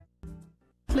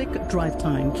Catholic Drive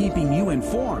Time, keeping you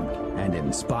informed and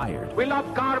inspired. We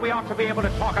love God, we ought to be able to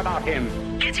talk about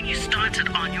Him. Getting you started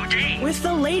on your day. With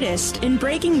the latest in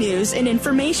breaking news and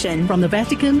information. From the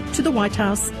Vatican to the White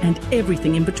House and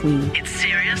everything in between. It's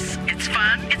serious, it's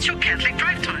fun, it's your Catholic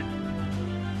Drive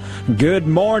Time. Good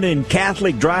morning,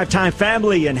 Catholic Drive Time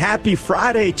family, and happy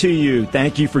Friday to you.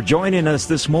 Thank you for joining us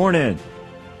this morning.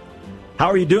 How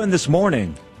are you doing this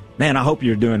morning? Man, I hope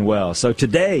you're doing well. So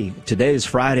today is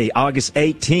Friday, August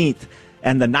 18th,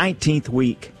 and the 19th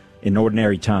week in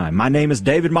Ordinary Time. My name is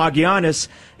David Magianis,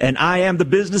 and I am the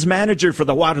business manager for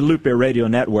the Guadalupe Radio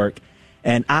Network,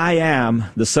 and I am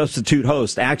the substitute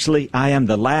host. Actually, I am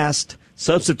the last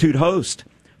substitute host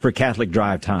for Catholic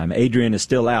Drive Time. Adrian is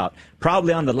still out,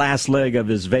 probably on the last leg of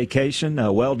his vacation,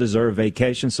 a well-deserved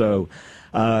vacation, so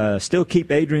still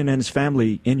keep Adrian and his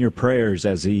family in your prayers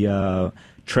as he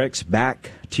treks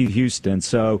back to Houston.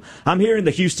 So I'm here in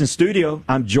the Houston studio.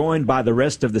 I'm joined by the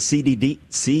rest of the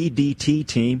CDT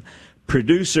team,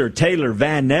 producer Taylor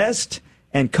Van Nest,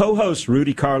 and co-host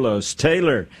Rudy Carlos.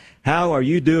 Taylor, how are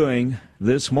you doing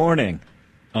this morning?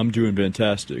 I'm doing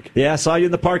fantastic. Yeah, I saw you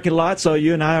in the parking lot, so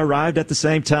you and I arrived at the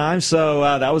same time, so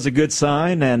that was a good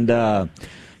sign. And,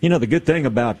 you know, the good thing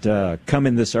about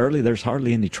coming this early, there's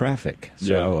hardly any traffic.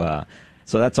 So,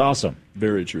 so that's awesome.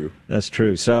 Very true. That's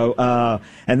true. So,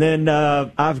 and then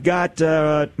I've got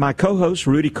my co-host,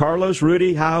 Rudy Carlos.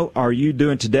 Rudy, how are you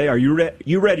doing today? Are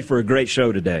you ready for a great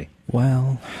show today?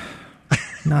 Well,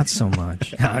 not so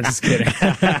much. No, I'm just kidding.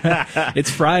 It's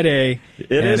Friday.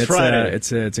 It's Friday.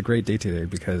 It's a great day today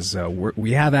because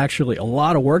we have actually a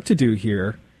lot of work to do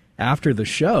here. After the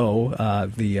show,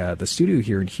 the studio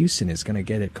here in Houston is going to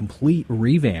get a complete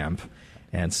revamp.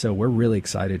 And so we're really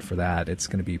excited for that. It's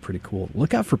going to be pretty cool.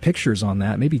 Look out for pictures on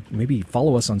that. Maybe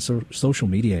follow us on social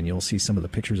media, and you'll see some of the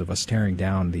pictures of us tearing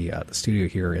down the studio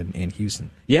here in Houston.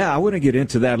 Yeah, I want to get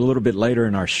into that a little bit later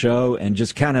in our show and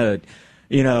just kind of,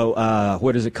 you know,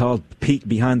 what is it called? Peek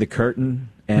behind the curtain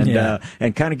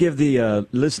and kind of give the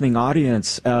listening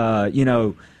audience, you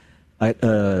know,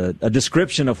 a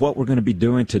description of what we're going to be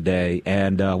doing today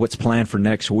and what's planned for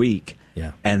next week.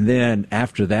 Yeah. And then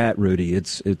after that, Rudy,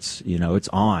 it's you know, it's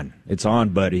on. It's on,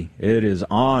 buddy. It is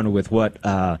on with what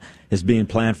is being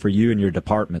planned for you and your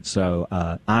department. So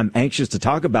I'm anxious to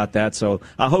talk about that. So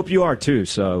I hope you are too.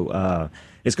 So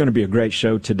it's going to be a great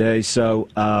show today. So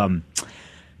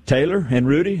Taylor and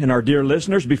Rudy and our dear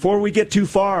listeners, before we get too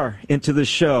far into the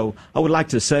show, I would like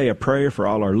to say a prayer for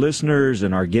all our listeners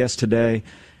and our guests today.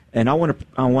 And I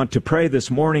want to pray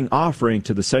this morning offering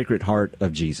to the Sacred Heart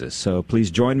of Jesus. So please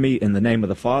join me in the name of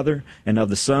the Father, and of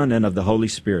the Son, and of the Holy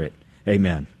Spirit.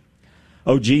 Amen.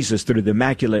 O Jesus, through the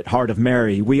Immaculate Heart of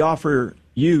Mary, we offer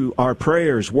you our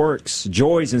prayers, works,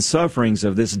 joys, and sufferings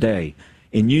of this day,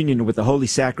 in union with the holy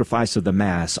sacrifice of the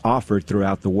Mass offered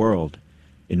throughout the world,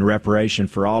 in reparation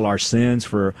for all our sins,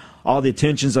 for all the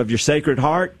intentions of your Sacred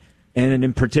Heart, and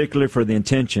in particular for the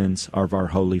intentions of our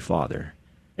Holy Father.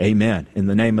 Amen. In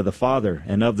the name of the Father,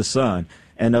 and of the Son,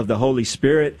 and of the Holy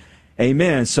Spirit.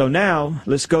 Amen. So now,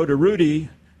 let's go to Rudy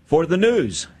for the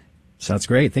news. Sounds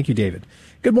great. Thank you, David.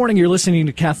 Good morning. You're listening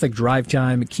to Catholic Drive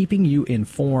Time, keeping you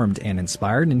informed and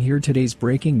inspired. And here are today's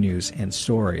breaking news and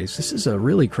stories. This is a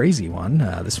really crazy one.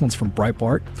 This one's from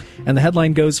Breitbart. And the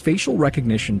headline goes, facial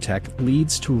recognition tech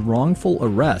leads to wrongful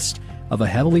arrest of a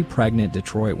heavily pregnant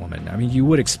Detroit woman. I mean, you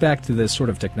would expect this sort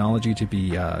of technology to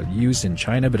be used in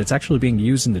China, but it's actually being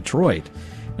used in Detroit.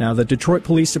 Now, the Detroit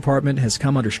Police Department has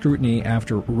come under scrutiny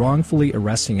after wrongfully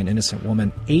arresting an innocent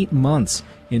woman 8 months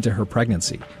into her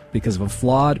pregnancy because of a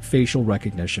flawed facial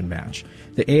recognition match.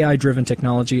 The AI-driven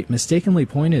technology mistakenly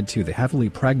pointed to the heavily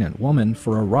pregnant woman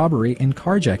for a robbery and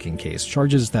carjacking case,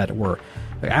 charges that were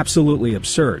absolutely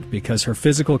absurd because her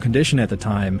physical condition at the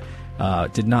time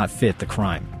did not fit the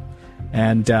crime.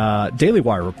 And Daily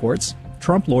Wire reports,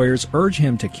 Trump lawyers urge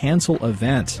him to cancel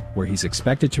event where he's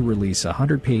expected to release a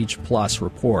 100-page-plus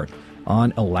report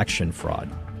on election fraud.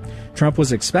 Trump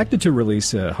was expected to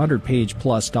release a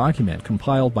 100-page-plus document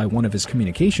compiled by one of his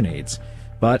communication aides,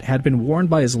 but had been warned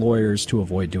by his lawyers to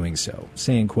avoid doing so,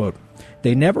 saying, quote,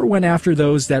 "They never went after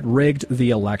those that rigged the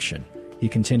election." He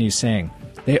continues saying,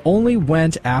 "They only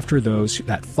went after those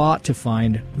that fought to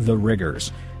find the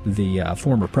riggers," the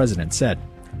former president said.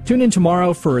 Tune in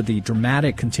tomorrow for the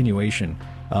dramatic continuation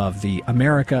of the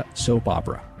America soap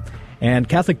opera. And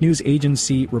Catholic News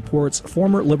Agency reports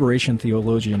former liberation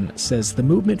theologian says the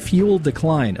movement fueled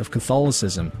decline of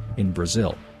Catholicism in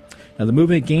Brazil. Now, the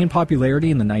movement gained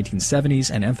popularity in the 1970s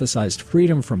and emphasized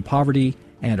freedom from poverty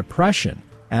and oppression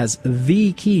as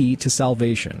the key to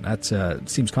salvation. That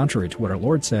seems contrary to what our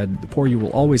Lord said, "The poor you will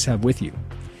always have with you."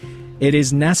 It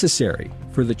is necessary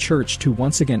for the church to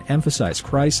once again emphasize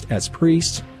Christ as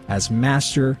priest, as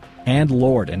master, and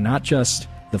Lord, and not just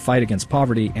the fight against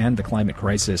poverty and the climate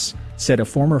crisis, said a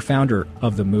former founder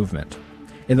of the movement.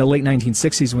 In the late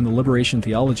 1960s, when the liberation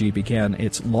theology began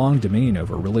its long dominion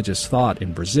over religious thought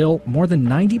in Brazil, more than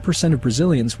 90% of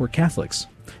Brazilians were Catholics.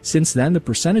 Since then, the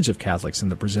percentage of Catholics in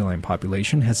the Brazilian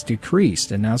population has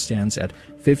decreased and now stands at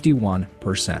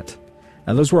 51%.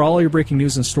 Now, those were all your breaking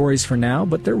news and stories for now,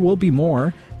 but there will be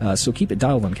more, so keep it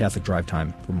dialed on Catholic Drive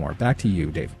Time for more. Back to you,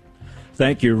 Dave.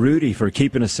 Thank you, Rudy, for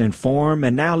keeping us informed.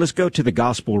 And now let's go to the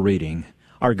gospel reading.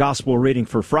 Our gospel reading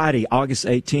for Friday, August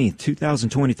 18th,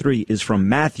 2023, is from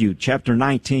Matthew chapter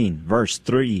 19, verse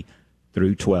 3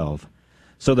 through 12.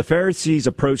 So the Pharisees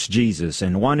approached Jesus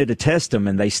and wanted to test him,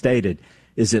 and they stated,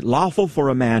 "Is it lawful for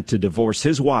a man to divorce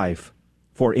his wife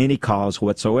for any cause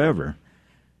whatsoever?"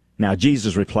 Now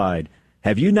Jesus replied,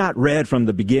 "Have you not read from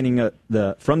the beginning,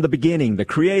 the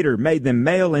Creator made them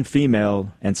male and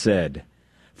female, and said,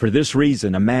 'For this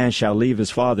reason a man shall leave his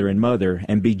father and mother,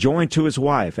 and be joined to his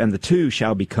wife, and the two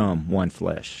shall become one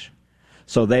flesh.'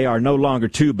 So they are no longer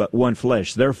two, but one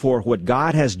flesh. Therefore what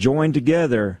God has joined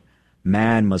together,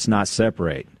 man must not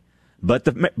separate." But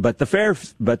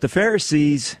the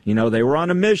Pharisees, they were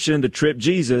on a mission to trip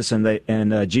Jesus,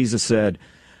 and Jesus said,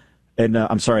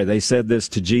 they said this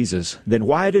to Jesus, "Then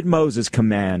why did Moses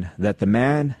command that the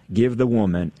man give the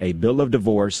woman a bill of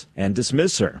divorce and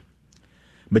dismiss her?"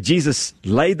 But Jesus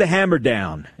laid the hammer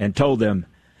down and told them,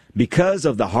 "Because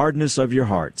of the hardness of your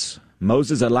hearts,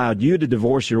 Moses allowed you to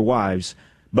divorce your wives,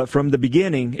 but from the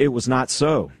beginning it was not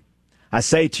so. I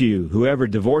say to you, whoever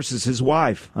divorces his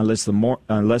wife, unless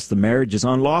the marriage is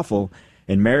unlawful,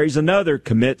 and marries another,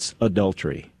 commits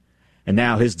adultery." And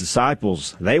now his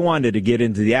disciples, they wanted to get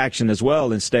into the action as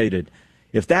well and stated,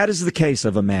 "If that is the case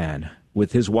of a man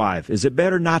with his wife, is it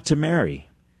better not to marry?"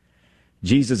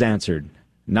 Jesus answered,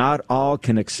 Not all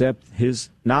can accept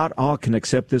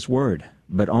this word,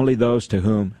 but only those to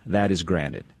whom that is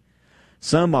granted.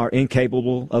 Some are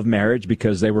incapable of marriage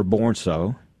because they were born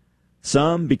so,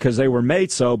 some because they were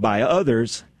made so by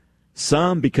others,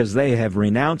 some because they have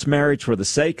renounced marriage for the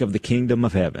sake of the kingdom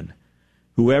of heaven.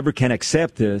 Whoever can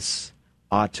accept this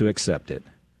ought to accept it.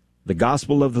 The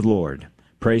gospel of the Lord.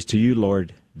 Praise to you,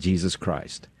 Lord Jesus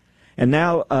Christ. And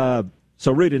now,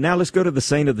 So, Rudy, now let's go to the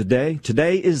saint of the day.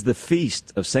 Today is the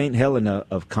feast of St. Helena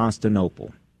of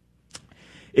Constantinople.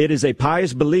 It is a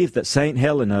pious belief that St.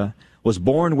 Helena was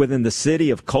born within the city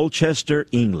of Colchester,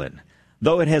 England.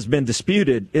 Though it has been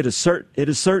disputed, it is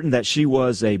certain that she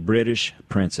was a British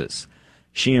princess.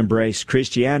 She embraced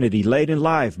Christianity late in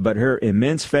life, but her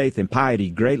immense faith and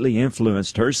piety greatly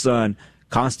influenced her son,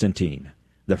 Constantine,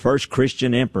 the first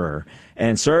Christian emperor,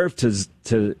 and served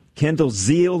to kindle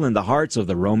zeal in the hearts of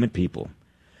the Roman people.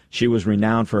 She was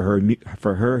renowned for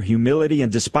her humility,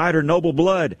 and despite her noble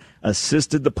blood,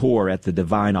 assisted the poor at the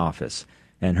divine office.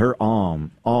 And her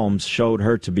alms showed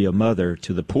her to be a mother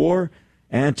to the poor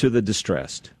and to the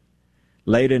distressed.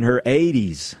 Late in her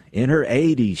 80s,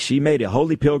 she made a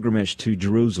holy pilgrimage to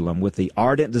Jerusalem with the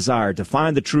ardent desire to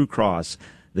find the true cross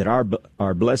that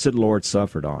our blessed Lord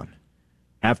suffered on.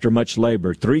 After much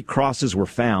labor, 3 crosses were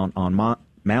found on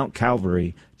Mount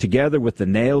Calvary, together with the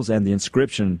nails and the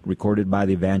inscription recorded by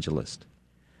the evangelist.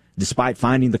 Despite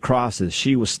finding the crosses,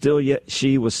 she still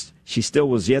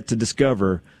was yet to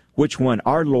discover which one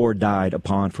our Lord died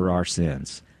upon for our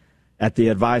sins. At the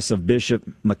advice of Bishop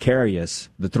Macarius,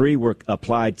 the 3 were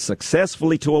applied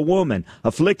successfully to a woman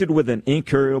afflicted with an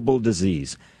incurable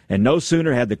disease, and no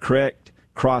sooner had the correct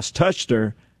cross touched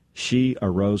her, she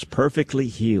arose perfectly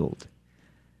healed.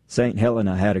 St.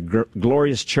 Helena had a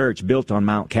glorious church built on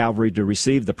Mount Calvary to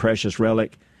receive the precious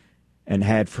relic, and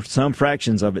had some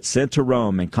fractions of it sent to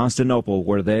Rome and Constantinople,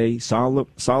 where they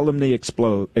solemnly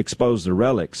exposed the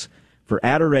relics for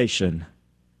adoration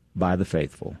by the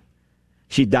faithful.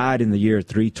 She died in the year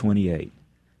 328.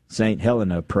 St.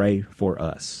 Helena, pray for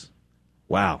us.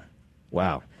 Wow.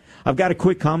 I've got a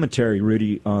quick commentary,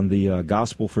 Rudy, on the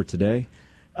gospel for today.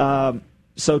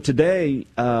 So today,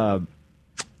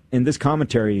 in this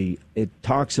commentary, it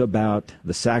talks about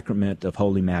the sacrament of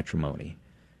holy matrimony.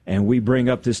 And we bring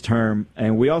up this term,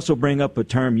 and we also bring up a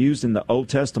term used in the Old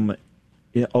Testament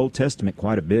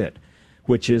quite a bit,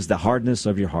 which is the hardness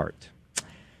of your heart,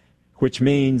 which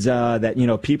means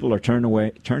that, people are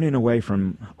turning away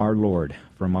from our Lord,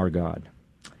 from our God.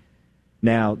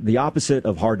 Now, the opposite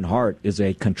of hardened heart is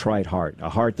a contrite heart, a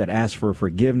heart that asks for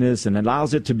forgiveness and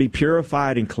allows it to be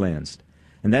purified and cleansed.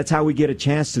 And that's how we get a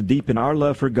chance to deepen our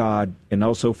love for God and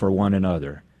also for one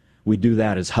another. We do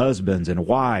that as husbands and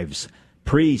wives,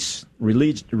 priests,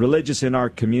 religious in our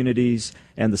communities,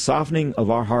 and the softening of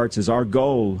our hearts is our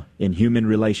goal in human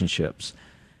relationships.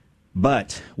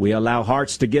 But we allow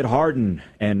hearts to get hardened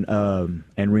and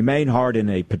remain hard in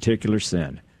a particular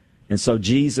sin. And so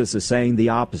Jesus is saying the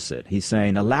opposite. He's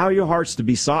saying, allow your hearts to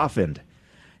be softened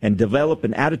and develop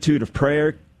an attitude of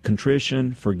prayer,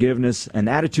 contrition, forgiveness, an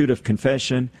attitude of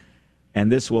confession,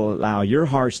 and this will allow your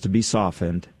hearts to be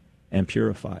softened and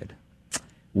purified.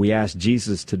 We ask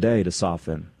Jesus today to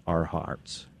soften our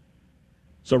hearts.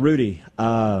 So, Rudy,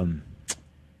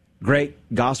 great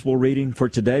gospel reading for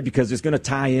today because it's going to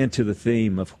tie into the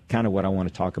theme of kind of what I want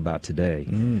to talk about today.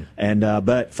 And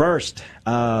but first,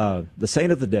 the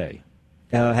saint of the day.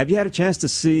 Have you had a chance to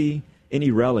see any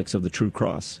relics of the True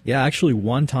Cross? Yeah, actually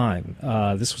one time.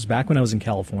 This was back when I was in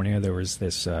California. There was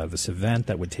this event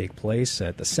that would take place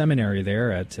at the seminary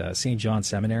there at St. John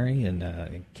Seminary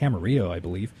in Camarillo, I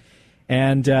believe.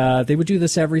 And they would do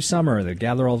this every summer. They'd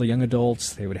gather all the young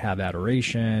adults. They would have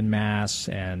adoration, mass,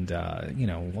 and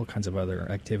all kinds of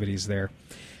other activities there.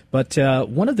 But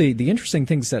one of the interesting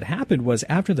things that happened was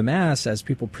after the mass, as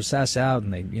people process out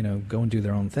and they go and do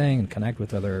their own thing and connect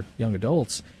with other young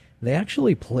adults, they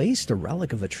actually placed a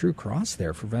relic of the True Cross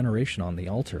there for veneration on the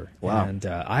altar. Wow! And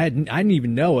I didn't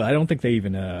even know. I don't think they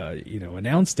even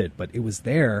announced it, but it was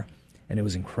there, and it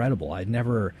was incredible. I'd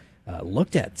never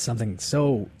looked at something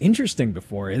so interesting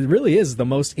before. It really is the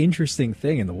most interesting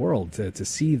thing in the world to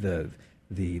see the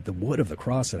wood of the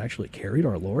cross that actually carried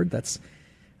our Lord. That's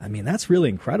really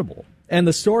incredible. And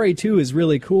the story too is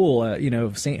really cool.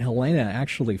 Of Saint Helena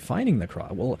actually finding the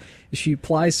cross. Well, she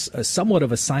applies somewhat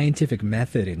of a scientific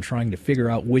method in trying to figure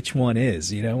out which one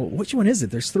is. Which one is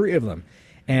it? There's 3 of them,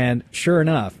 and sure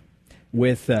enough,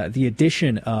 with the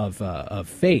addition of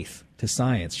faith to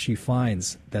science, she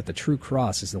finds that the True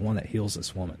Cross is the one that heals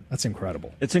this woman. That's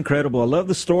incredible. It's incredible. I love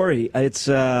the story. It's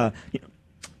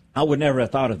I would never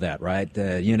have thought of that, right?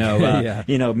 Yeah.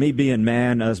 Me being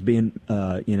man, us being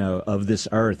of this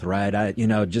earth, right?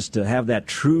 Just to have that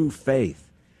true faith,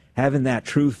 having that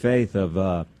true faith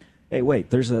of, hey, wait,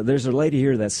 there's a lady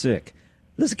here that's sick.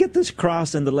 Let's get this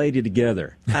cross and the lady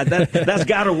together. That's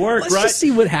got to work, Let's right? just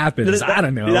see what happens. I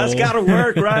don't know. That's got to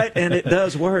work, right? And it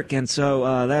does work. And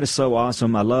so that is so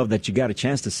awesome. I love that you got a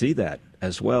chance to see that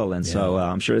as well. And so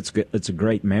I'm sure it's a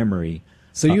great memory.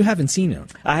 So you haven't seen it?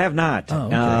 I have not. Oh,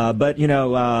 okay. But,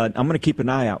 I'm going to keep an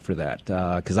eye out for that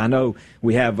because I know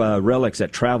we have relics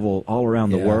that travel all around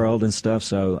the world and stuff.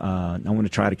 So I want to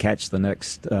try to catch the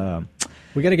next.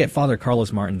 We got to get Father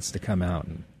Carlos Martins to come out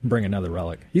and bring another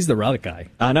relic. He's the relic guy.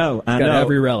 I know. Got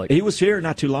every relic. He was here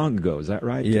not too long ago. Is that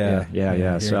right?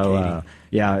 Yeah. So,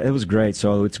 it was great.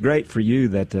 So it's great for you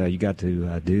that you got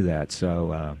to do that.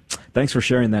 So thanks for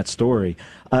sharing that story.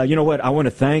 You know what? I want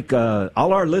to thank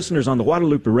all our listeners on the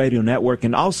Guadalupe Radio Network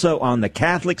and also on the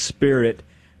Catholic Spirit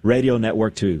Radio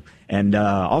Network, too. And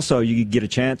also, you get a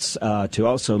chance to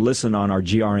also listen on our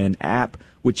GRN app,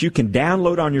 which you can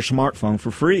download on your smartphone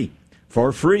for free.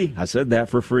 For free. I said that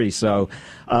for free. So,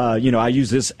 I use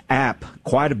this app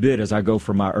quite a bit as I go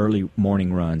for my early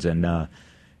morning runs. And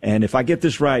if I get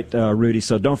this right, Rudy,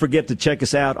 so don't forget to check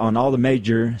us out on all the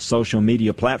major social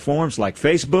media platforms like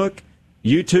Facebook,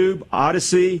 YouTube,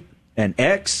 Odyssey, and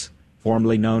X,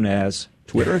 formerly known as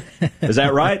Twitter. Is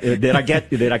that right? Did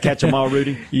I catch them all,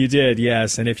 Rudy? You did,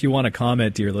 yes. And if you want to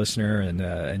comment, dear listener,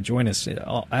 and join us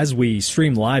as we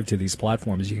stream live to these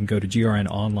platforms, you can go to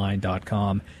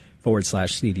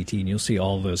grnonline.com/CDT, and you'll see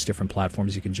all those different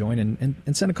platforms you can join and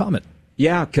send a comment.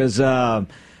 Yeah, because,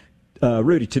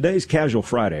 Rudy, today's Casual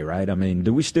Friday, right? I mean,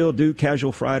 do we still do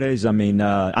Casual Fridays? I mean,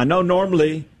 I know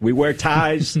normally we wear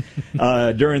ties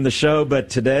during the show, but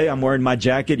today I'm wearing my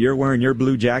jacket. You're wearing your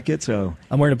blue jacket, so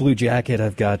I'm wearing a blue jacket.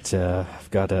 I've got a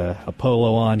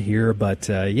polo on here, but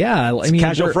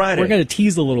Casual Friday. We're going to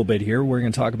tease a little bit here. We're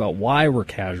going to talk about why we're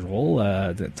casual,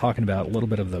 talking about a little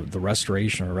bit of the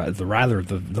restoration, or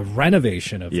the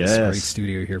renovation of this great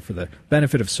studio here for the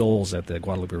benefit of souls at the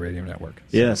Guadalupe Radio Network.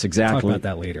 So yes, exactly. Talk about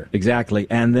that later. Exactly.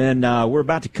 And then we're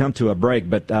about to come to a break,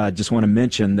 but I just want to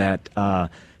mention that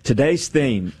today's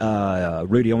theme,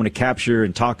 Rudy, I want to capture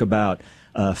and talk about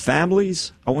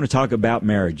families. I want to talk about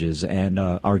marriages, and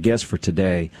our guest for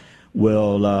today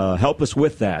will help us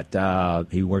with that.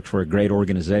 He works for a great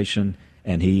organization,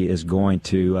 and he is going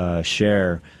to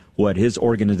share what his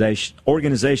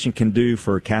organization can do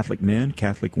for Catholic men,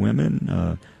 Catholic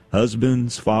women,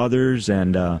 husbands, fathers,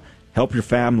 and help your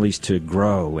families to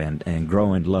grow and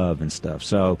grow in love and stuff.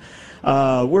 So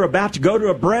we're about to go to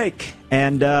a break,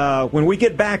 and when we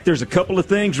get back, there's a couple of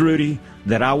things, Rudy,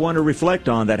 that I want to reflect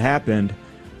on that happened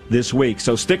this week.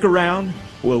 So stick around.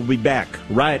 We'll be back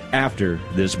right after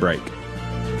this break.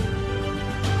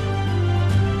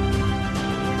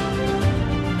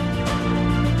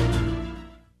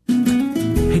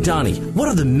 Donnie, what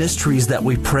are the mysteries that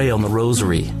we pray on the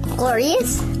rosary?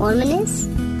 Glorious, luminous,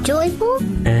 joyful,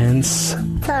 And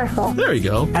sorrowful. there you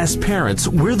go. As parents,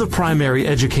 we're the primary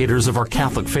educators of our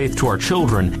Catholic faith to our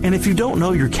children, and if you don't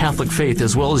know your Catholic faith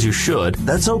as well as you should,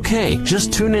 that's okay.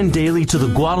 Just tune in daily to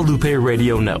the Guadalupe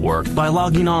Radio Network by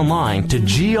logging online to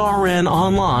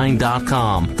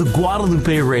grnonline.com. The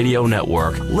Guadalupe Radio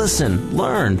Network. Listen,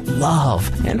 learn,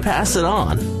 love, and pass it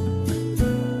on.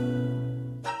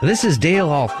 This is Dale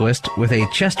Ahlquist with a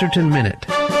Chesterton Minute.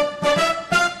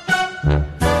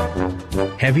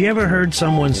 Have you ever heard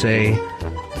someone say,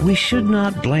 "We should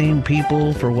not blame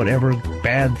people for whatever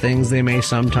bad things they may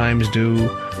sometimes do.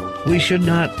 We should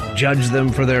not judge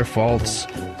them for their faults.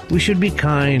 We should be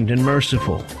kind and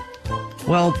merciful"?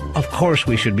 Well, of course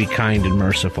we should be kind and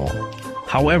merciful.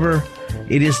 However,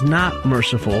 it is not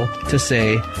merciful to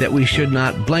say that we should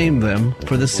not blame them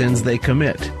for the sins they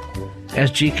commit. As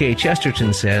G.K.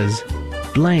 Chesterton says,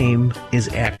 blame is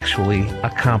actually a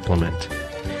compliment.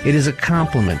 It is a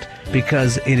compliment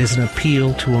because it is an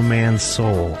appeal to a man's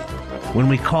soul. When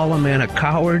we call a man a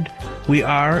coward, we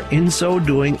are, in so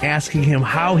doing, asking him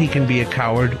how he can be a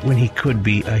coward when he could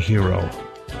be a hero.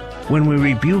 When we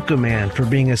rebuke a man for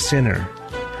being a sinner,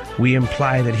 we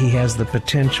imply that he has the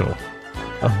potential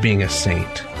of being a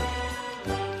saint.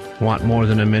 Want more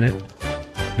than a minute?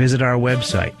 Visit our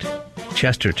website,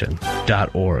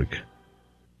 chesterton.org.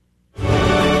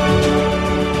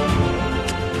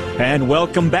 And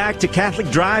welcome back to Catholic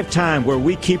Drive Time, where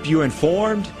we keep you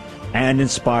informed and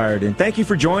inspired. And thank you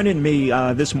for joining me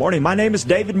this morning. My name is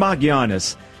David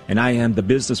Magianis, and I am the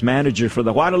business manager for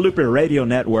the Guadalupe Radio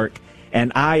Network,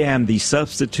 and I am the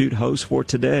substitute host for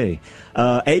today.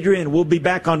 Adrian will be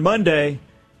back on Monday,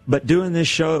 but doing this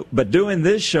show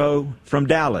from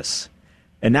Dallas.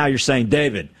 And now you're saying,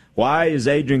 David, why is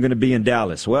Adrian going to be in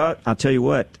Dallas? Well, I'll tell you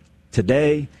what.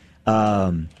 Today,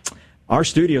 our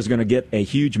studio is going to get a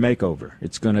huge makeover.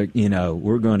 It's going to,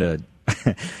 we're going to,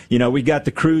 we got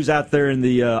the crews out there in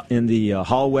the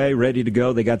hallway ready to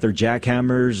go. They got their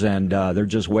jackhammers, and they're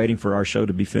just waiting for our show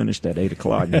to be finished at 8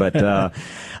 o'clock. But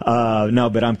no,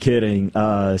 but I'm kidding.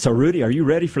 So, Rudy, are you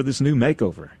ready for this new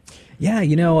makeover? Yeah,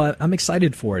 I'm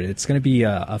excited for it. It's going to be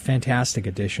a fantastic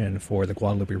addition for the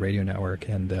Guadalupe Radio Network.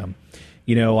 And,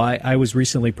 I was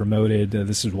recently promoted.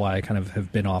 This is why I kind of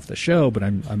have been off the show, but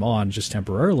I'm on just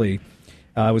temporarily.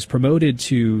 I was promoted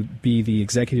to be the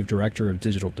executive director of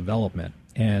digital development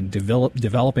and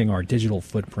developing our digital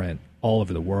footprint all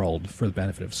over the world for the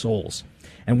benefit of souls.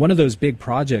 And one of those big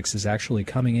projects is actually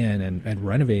coming in and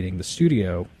renovating the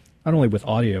studio, not only with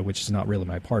audio, which is not really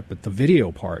my part, but the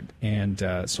video part. And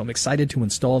so I'm excited to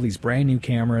install these brand new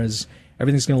cameras.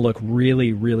 Everything's going to look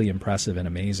really, really impressive and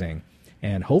amazing.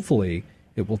 And hopefully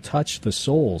it will touch the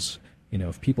souls,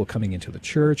 of people coming into the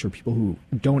church or people who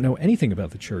don't know anything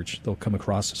about the church. They'll come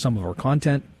across some of our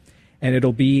content, and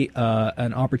it'll be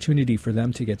an opportunity for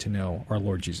them to get to know our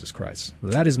Lord Jesus Christ.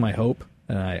 That is my hope,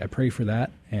 and I pray for that.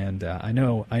 And I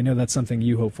know that's something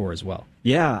you hope for as well.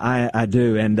 Yeah, I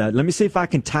do. And let me see if I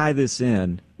can tie this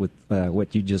in with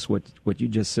what you just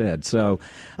said. So,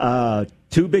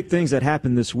 two big things that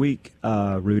happened this week,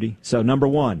 Rudy. So, number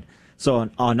one. So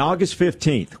on August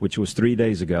 15th, which was 3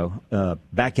 days ago,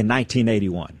 back in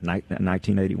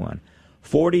 1981,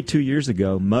 42 years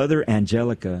ago, Mother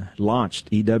Angelica launched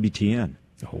EWTN.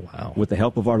 Oh, wow. With the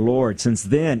help of our Lord. Since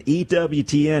then,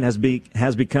 EWTN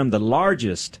has become the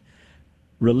largest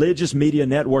religious media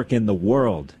network in the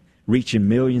world, reaching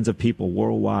millions of people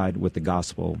worldwide with the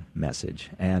gospel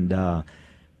message. And,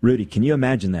 Rudy, can you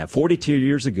imagine that? 42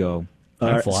 years ago.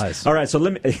 Time flies. All right, so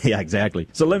yeah, exactly.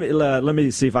 So let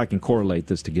me see if I can correlate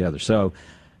this together. So,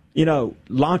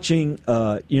 launching,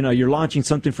 you're launching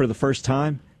something for the first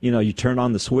time. You turn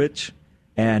on the switch,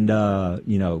 and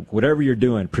whatever you're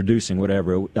doing, producing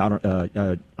whatever.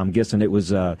 I'm guessing it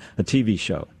was a TV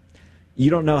show. You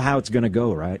don't know how it's going to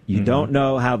go, right? You don't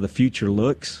know how the future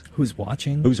looks. Who's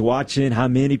watching? How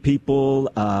many people?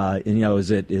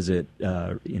 Is it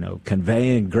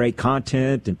conveying great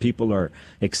content and people are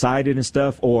excited and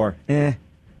stuff, or Yeah.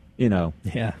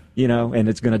 and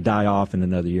it's going to die off in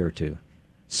another year or two.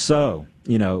 So,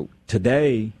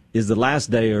 today is the last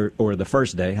day or the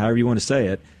first day, however you want to say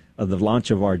it, of the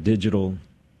launch of our digital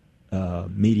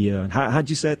media. How'd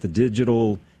you say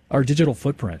it? Our digital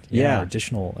footprint. Yeah.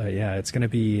 Additional. It's going to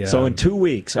be. So in 2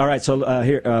 weeks. All right. So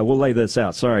here, we'll lay this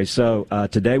out. Sorry. So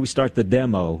today we start the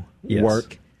demo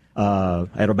work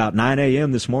at about 9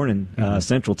 a.m. this morning,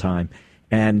 Central Time.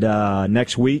 And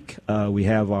next week, we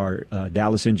have our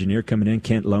Dallas engineer coming in,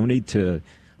 Kent Loney,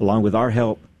 along with our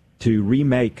help, to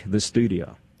remake the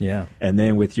studio. Yeah. And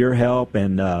then with your help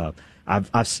and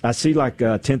I see like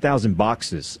 10,000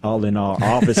 boxes all in our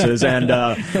offices, and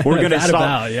we're going to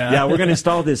install. We're going to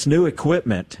install this new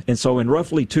equipment, and so in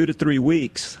roughly 2 to 3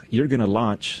 weeks, you're going to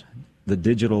launch the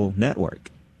digital network.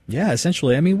 Yeah,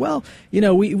 essentially. I mean, well, we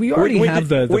already have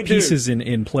the pieces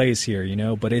in place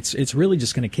here, but it's really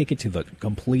just going to kick it to the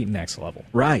complete next level.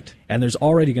 Right. And there's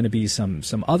already going to be some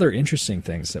other interesting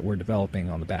things that we're developing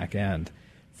on the back end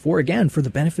for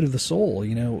the benefit of the soul.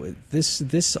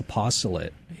 This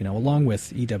apostolate, along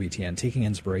with EWTN, taking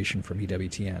inspiration from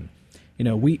EWTN,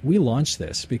 we launched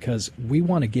this because we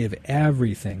want to give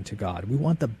everything to God. We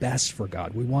want the best for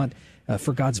God. We want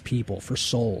for God's people, for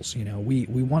souls. We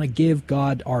want to give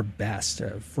God our best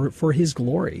for His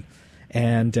glory.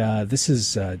 And this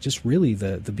is just really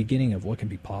the beginning of what can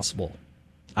be possible.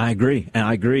 I agree.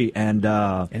 And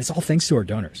it's all thanks to our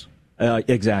donors.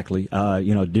 Exactly.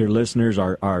 Dear listeners,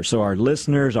 our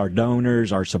listeners, our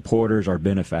donors, our supporters, our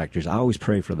benefactors. I always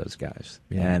pray for those guys.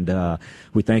 Yeah. And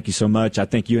we thank you so much. I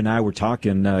think you and I were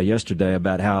talking yesterday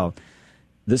about how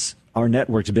our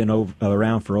network's been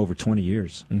around for over 20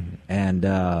 years. Mm-hmm.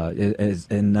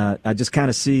 And I just kind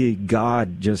of see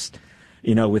God just,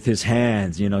 with His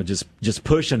hands, just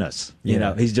pushing us.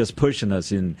 He's just pushing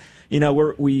us in.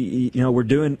 We're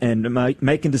doing and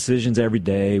making decisions every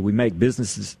day. We make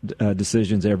business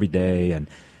decisions every day,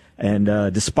 and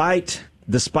despite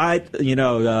we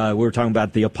were talking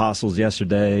about the apostles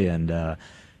yesterday, and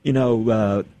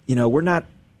we're not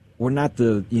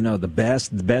the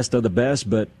best of the best,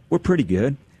 but we're pretty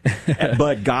good.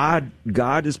 But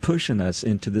God is pushing us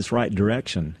into this right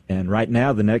direction, and right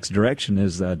now the next direction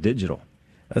is digital.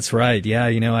 That's right. Yeah,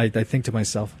 I think to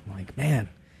myself, I'm like, man,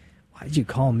 why did you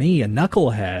call me a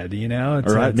knucklehead?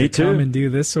 To come and do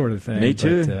this sort of thing. Me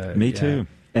too. Me too.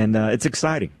 And it's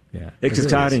exciting. Yeah, it's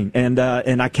exciting, and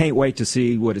I can't wait to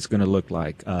see what it's going to look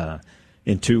like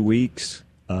in 2 weeks,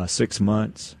 6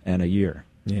 months, and a year.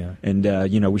 Yeah, and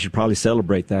we should probably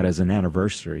celebrate that as an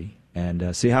anniversary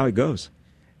and see how it goes.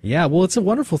 Yeah, well, it's a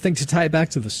wonderful thing to tie it back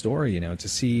to the story. To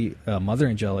see Mother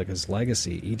Angelica's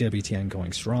legacy, EWTN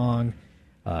going strong.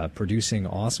 Producing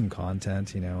awesome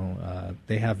content.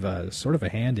 They have sort of a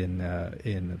hand in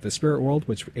the Spirit World,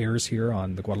 which airs here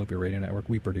on the Guadalupe Radio Network.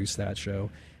 We produce that show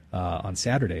on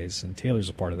Saturdays, and Taylor's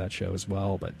a part of that show as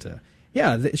well. But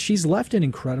she's left an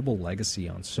incredible legacy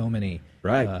on so many,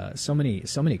 so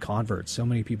many converts, so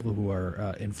many people who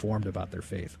are informed about their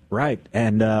faith. Right,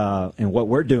 and what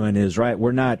we're doing is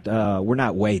we're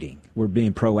not waiting. We're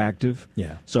being proactive.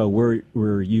 Yeah. So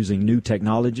we're using new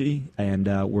technology, and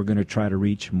we're going to try to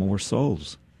reach more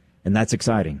souls, and that's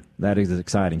exciting. That is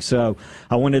exciting. So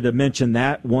I wanted to mention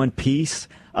that one piece.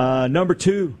 Number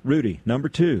two, Rudy. Number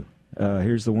two.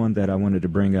 Here's the one that I wanted to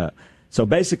bring up. So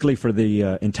basically, for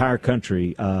the entire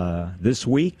country, this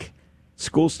week,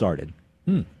 school started.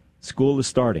 School is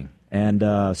starting, and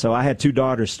so I had 2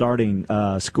 daughters starting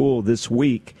school this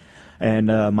week, and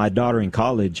my daughter in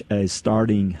college is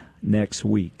starting next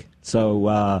week. So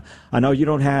I know you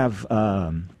don't have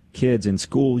kids in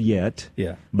school yet.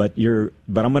 Yeah. But I'm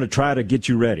going to try to get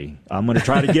you ready. I'm going to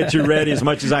try to get you ready as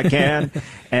much as I can,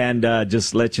 and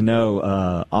just let you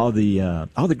know all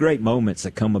the great moments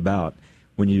that come about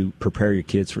when you prepare your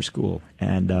kids for school.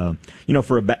 And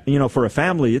for a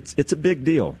family, it's a big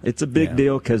deal. It's a big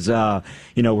deal because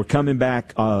we're coming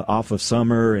back off of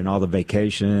summer and all the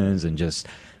vacations and just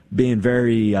being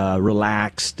very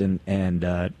relaxed and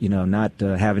not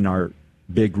having our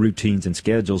big routines and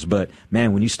schedules. But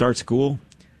man, when you start school,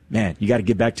 man, you got to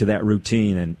get back to that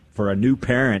routine. And for a new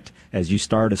parent, as you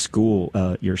start a school,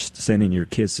 you're sending your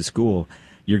kids to school,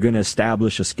 you're going to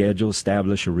establish a schedule,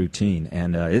 establish a routine,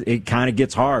 and it kind of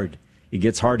gets hard. It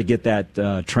gets hard to get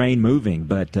that train moving,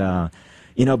 but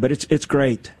but it's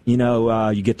great.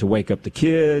 You get to wake up the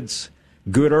kids.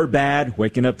 Good or bad,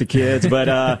 waking up the kids,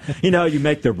 but you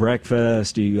make their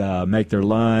breakfast, you make their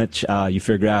lunch, you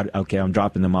figure out, okay, I'm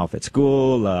dropping them off at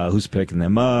school, who's picking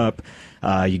them up,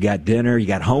 you got dinner, you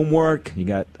got homework, you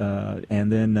got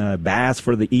and then baths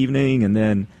for the evening, and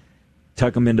then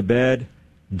tuck them into bed,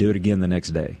 do it again the next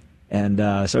day, and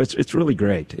so it's really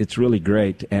great. It's really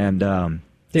great. And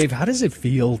Dave, how does it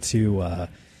feel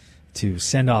to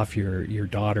send off your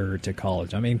daughter to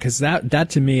college? I mean, because that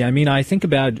to me, I think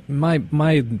about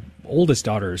my oldest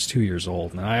daughter is 2 years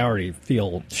old, and I already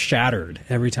feel shattered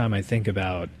every time I think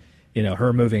about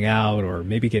her moving out, or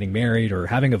maybe getting married, or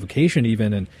having a vacation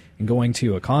even, and going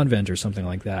to a convent or something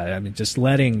like that. I mean, just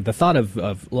the thought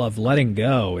of letting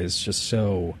go is just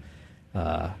so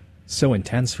so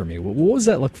intense for me. What was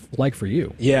that look like for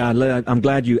you? Yeah, I'm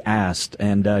glad you asked,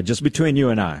 and just between you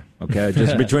and I, okay,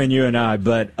 just between you and I.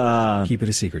 But keep it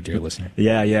a secret, dear listener.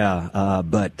 Yeah.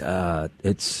 But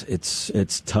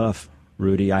it's tough,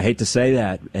 Rudy. I hate to say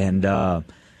that, and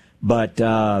but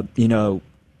you know,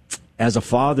 as a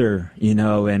father, you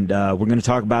know, and we're going to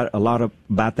talk about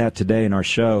about that today in our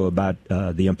show about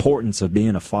the importance of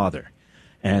being a father,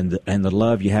 and the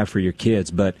love you have for your kids,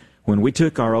 but. When we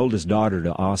took our oldest daughter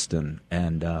to Austin,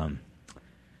 and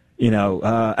you know,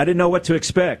 I didn't know what to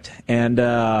expect, and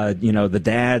you know, the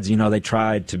dads, you know, they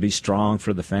tried to be strong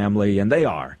for the family, and they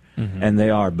are,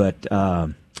 but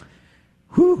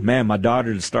man, my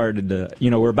daughter started to,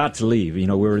 you know, we're about to leave, you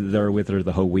know, we were there with her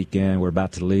the whole weekend, we're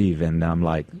about to leave, and I'm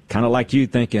like, kind of like you,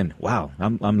 thinking, wow,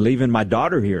 I'm leaving my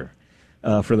daughter here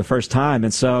for the first time,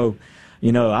 and so,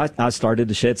 you know, I started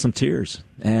to shed some tears,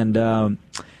 and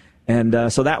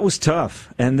so that was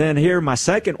tough. And then here, my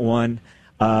second one,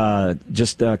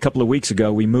 just a couple of weeks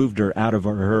ago, we moved her out of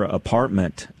her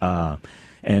apartment,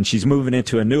 and she's moving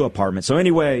into a new apartment. So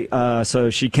anyway, so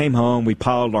she came home. We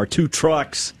piled our 2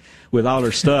 trucks with all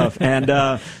her stuff.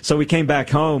 And so we came back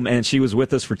home, and she was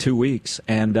with us for 2 weeks.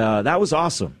 And that was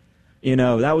awesome. You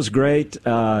know, that was great.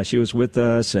 She was with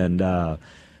us, and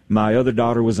my other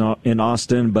daughter was in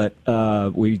Austin, but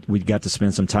we got to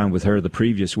spend some time with her the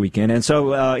previous weekend. And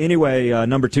so anyway,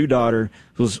 number 2 daughter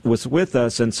was with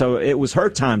us, and so it was her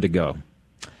time to go.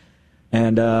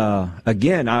 And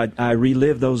again, I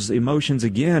relived those emotions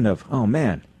again of, oh,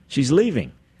 man, she's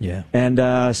leaving. Yeah.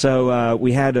 And so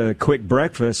we had a quick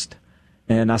breakfast,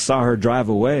 and I saw her drive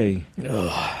away.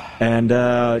 Ugh. And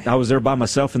I was there by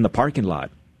myself in the parking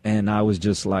lot, and I was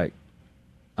just like,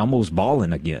 almost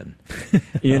bawling again,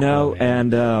 you know,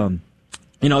 and,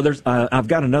 you know, I've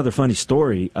got another funny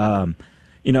story.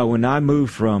 You know, when I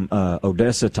moved from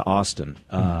Odessa to Austin,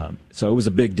 so it was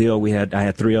a big deal. I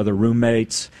had 3 other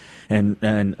roommates,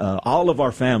 and all of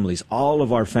our families, we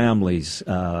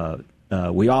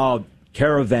all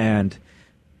caravanned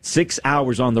 6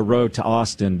 hours on the road to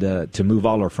Austin to move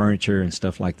all our furniture and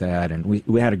stuff like that. And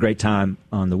we had a great time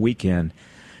on the weekend.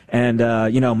 And,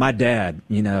 you know, my dad,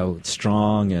 you know,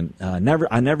 strong, and I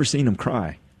never seen him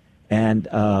cry. And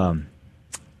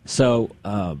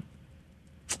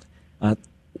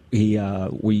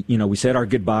we said our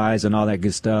goodbyes and all that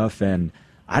good stuff. And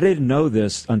I didn't know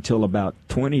this until about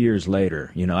 20 years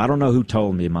later. You know, I don't know who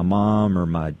told me, my mom or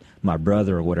my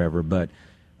brother or whatever. But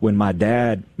when my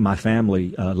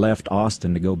family left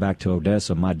Austin to go back to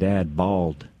Odessa, my dad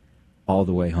bawled all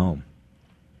the way home.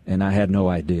 And I had no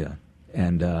idea.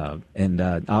 And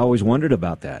I always wondered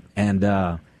about that.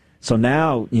 And so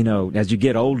now, you know, as you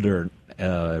get older,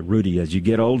 Rudy,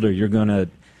 you're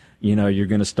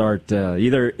gonna start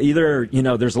either you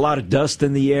know, there's a lot of dust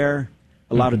in the air,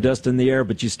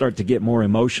 but you start to get more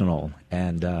emotional,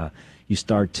 and you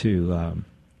start to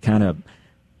kind of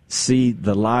see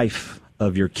the life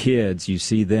of your kids. You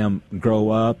see them grow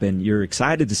up, and you're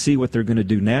excited to see what they're going to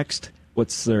do next.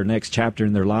 What's their next chapter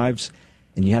in their lives,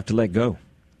 and you have to let go.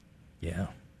 Yeah,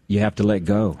 you have to let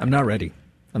go. I'm not ready.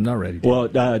 Well,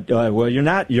 you're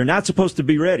not supposed to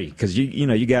be ready, because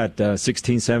you got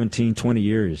 16, 17, 20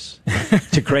 years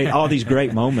to create all these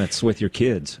great moments with your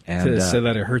kids, and so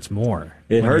that it hurts more.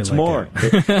 It hurts more,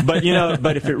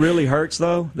 but if it really hurts,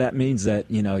 though, that means that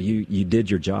you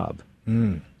did your job.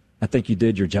 I think you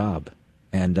did your job,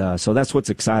 and so that's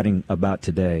what's exciting about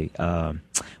today.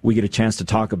 We get a chance to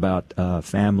talk about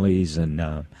families,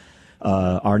 and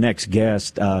our next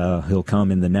guest, he'll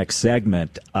come in the next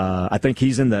segment. I think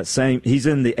he's in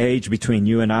the age between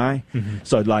you and I. Mm-hmm.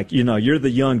 So you're the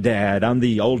young dad, I'm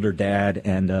the older dad,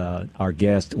 and our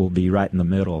guest will be right in the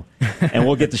middle. And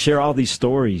we'll get to share all these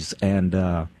stories, and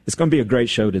it's going to be a great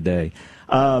show today.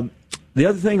 The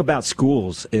other thing about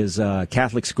schools is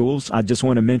Catholic schools. I just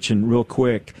want to mention real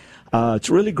quick, it's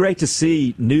really great to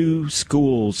see new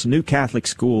Catholic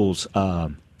schools,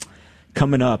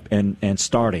 coming up and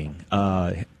starting.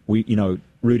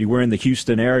 Rudy, we're in the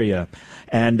Houston area,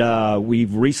 and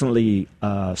we've recently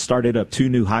started up 2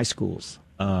 new high schools,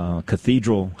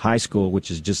 Cathedral High School,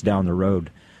 which is just down the road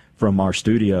from our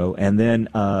studio, and then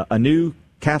a new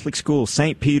Catholic school,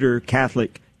 St. Peter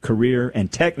Catholic Career and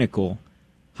Technical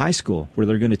High School, where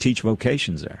they're going to teach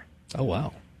vocations there. Oh,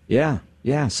 wow. Yeah,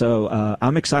 so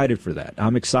I'm excited for that.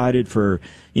 I'm excited for,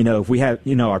 if we have,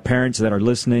 our parents that are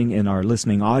listening in our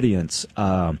listening audience,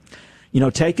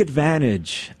 take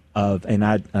advantage of, and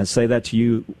I say that to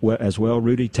you as well,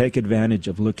 Rudy, take advantage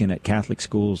of looking at Catholic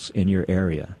schools in your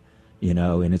area,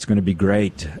 and it's going to be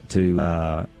great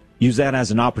to use that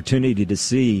as an opportunity to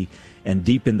see and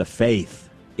deepen the faith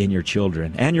in your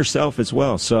children and yourself as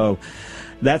well. So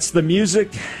that's the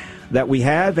music that we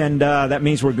have, and that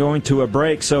means we're going to a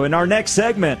break. So in our next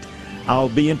segment, I'll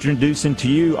be introducing to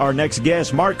you our next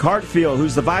guest, Mark Hartfield,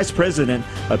 who's the Vice President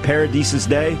of Paradisus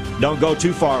Day. Don't go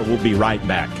too far. We'll be right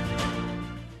back.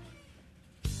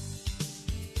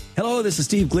 Hello, this is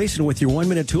Steve Gleason with your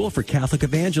one-minute tool for Catholic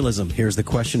evangelism. Here's the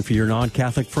question for your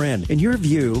non-Catholic friend. In your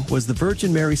view, was the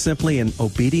Virgin Mary simply an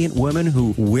obedient woman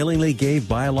who willingly gave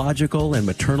biological and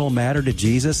maternal matter to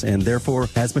Jesus and therefore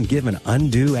has been given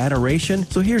undue adoration?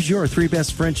 So here's your 3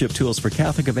 best friendship tools for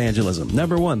Catholic evangelism.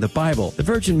 Number 1, the Bible. The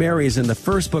Virgin Mary is in the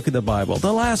first book of the Bible,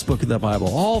 the last book of the Bible,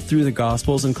 all through the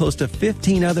Gospels, and close to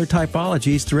 15 other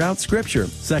typologies throughout Scripture.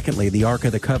 Secondly, the Ark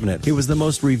of the Covenant. It was the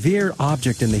most revered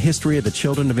object in the history of the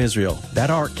children of Israel. That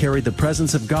ark carried the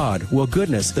presence of God. Well,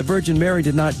 goodness, the Virgin Mary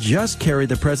did not just carry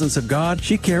the presence of God,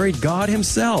 she carried God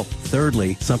himself.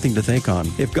 Thirdly, something to think on.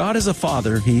 If God is a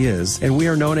father, he is, and we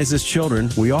are known as his children,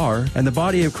 we are, and the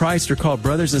body of Christ are called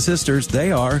brothers and sisters,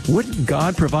 they are, wouldn't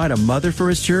God provide a mother for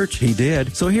his church? He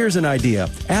did. So here's an idea.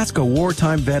 Ask a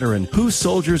wartime veteran who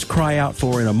soldiers cry out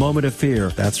for in a moment of fear.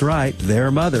 That's right,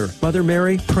 their mother. Mother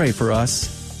Mary, pray for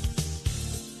us.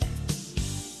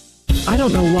 I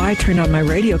don't know why I turned on my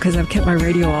radio, because I've kept my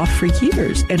radio off for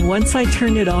years. And once I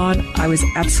turned it on, I was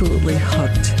absolutely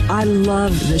hooked. I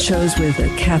love the shows with a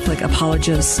Catholic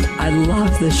apologist. I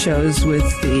love the shows with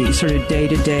the sort of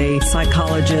day-to-day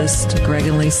psychologist, Greg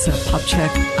and Lisa Popchak.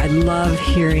 I love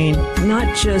hearing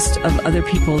not just of other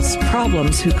people's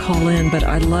problems who call in, but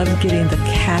I love getting the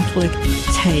Catholic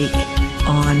take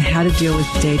on how to deal with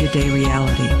day-to-day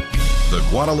reality. The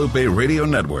Guadalupe Radio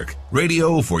Network,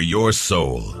 radio for your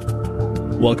soul.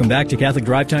 Welcome back to Catholic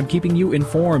Drive Time, keeping you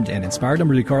informed and inspired. I'm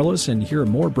Rudy Carlos, and here are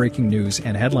more breaking news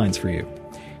and headlines for you.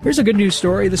 Here's a good news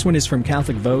story. This one is from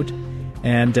Catholic Vote,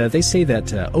 and they say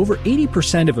that over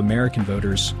 80% of American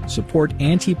voters support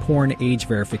anti-porn age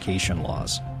verification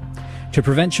laws. To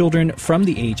prevent children from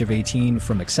the age of 18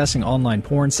 from accessing online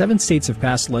porn, 7 states have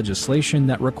passed legislation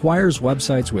that requires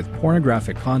websites with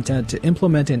pornographic content to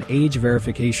implement an age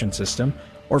verification system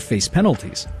or face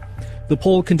penalties. The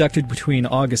poll conducted between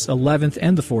August 11th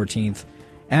and the 14th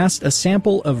asked a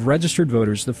sample of registered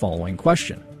voters the following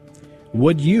question.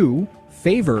 Would you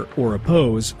favor or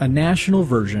oppose a national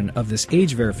version of this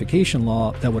age verification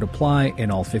law that would apply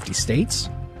in all 50 states?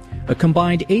 A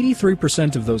combined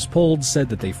 83% of those polled said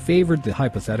that they favored the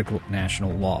hypothetical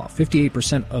national law.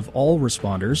 58% of all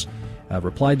responders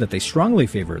replied that they strongly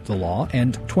favored the law,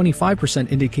 and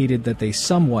 25% indicated that they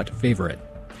somewhat favor it.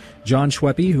 John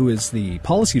Schweppe, who is the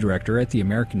policy director at the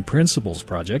American Principles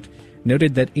Project,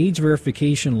 noted that age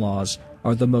verification laws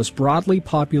are the most broadly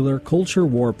popular culture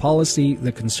war policy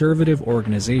the conservative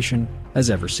organization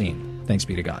has ever seen. Thanks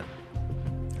be to God.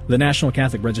 The National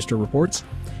Catholic Register reports,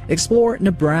 explore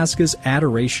Nebraska's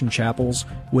adoration chapels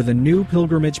with a new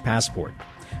pilgrimage passport.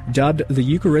 Dubbed the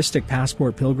Eucharistic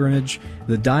Passport Pilgrimage,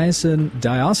 the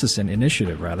diocesan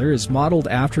initiative, is modeled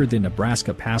after the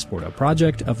Nebraska Passport, a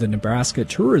project of the Nebraska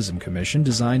Tourism Commission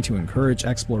designed to encourage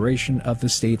exploration of the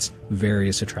state's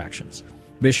various attractions.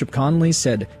 Bishop Conley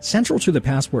said, central to the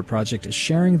Passport Project is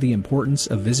sharing the importance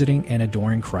of visiting and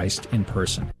adoring Christ in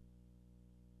person.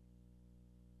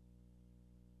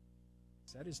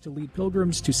 That is to lead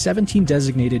pilgrims to 17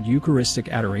 designated Eucharistic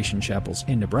adoration chapels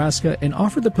in Nebraska and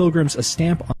offer the pilgrims a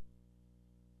stamp on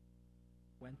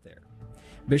went there.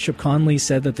 Bishop Conley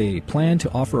said that they plan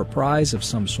to offer a prize of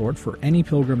some sort for any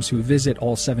pilgrims who visit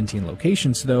all 17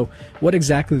 locations, though what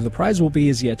exactly the prize will be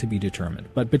is yet to be determined.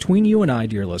 But between you and I,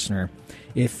 dear listener,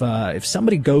 if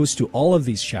somebody goes to all of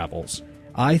these chapels,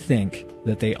 I think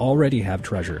that they already have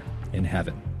treasure in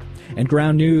heaven. And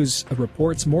Ground News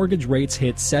reports mortgage rates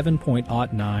hit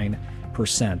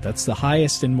 7.09%. That's the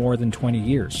highest in more than 20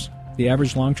 years. The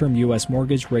average long-term U.S.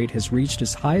 mortgage rate has reached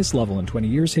its highest level in 20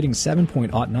 years, hitting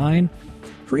 7.09,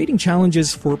 creating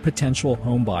challenges for potential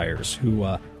home buyers who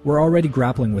were already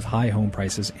grappling with high home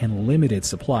prices and limited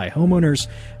supply. Homeowners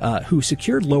who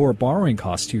secured lower borrowing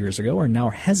costs 2 years ago are now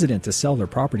hesitant to sell their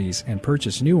properties and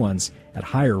purchase new ones at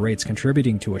higher rates,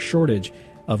 contributing to a shortage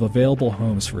of available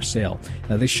homes for sale.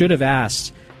 Now, they should have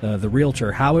asked the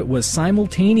realtor how it was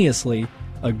simultaneously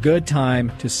a good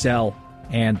time to sell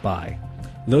and buy.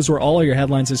 Those were all of your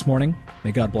headlines this morning.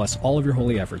 May God bless all of your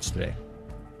holy efforts today.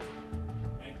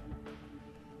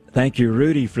 Thank you,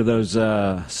 Rudy, for those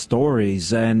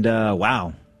stories. And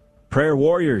wow, prayer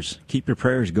warriors, keep your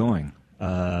prayers going.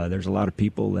 There's a lot of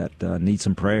people that need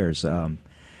some prayers. All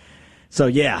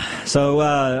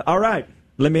right,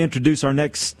 let me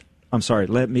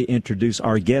introduce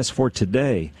our guest for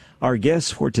today. Our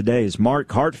guest for today is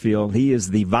Mark Hartfield. He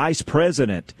is the Vice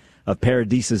President of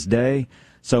Paradisus Day.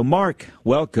 So, Mark,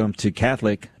 welcome to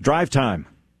Catholic Drive Time.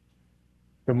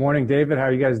 Good morning, David. How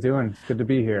are you guys doing? It's good to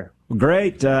be here.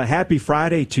 Great. Happy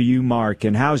Friday to you, Mark.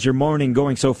 And how's your morning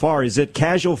going so far? Is it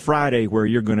Casual Friday where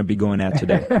you're going to be going at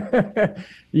today?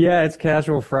 Yeah, it's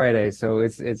Casual Friday, so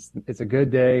it's a good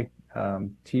day.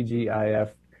 TGIF.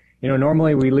 You know,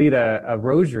 normally we lead a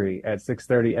rosary at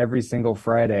 6:30 every single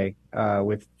Friday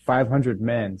with 500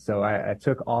 men. So I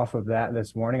took off of that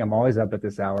this morning. I'm always up at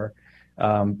this hour,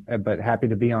 but happy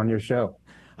to be on your show.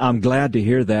 I'm glad to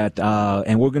hear that,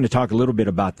 and we're going to talk a little bit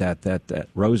about that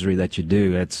rosary that you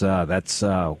do. That's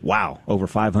wow, over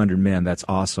 500 men. That's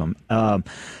awesome.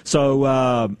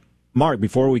 So, Mark,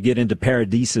 before we get into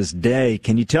Paradisus Day,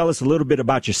 can you tell us a little bit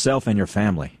about yourself and your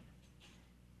family?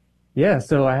 Yeah,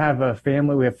 so I have a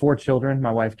family. We have 4 children.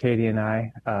 My wife Katie and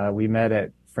I. We met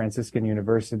at Franciscan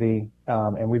University,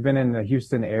 and we've been in the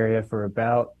Houston area for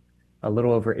about a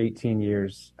little over 18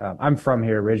 years. I'm from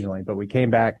here originally, but we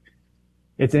came back.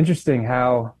 It's interesting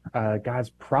how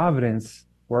God's providence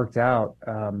worked out.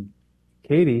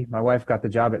 Katie, my wife, got the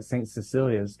job at St.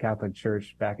 Cecilia's Catholic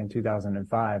Church back in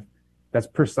 2005. That's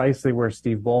precisely where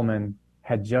Steve Bowman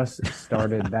had just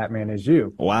started That Man Is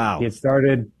You. Wow. He had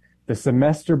started the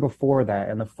semester before that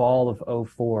in the fall of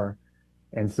 2004.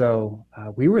 And so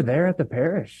we were there at the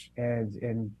parish,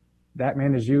 and That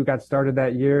Man Is You got started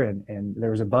that year, and there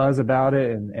was a buzz about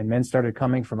it, and men started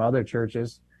coming from other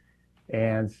churches.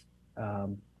 And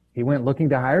he went looking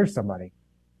to hire somebody,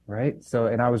 right? So,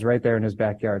 and I was right there in his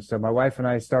backyard. So my wife and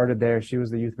I started there. She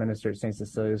was the youth minister at St.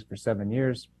 Cecilia's for 7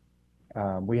 years.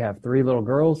 We have 3 little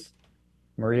girls,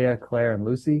 Maria, Claire, and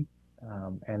Lucy,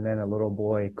 and then a little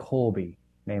boy, Colby,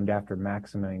 named after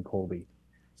Maximilian Kolbe.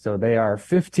 So they are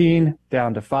 15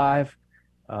 down to 5,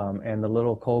 and the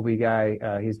little Colby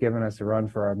guy, he's giving us a run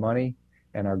for our money,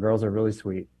 and our girls are really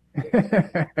sweet.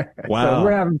 Wow. So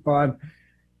we're having fun.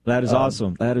 That is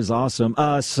awesome. That is awesome.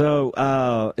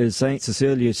 So is St.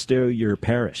 Cecilia still your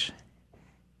parish?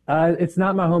 It's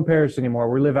not my home parish anymore.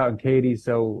 We live out in Katy,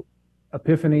 so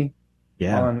Epiphany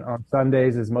on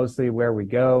Sundays is mostly where we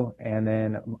go. And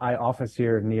then I office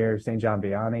here near St. John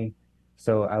Vianney,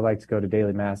 so I like to go to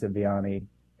daily Mass at Vianney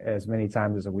as many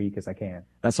times as a week as I can.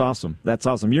 That's awesome. That's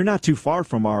awesome. You're not too far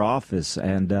from our office,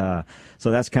 and so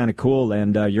that's kind of cool.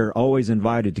 And you're always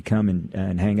invited to come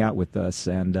and hang out with us,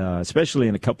 and especially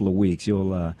in a couple of weeks,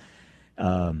 we'll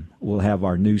have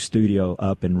our new studio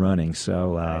up and running.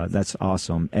 So that's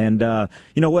awesome. And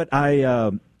you know what?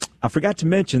 I forgot to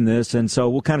mention this, and so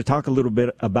we'll kind of talk a little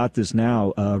bit about this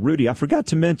now. Rudy, I forgot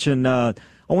to mention.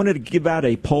 I wanted to give out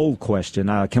a poll question.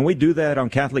 Can we do that on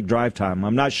Catholic Drive Time?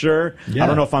 I'm not sure. Yeah. I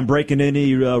don't know if I'm breaking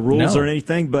any rules or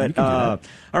anything, but all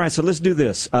right, so let's do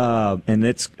this. And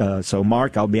it's so,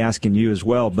 Mark, I'll be asking you as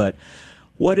well, but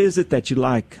what is it that you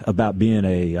like about being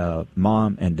a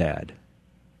mom and dad?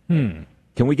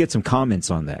 Can we get some comments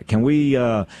on that? Can we,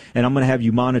 and I'm going to have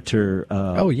you monitor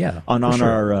on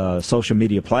our social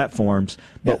media platforms,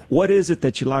 but what is it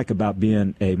that you like about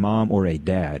being a mom or a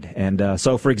dad? And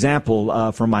so, for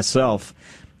example, for myself,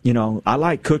 you know, I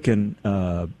like cooking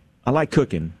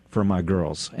for my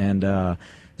girls, and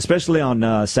especially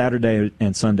on Saturday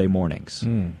and Sunday mornings.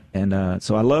 And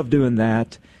so I love doing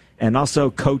that, and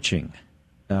also coaching.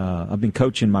 I've been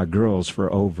coaching my girls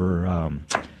for over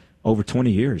 20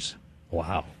 years.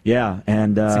 Wow. Yeah,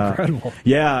 and that's incredible.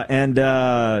 Yeah,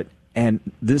 and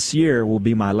this year will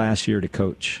be my last year to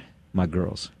coach my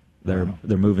girls. They're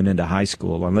moving into high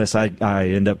school, unless I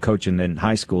end up coaching in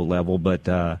high school level, but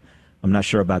I'm not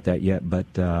sure about that yet. But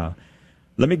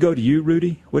let me go to you,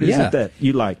 Rudy. What is it that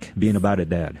you like being about a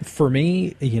dad? For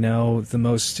me, you know, the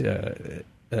most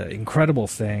incredible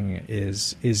thing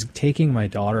is taking my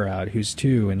daughter out, who's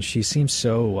 2, and she seems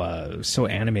so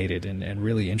animated and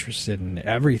really interested in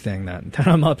everything that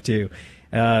I'm up to.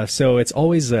 So it's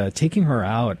always taking her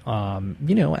out,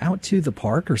 out to the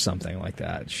park or something like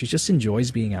that. She just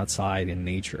enjoys being outside in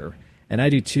nature, and I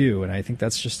do too. And I think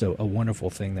that's just a wonderful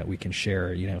thing that we can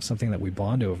share. You know, something that we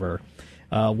bond over.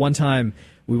 One time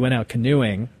we went out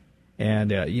canoeing.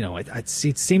 And, it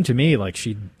seemed to me like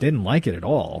she didn't like it at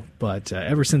all. But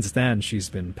ever since then, she's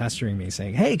been pestering me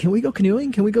saying, hey, can we go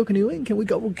canoeing? Can we go canoeing? Can we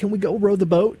go row the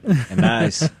boat?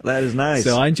 Nice. That is nice.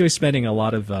 So I enjoy spending a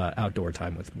lot of outdoor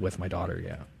time with my daughter,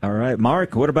 yeah. All right.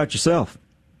 Mark, what about yourself?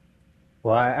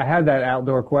 Well, I had that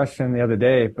outdoor question the other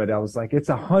day, but I was like, it's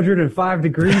 105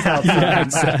 degrees outside. Yeah,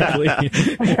 exactly.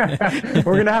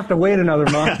 We're going to have to wait another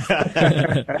month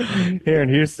here in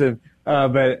Houston.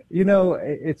 But, you know,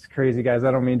 it's crazy, guys.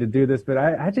 I don't mean to do this, but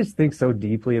I just think so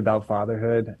deeply about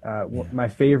fatherhood.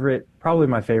 Probably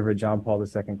my favorite John Paul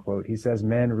II quote. He says,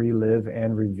 men relive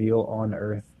and reveal on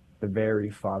earth the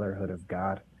very fatherhood of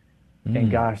God.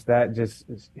 And gosh, that just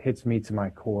hits me to my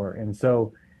core. And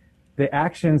so the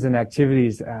actions and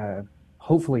activities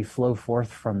hopefully flow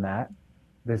forth from that,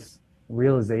 this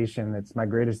realization that's my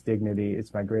greatest dignity,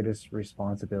 it's my greatest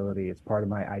responsibility, it's part of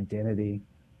my identity,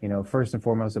 first and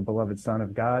foremost, a beloved son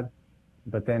of God,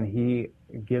 but then he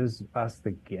gives us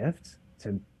the gift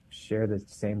to share the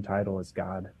same title as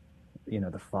God,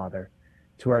 the Father,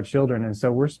 to our children. And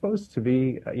so we're supposed to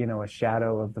be, a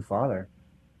shadow of the Father,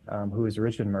 who is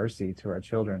rich in mercy to our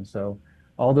children. So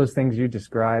all those things you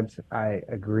described, I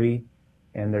agree.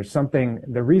 And there's something,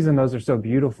 the reason those are so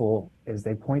beautiful is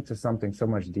they point to something so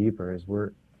much deeper, is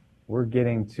we're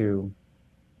getting to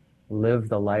live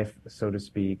the life, so to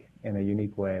speak, in a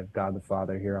unique way of God the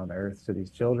Father here on earth to these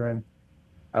children.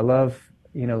 I love,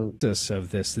 this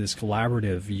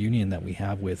collaborative union that we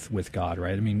have with God,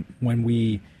 right? I mean, when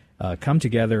we come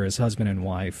together as husband and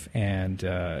wife, and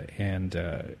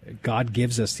God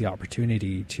gives us the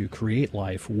opportunity to create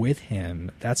life with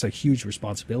Him, that's a huge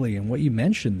responsibility. And what you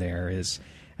mentioned there is,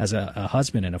 as a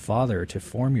husband and a father, to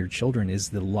form your children is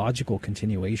the logical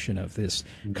continuation of this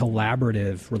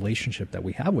collaborative relationship that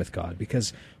we have with God,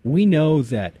 because we know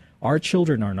that our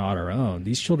children are not our own.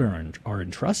 These children are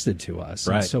entrusted to us.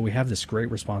 Right. And so we have this great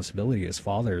responsibility as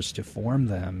fathers to form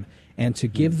them and to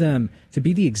give them, to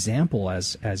be the example,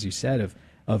 as you said,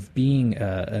 of being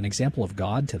an example of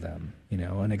God to them,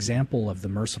 an example of the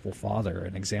merciful Father,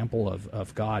 an example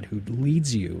of God who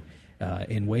leads you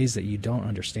in ways that you don't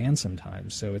understand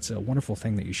sometimes. So it's a wonderful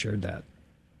thing that you shared that.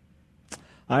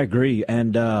 I agree.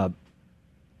 And so,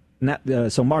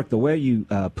 Mark, the way you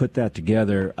put that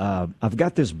together, I've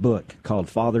got this book called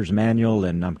Father's Manual,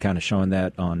 and I'm kind of showing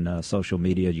that on social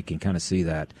media. You can kind of see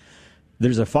that.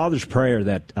 There's a father's prayer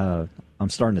that I'm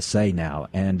starting to say now,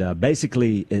 and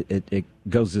basically it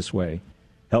goes this way.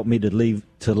 Help me to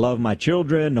love my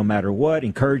children no matter what,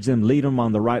 encourage them, lead them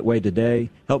on the right way today.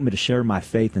 Help me to share my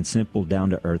faith in simple,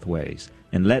 down-to-earth ways,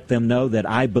 and let them know that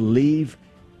I believe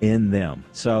in them.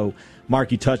 So,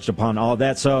 Mark, you touched upon all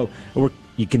that. So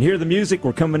you can hear the music.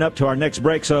 We're coming up to our next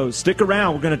break, so stick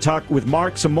around. We're going to talk with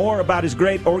Mark some more about his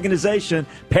great organization,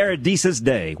 Paradisus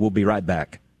Day. We'll be right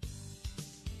back.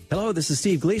 Hello, this is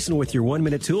Steve Gleason with your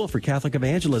one-minute tool for Catholic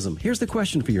evangelism. Here's the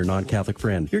question for your non-Catholic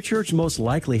friend. Your church most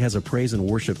likely has a praise and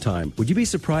worship time. Would you be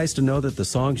surprised to know that the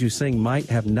songs you sing might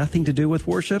have nothing to do with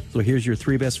worship? So here's your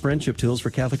 3 best friendship tools for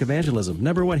Catholic evangelism.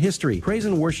 Number 1, history. Praise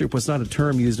and worship was not a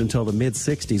term used until the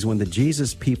mid-'60s when the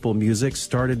Jesus People music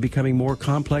started becoming more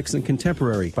complex and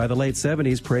contemporary. By the late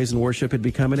 70s, praise and worship had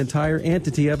become an entire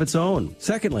entity of its own.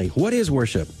 Secondly, what is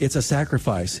worship? It's a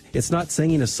sacrifice. It's not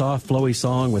singing a soft, flowy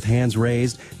song with hands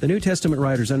raised. The New Testament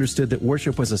writers understood that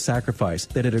worship was a sacrifice,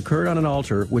 that it occurred on an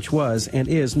altar, which was and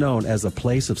is known as a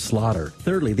place of slaughter.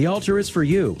 Thirdly, the altar is for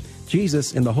you.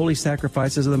 Jesus, in the holy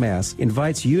sacrifices of the Mass,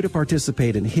 invites you to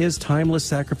participate in His timeless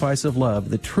sacrifice of love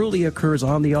that truly occurs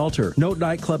on the altar. No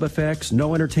nightclub effects,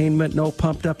 no entertainment, no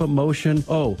pumped-up emotion.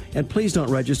 Oh, and please don't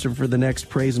register for the next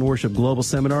Praise and Worship Global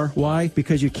Seminar. Why?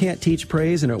 Because you can't teach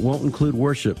praise and it won't include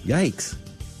worship. Yikes.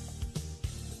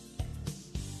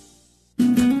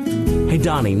 Hey,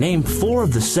 Donnie, name 4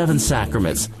 of the 7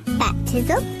 sacraments.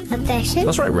 Baptism, confession.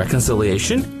 That's right,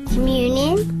 reconciliation.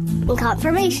 Communion, and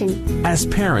confirmation. As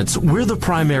parents, we're the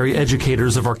primary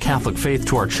educators of our Catholic faith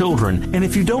to our children, and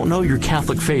if you don't know your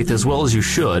Catholic faith as well as you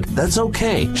should, that's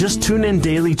okay. Just tune in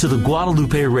daily to the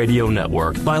Guadalupe Radio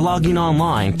Network by logging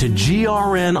online to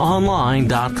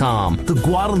grnonline.com. The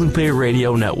Guadalupe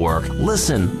Radio Network.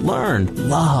 Listen, learn,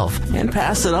 love, and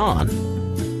pass it on.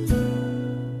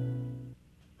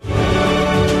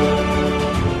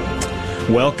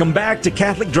 Welcome back to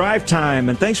Catholic Drive Time,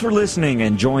 and thanks for listening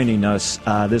and joining us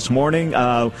this morning.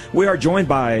 We are joined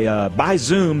by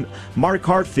Zoom, Mark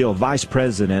Hartfield, Vice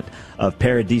President of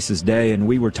Paradisus Day, and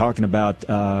we were talking about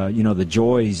the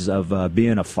joys of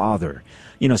being a father,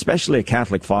 especially a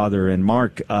Catholic father. And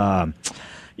Mark, I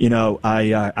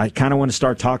kind of want to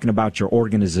start talking about your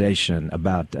organization,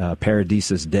 about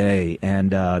Paradisus Day,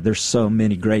 and there's so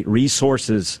many great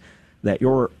resources that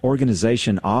your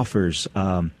organization offers.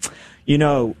 I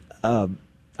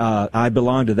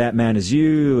belong to That Man Is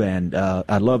You, and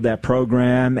I love that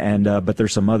program, and but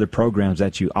there's some other programs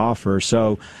that you offer.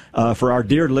 So for our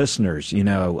dear listeners,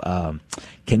 can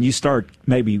you start,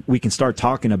 maybe we can start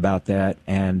talking about that,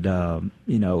 and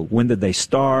when did they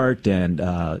start? And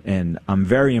I'm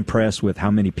very impressed with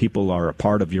how many people are a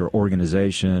part of your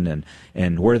organization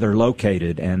and where they're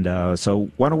located. And so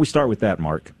why don't we start with that,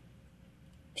 Mark?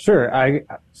 Sure.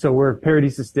 So we're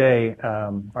Paradisus Day.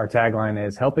 Our tagline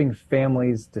is helping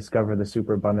families discover the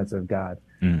superabundance of God.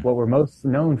 What we're most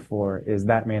known for is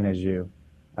That Man Is You.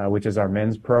 which is our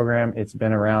men's program. It's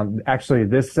been around. Actually,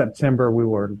 this September, we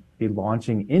will be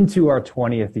launching into our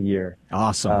 20th year.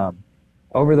 Awesome.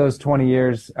 Over those 20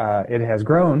 years, it has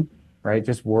grown, right?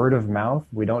 Just word of mouth.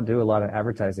 We don't do a lot of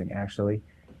advertising, actually.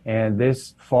 And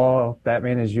this fall, That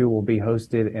Man Is You will be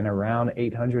hosted in around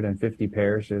 850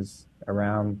 parishes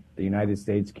around the United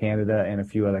States, Canada, and a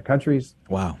few other countries.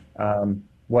 Wow.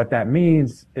 What that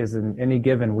means is in any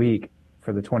given week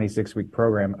for the 26-week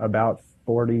program, about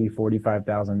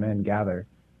 45,000 men gather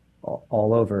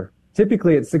all over.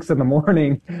 Typically at 6 a.m.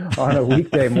 on a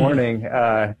weekday morning,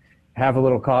 have a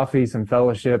little coffee, some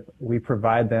fellowship. We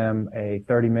provide them a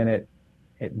 30-minute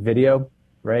video,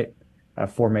 right? A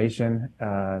formation,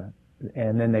 and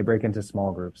then they break into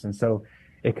small groups. And so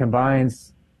it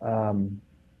combines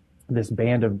this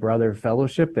band of brother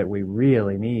fellowship that we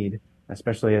really need,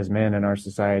 especially as men in our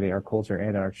society, our culture,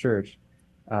 and our church,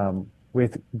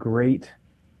 with great,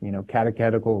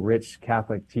 catechetical, rich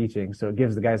Catholic teaching. So it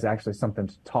gives the guys actually something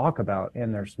to talk about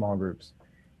in their small groups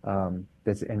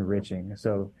that's enriching.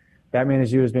 So That Man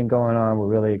Is You has been going on. We're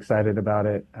really excited about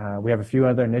it. We have a few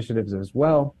other initiatives as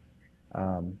well.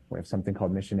 We have something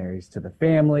called Missionaries to the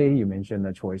Family. You mentioned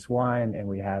the choice wine, and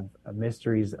we have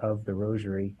Mysteries of the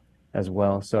Rosary as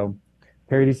well. So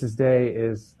Paradisus Day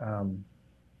is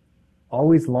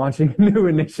always launching new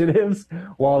initiatives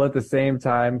while at the same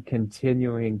time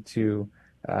continuing to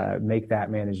make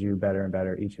That Man Is You better and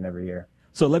better each and every year.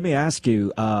 So let me ask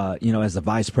you, as the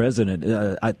vice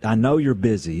president, I know you're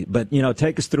busy, but,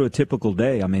 take us through a typical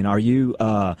day. I mean, are you,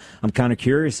 I'm kind of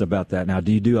curious about that now.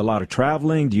 Do you do a lot of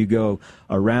traveling? Do you go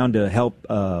around to help,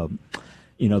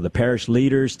 the parish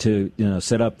leaders to,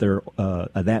 set up their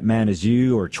That Man Is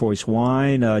You or choice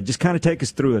wine? Just kind of take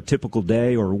us through a typical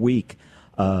day or week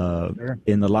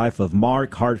in the life of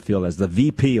Mark Hartfield as the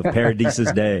VP of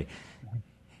Paradisus Day.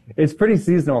 It's pretty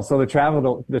seasonal. So the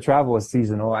travel is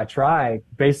seasonal. I try,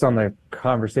 based on the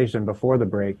conversation before the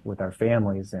break with our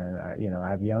families, and I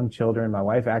have young children. My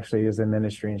wife actually is in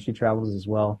ministry and she travels as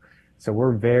well. So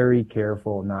we're very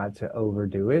careful not to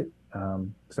overdo it,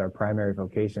 because our primary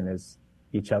vocation is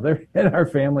each other and our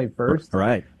family first.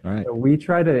 Right. So we've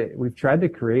tried to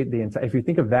create the entire. If you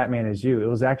think of That Man Is You, it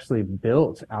was actually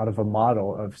built out of a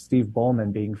model of Steve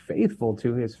Bowman being faithful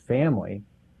to his family,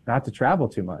 not to travel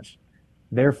too much.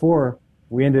 Therefore,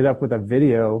 we ended up with a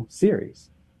video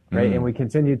series, right? And we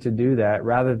continue to do that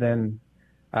rather than,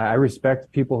 I respect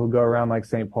people who go around like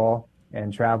St. Paul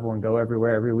and travel and go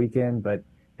everywhere every weekend, but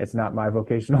it's not my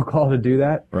vocational call to do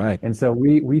that. Right. And so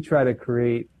we try to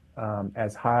create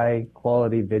as high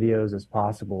quality videos as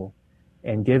possible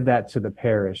and give that to the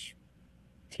parish,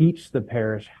 teach the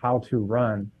parish how to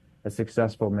run a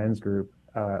successful men's group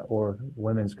or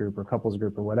women's group or couples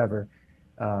group or whatever.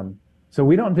 So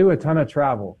we don't do a ton of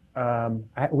travel.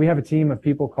 We have a team of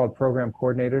people called program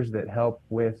coordinators that help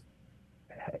with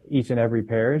each and every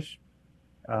parish.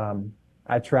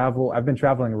 I've been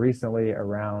traveling recently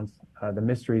around the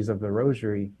Mysteries of the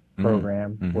Rosary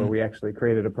program, where we actually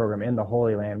created a program in the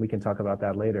Holy Land. We can talk about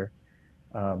that later.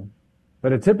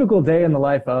 But a typical day in the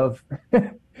life of,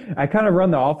 I kind of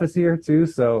run the office here too,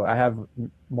 so I have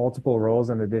multiple roles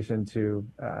in addition to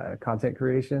content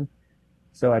creation.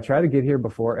 So I try to get here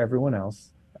before everyone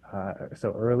else,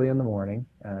 so early in the morning,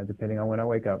 depending on when I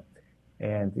wake up,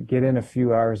 and get in a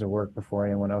few hours of work before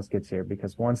anyone else gets here,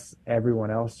 because once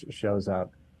everyone else shows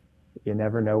up, you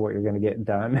never know what you're going to get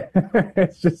done.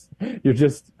 You're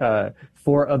just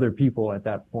 4 other people at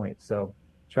that point. So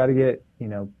try to get,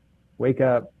 wake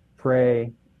up,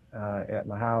 pray at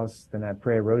my house, then I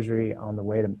pray a rosary on the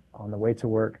way to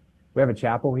work. We have a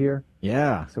chapel here.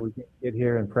 Yeah. So we can get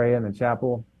here and pray in the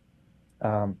chapel.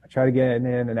 I try to get in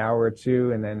an hour or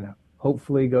two, and then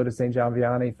hopefully go to St. John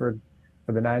Vianney for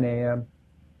the 9 a.m.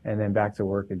 and then back to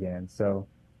work again. So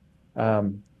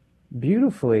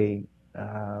beautifully,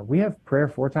 we have prayer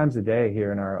 4 times a day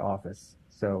here in our office.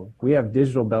 So we have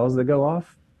digital bells that go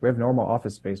off. We have normal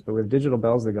office space, but we have digital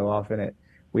bells that go off in it.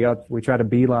 We try to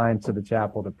beeline to the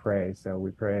chapel to pray. So we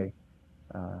pray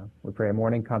a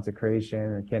morning consecration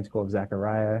and Canticle of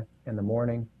Zechariah in the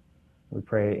morning. We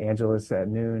pray Angelus at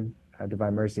noon.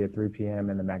 Divine Mercy at 3 p.m.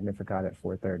 and the Magnificat at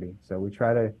 4:30. So we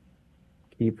try to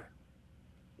keep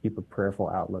a prayerful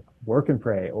outlook. Work and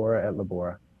pray, or at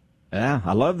Labora. Yeah,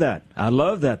 I love that.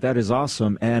 That is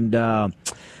awesome. And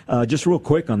just real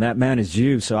quick on That Man Is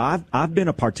You. So I've been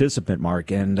a participant,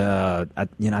 Mark, and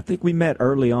I think we met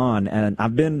early on, and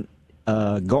I've been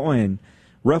going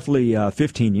roughly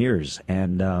 15 years,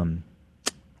 and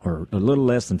or a little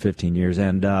less than 15 years,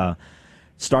 and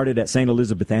started at St.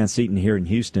 Elizabeth Ann Seton here in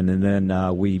Houston, and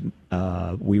then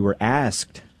we were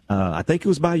asked I think it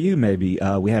was by you maybe.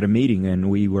 We had a meeting and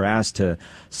we were asked to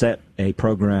set a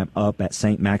program up at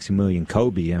St. Maximilian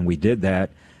Kolbe, and we did that.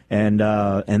 And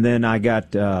then I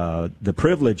got the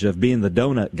privilege of being the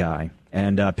donut guy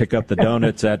and pick up the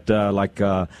donuts at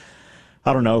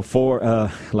I don't know,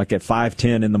 like at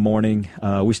 5:10 in the morning.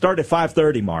 We start at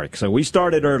 5:30, Mark. So we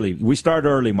started early. We start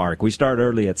early, Mark. We start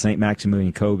early at St.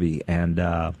 Maximilian Kolbe, and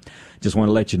just want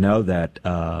to let you know that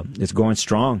it's going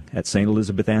strong at St.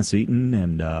 Elizabeth Ann Seton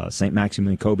and St.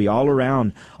 Maximilian Kolbe, all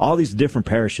around, all these different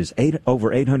parishes,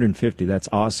 over 850. That's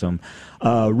awesome.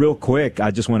 Real quick,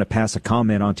 I just want to pass a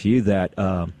comment on to you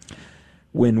that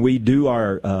when we do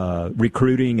our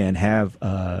recruiting and have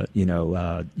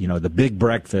the big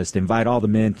breakfast, invite all the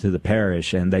men to the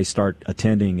parish, and they start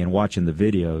attending and watching the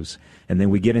videos, and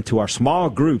then we get into our small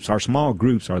groups. Our small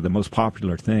groups are the most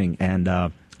popular thing, and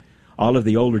all of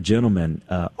the older gentlemen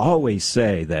always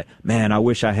say that, man, I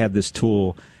wish I had this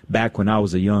tool back when I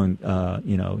was a young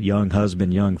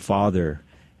husband, young father.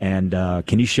 And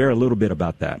can you share a little bit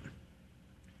about that?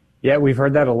 Yeah, we've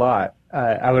heard that a lot.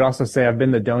 I would also say I've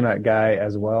been the donut guy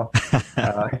as well.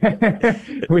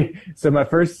 So my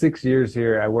first 6 years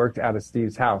here, I worked out of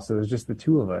Steve's house. So it was just the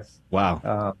two of us.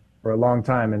 Wow. For a long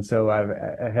time. And so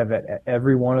I have at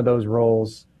every one of those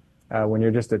roles. When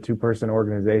you're just a two-person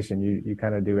organization, you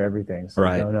kind of do everything. So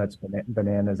right. Donuts,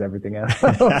 bananas, everything else.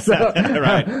 So,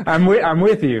 right. I'm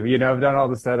with you. I've done all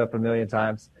the setup a million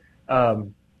times.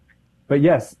 But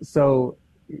yes, so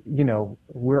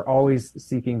we're always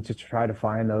seeking to try to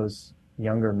find those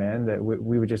younger men that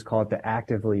we would just call it the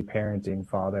actively parenting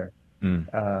father.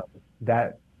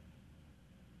 That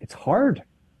it's hard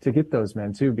to get those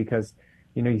men too, because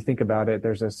you think about it,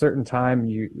 there's a certain time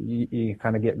you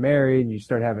kind of get married, you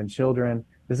start having children.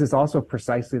 This is also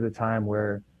precisely the time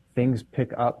where things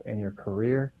pick up in your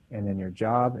career and in your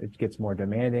job. It gets more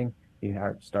demanding. You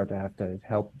start to have to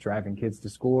help driving kids to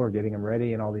school or getting them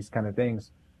ready and all these kind of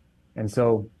things. And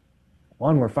so,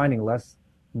 we're finding less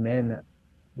men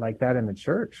like that in the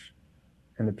church,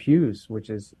 in the pews, which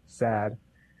is sad.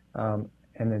 And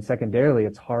then secondarily,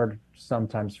 it's hard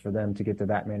sometimes for them to get to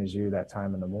that man as you that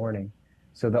time in the morning.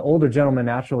 So the older gentlemen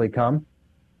naturally come.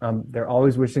 They're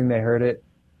always wishing they heard it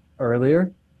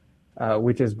earlier,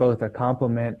 which is both a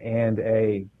compliment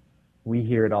and we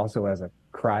hear it also as a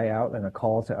cry out and a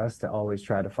call to us to always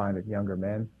try to find younger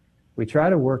men. We try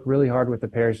to work really hard with the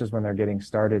parishes when they're getting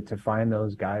started to find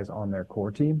those guys on their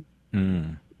core team.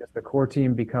 Because the core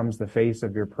team becomes the face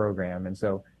of your program. And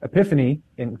so Epiphany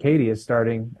in Katy is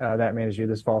starting That Man Is You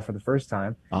this fall for the first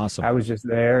time. Awesome. I was just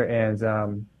there, and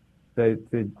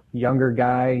the younger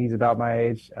guy, he's about my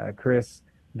age, Chris,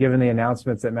 giving the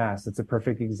announcements at Mass. It's a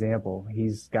perfect example.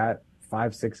 He's got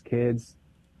 5-6 kids,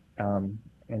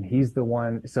 and he's the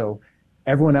one. So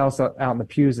everyone else out in the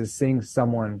pews is seeing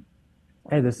someone,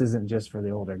 hey, this isn't just for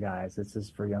the older guys. This is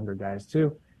for younger guys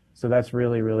too. So that's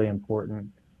really, really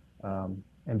important.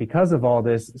 And because of all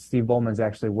this, Steve Bowman's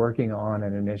actually working on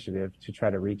an initiative to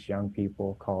try to reach young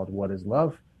people called What is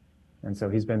Love? And so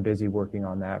he's been busy working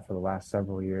on that for the last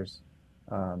several years.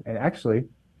 And actually,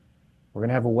 we're going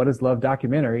to have a What is Love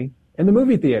documentary in the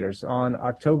movie theaters on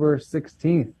October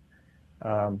 16th.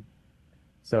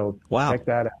 So wow. Check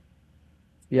that out.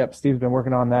 Yep, Steve's been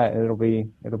working on that, and it'll be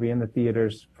in the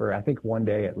theaters for, I think, one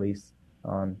day at least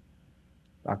on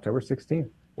October 16th.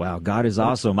 Wow, God is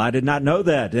awesome. I did not know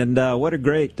that. And what a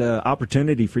great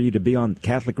opportunity for you to be on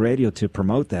Catholic radio to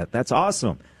promote that. That's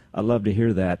awesome. I love to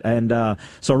hear that. And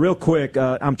so real quick,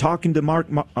 I'm talking to Mark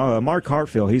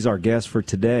Hartfield. He's our guest for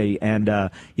today, and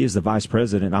he is the vice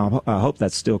president. I hope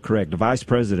that's still correct. The vice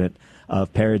president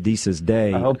of Paradisus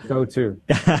Day. I hope so, too.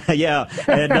 Yeah,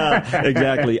 and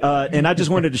exactly. And I just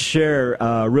wanted to share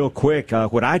real quick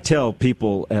what I tell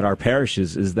people at our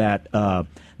parishes is that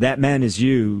That Man Is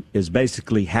You is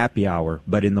basically happy hour,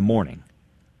 but in the morning,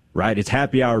 right? It's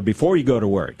happy hour before you go to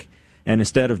work. And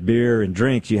instead of beer and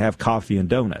drinks, you have coffee and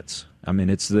donuts. I mean,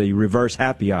 it's the reverse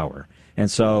happy hour. And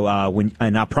so,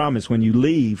 and I promise, when you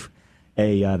leave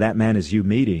a That Man Is You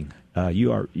meeting,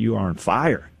 you are on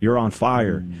fire. You're on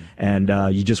fire, and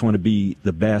you just want to be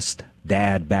the best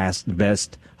dad,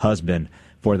 best husband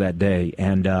for that day.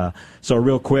 And so,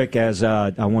 real quick, as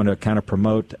I want to kind of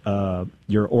promote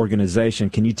your organization,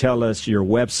 can you tell us your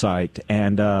website,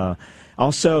 and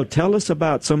also tell us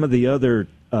about some of the other.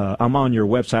 I'm on your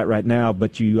website right now,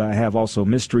 but you have also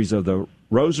Mysteries of the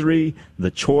Rosary,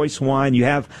 the Choice Wine. You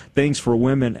have things for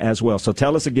women as well. So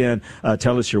tell us again,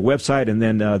 tell us your website, and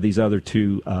then these other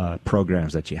two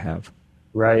programs that you have.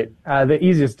 Right. The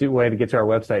easiest way to get to our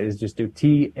website is just do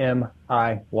tmiy.org.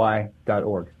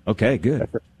 Okay, good.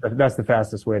 That's the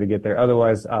fastest way to get there.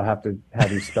 Otherwise, I'll have to have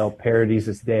you spell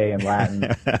Paradisus Day in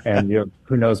Latin, and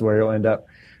who knows where you'll end up.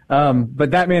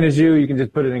 But That Man Is You can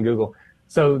just put it in Google.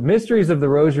 So Mysteries of the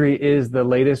Rosary is the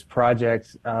latest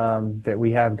project that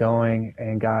we have going,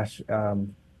 and gosh,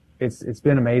 it's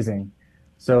been amazing.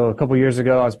 So a couple years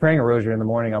ago, I was praying a rosary in the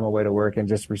morning on my way to work and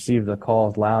just received the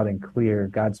call loud and clear.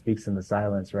 God speaks in the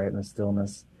silence, right, in the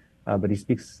stillness, but he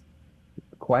speaks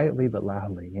quietly but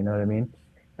loudly, you know what I mean?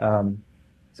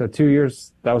 So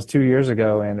that was 2 years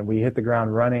ago, and we hit the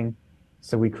ground running.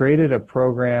 So we created a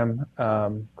program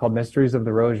called Mysteries of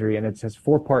the Rosary, and it's a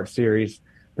 4-part series.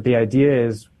 But the idea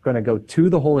is going to go to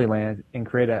the Holy Land and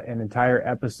create an entire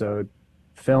episode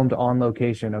filmed on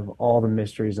location of all the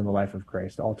mysteries in the life of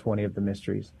Christ, all 20 of the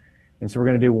mysteries. And so we're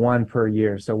going to do one per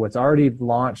year. So what's already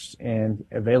launched and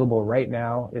available right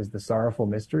now is the Sorrowful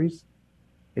Mysteries.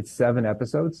 It's 7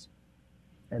 episodes,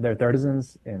 and they're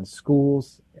thousands in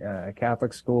schools,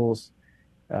 Catholic schools,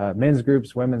 men's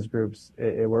groups, women's groups.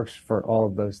 It works for all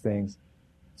of those things.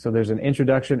 So there's an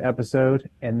introduction episode,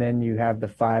 and then you have the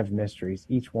 5 mysteries.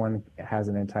 Each one has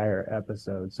an entire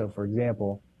episode. So for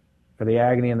example, for the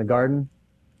agony in the garden,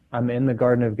 I'm in the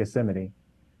Garden of Gethsemane,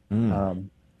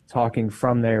 talking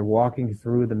from there, walking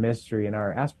through the mystery. And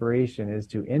our aspiration is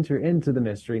to enter into the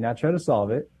mystery, not try to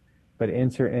solve it, but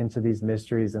enter into these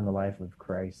mysteries in the life of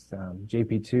Christ.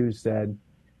 JP2 said,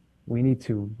 we need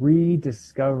to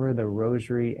rediscover the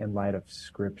rosary in light of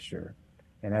Scripture.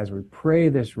 And as we pray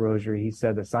this rosary, he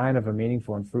said, the sign of a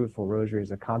meaningful and fruitful rosary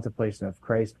is a contemplation of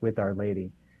Christ with Our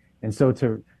Lady. And so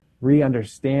to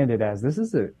re-understand it as this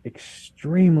is an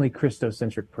extremely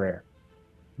Christocentric prayer.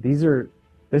 This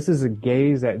is a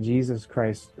gaze at Jesus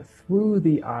Christ through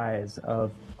the eyes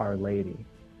of Our Lady.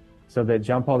 So that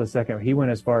John Paul II, he went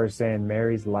as far as saying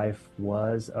Mary's life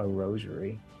was a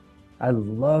rosary. I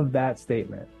love that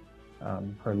statement.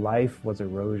 Her life was a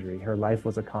rosary. Her life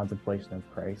was a contemplation of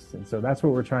Christ. And so that's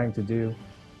what we're trying to do.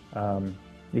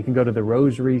 You can go to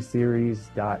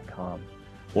therosaryseries.com.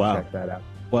 Wow. Check that out.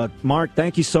 Well, Mark,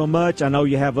 thank you so much. I know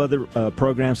you have other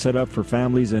programs set up for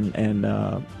families and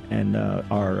our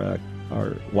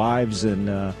wives.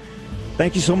 And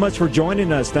thank you so much for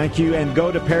joining us. Thank you. And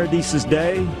go to Paradisus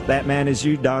Day,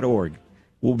 thatmanisyou.org.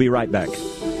 We'll be right back.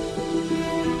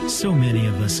 So many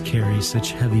of us carry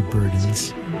such heavy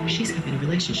burdens. She's having a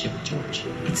relationship with George.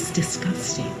 It's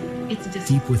disgusting.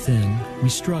 Deep within, we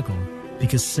struggle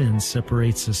because sin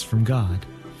separates us from God.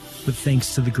 But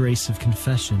thanks to the grace of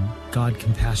confession, God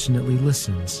compassionately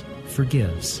listens,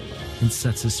 forgives, and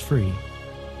sets us free.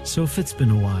 So if it's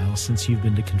been a while since you've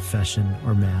been to confession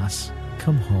or Mass,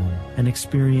 come home and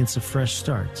experience a fresh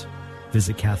start.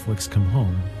 Visit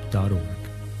CatholicsComeHome.org.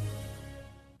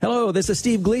 Hello, this is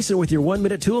Steve Gleason with your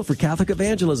 1-minute tool for Catholic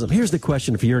evangelism. Here's the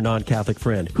question for your non-Catholic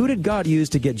friend. Who did God use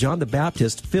to get John the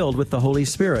Baptist filled with the Holy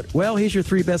Spirit? Well, here's your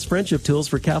 3 best friendship tools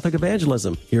for Catholic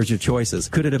evangelism. Here's your choices.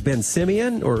 Could it have been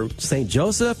Simeon or St.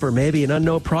 Joseph or maybe an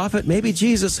unknown prophet? Maybe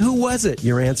Jesus. Who was it?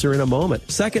 Your answer in a moment.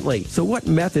 Secondly, so what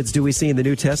methods do we see in the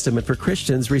New Testament for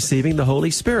Christians receiving the Holy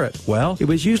Spirit? Well, it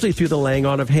was usually through the laying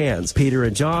on of hands. Peter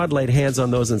and John laid hands on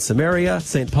those in Samaria.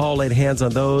 St. Paul laid hands on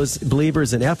those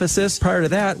believers in Ephesus. Prior to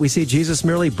that, we see Jesus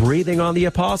merely breathing on the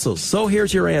apostles. So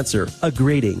here's your answer. A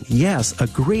greeting. Yes, a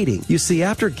greeting. You see,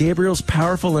 after Gabriel's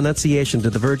powerful annunciation to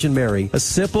the Virgin Mary, a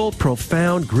simple,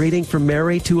 profound greeting from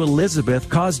Mary to Elizabeth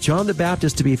caused John the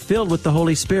Baptist to be filled with the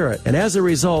Holy Spirit. And as a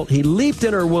result, he leaped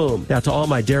in her womb. Now, to all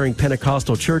my daring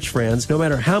Pentecostal church friends, no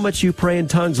matter how much you pray in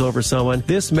tongues over someone,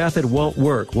 this method won't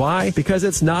work. Why? Because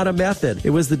it's not a method.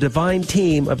 It was the divine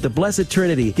team of the Blessed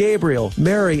Trinity, Gabriel,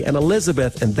 Mary, and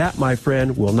Elizabeth, and that, my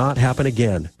friend, will not happen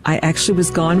again. I actually was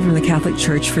gone from the Catholic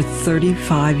Church for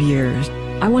 35 years.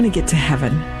 I want to get to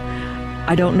heaven.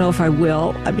 I don't know if I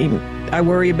will. I mean, I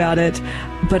worry about it.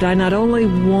 But I not only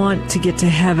want to get to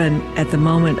heaven at the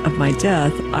moment of my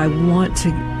death, I want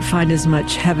to find as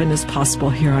much heaven as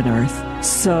possible here on earth.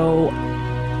 So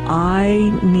I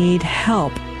need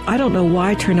help. I don't know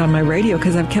why I turned on my radio,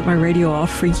 because I've kept my radio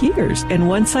off for years. And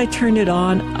once I turned it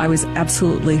on, I was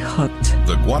absolutely hooked.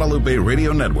 The Guadalupe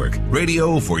Radio Network,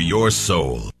 radio for your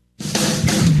soul.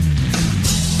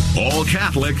 All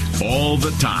Catholic, all the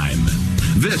time.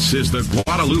 This is the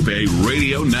Guadalupe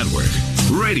Radio Network,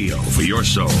 radio for your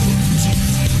soul.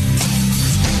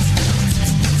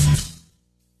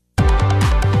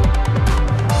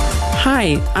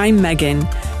 Hi, I'm Megan.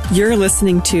 You're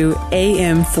listening to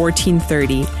AM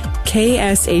 1430,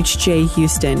 KSHJ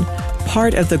Houston,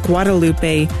 part of the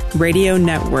Guadalupe Radio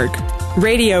Network,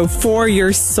 radio for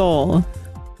your soul.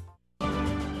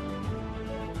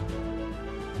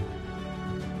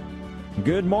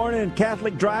 Good morning,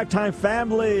 Catholic Drive Time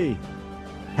family.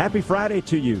 Happy Friday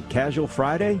to you. Casual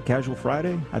Friday?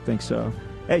 I think so.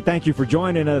 Hey, thank you for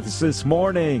joining us this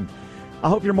morning. I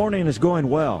hope your morning is going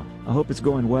well. I hope it's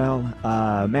going well.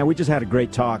 Man, we just had a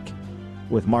great talk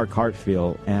with Mark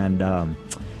Hartfield, and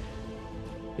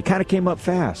it kind of came up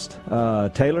fast.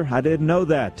 Taylor, I didn't know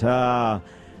that.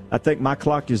 I think my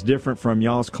clock is different from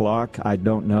y'all's clock. I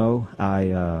don't know.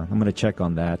 I'm going to check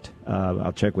on that.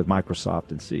 I'll check with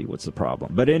Microsoft and see what's the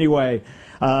problem. But anyway,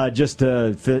 just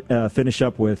to finish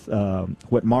up with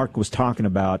what Mark was talking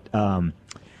about,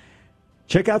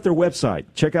 check out their website.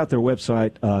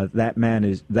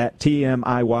 That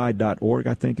TMIY.org,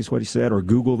 I think is what he said, or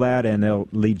Google that, and they'll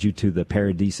lead you to the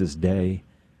Paradisus Day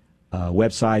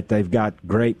website. They've got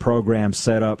great programs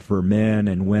set up for men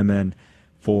and women,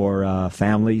 for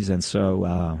families, and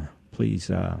so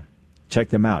please check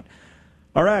them out.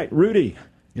 All right, Rudy.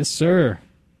 Yes, sir.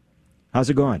 How's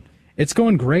it going? It's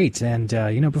going great, and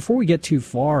before we get too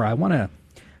far, I want to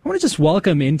just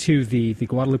welcome into the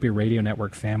Guadalupe Radio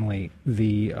Network family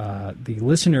the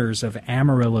listeners of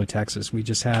Amarillo, Texas. We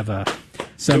just have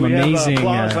some amazing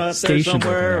stations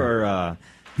there.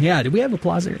 Yeah, do we have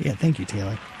applause there? Yeah, thank you,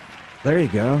 Taylor. There you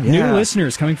go. Yeah. New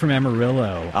listeners coming from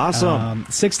Amarillo. Awesome.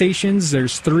 6 stations.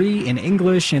 There's 3 in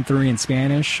English and 3 in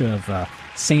Spanish of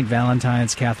St.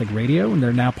 Valentine's Catholic Radio, and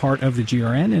they're now part of the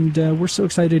GRN, and we're so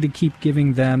excited to keep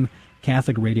giving them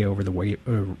Catholic radio over the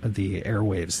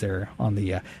airwaves there on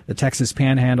the Texas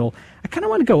Panhandle. I kind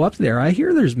of want to go up there. I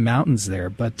hear there's mountains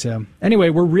there, but anyway,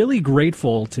 we're really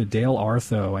grateful to Dale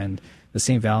Artho and the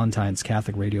St. Valentine's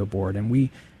Catholic Radio Board, and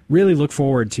we really look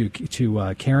forward to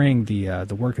carrying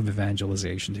the work of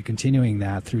evangelization, to continuing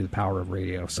that through the power of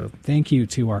radio. So thank you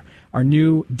to our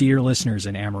new dear listeners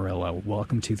in Amarillo.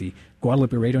 Welcome to the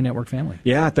Guadalupe Radio Network family.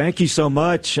 Yeah, thank you so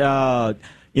much.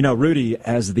 Rudy,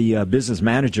 as the business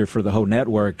manager for the whole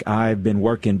network, I've been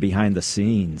working behind the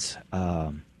scenes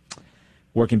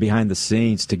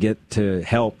to get to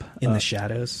help. In the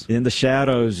shadows? In the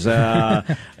shadows.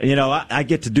 I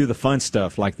get to do the fun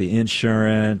stuff like the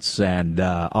insurance and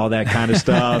all that kind of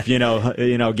stuff,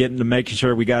 getting to making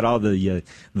sure we got all the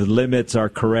limits are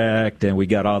correct and we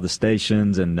got all the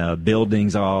stations and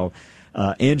buildings all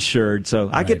insured. So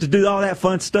right. I get to do all that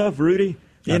fun stuff, Rudy.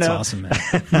 That's awesome, man.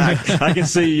 I can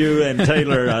see you and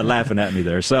Taylor laughing at me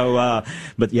there. So,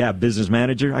 but yeah, business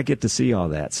manager, I get to see all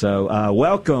that. So,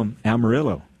 welcome,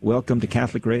 Amarillo. Welcome to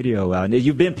Catholic Radio.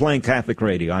 You've been playing Catholic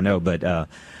Radio, I know, but,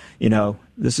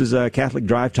 this is Catholic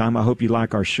Drive Time. I hope you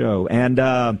like our show. And,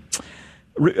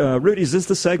 Rudy, is this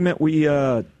the segment we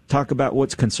talk about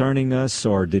what's concerning us,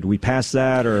 or did we pass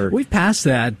that? Or we've passed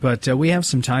that, but we have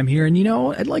some time here, and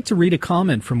I'd like to read a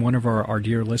comment from one of our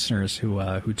dear listeners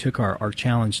who took our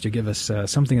challenge to give us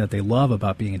something that they love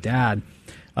about being a dad.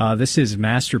 This is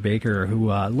Master Baker,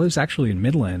 who lives actually in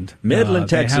Midland, Texas.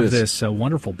 They have this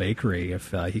wonderful bakery.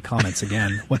 If he comments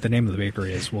again what the name of the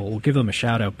bakery is, we'll give them a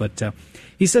shout out. But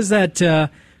he says that.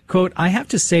 Quote, I have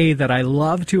to say that I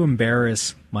love to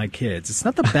embarrass my kids. It's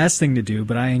not the best thing to do,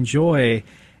 but I enjoy,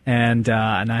 and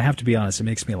I have to be honest, it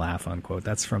makes me laugh, unquote.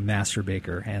 That's from Master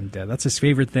Baker, and that's his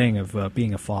favorite thing of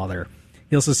being a father.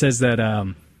 He also says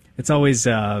that it's always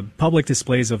public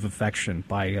displays of affection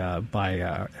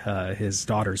by his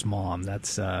daughter's mom.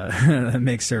 That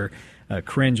makes her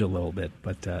cringe a little bit,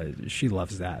 but she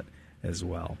loves that as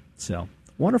well. So,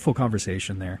 wonderful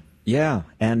conversation there. Yeah,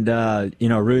 and,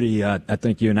 Rudy, I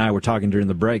think you and I were talking during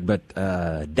the break, but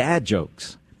dad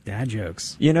jokes. Dad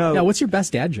jokes. Yeah, what's your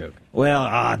best dad joke?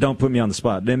 Well, don't put me on the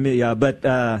spot. Let me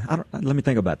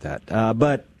think about that.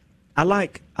 But I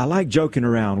like joking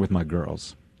around with my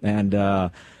girls,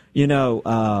 and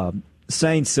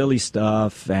saying silly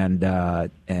stuff and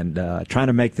trying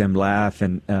to make them laugh.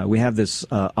 And we have this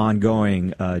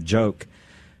ongoing joke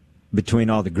between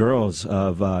all the girls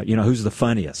of who's the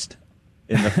funniest.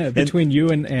 Between you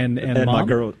and mom? My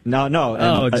girl,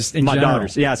 no. Just in my general.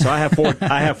 daughters. Yeah, so I have four.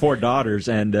 I have 4 daughters,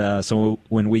 and so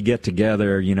when we get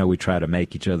together, we try to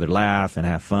make each other laugh and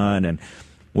have fun. And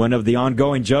one of the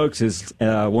ongoing jokes is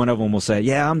one of them will say,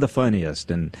 "Yeah, I'm the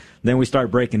funniest," and then we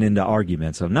start breaking into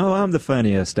arguments of, "No, I'm the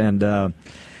funniest," and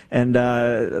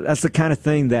that's the kind of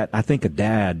thing that I think a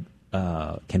dad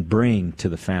can bring to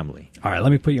the family. All right,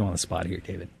 let me put you on the spot here,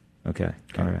 David. Okay.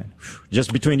 All right.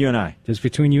 Just between you and I. Just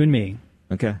between you and me.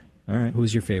 Okay. All right.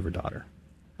 Who's your favorite daughter?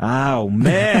 Oh,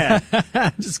 man.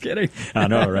 Just kidding. I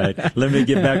know, right? Let me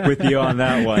get back with you on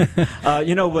that one.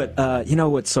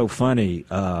 What's so funny,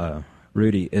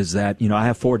 Rudy, is that, I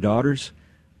have 4 daughters.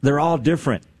 They're all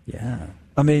different. Yeah.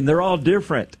 I mean, they're all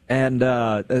different. And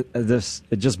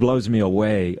it just blows me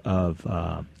away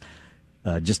of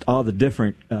just all the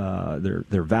different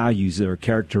their values, their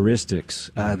characteristics.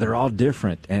 They're all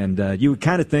different, and you would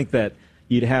kind of think that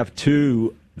you'd have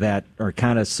two that are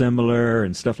kind of similar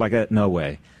and stuff like that. No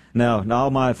way. No, all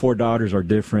my 4 daughters are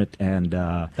different, and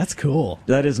that's cool.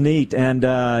 That is neat, and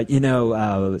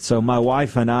so my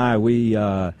wife and I,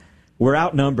 we're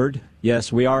outnumbered.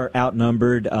 Yes, we are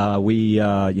outnumbered. So we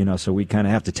kind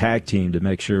of have to tag team to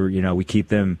make sure we keep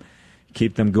them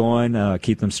going,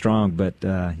 keep them strong. But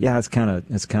it's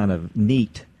kind of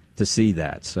neat to see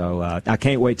that. So I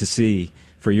can't wait to see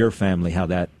for your family how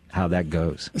that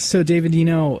goes. So David,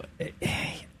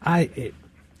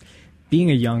 being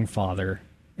a young father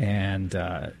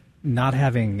and not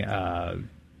having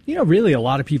really a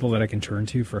lot of people that I can turn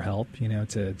to for help,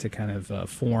 to kind of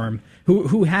form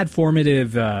who had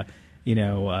formative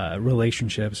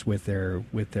relationships with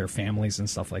their families and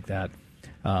stuff like that.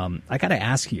 I got to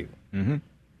ask you. Mm-hmm.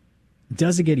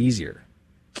 Does it get easier?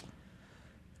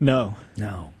 No.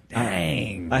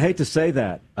 Dang. I hate to say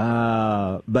that,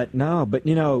 but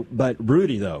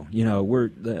Rudy, though,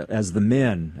 we're as the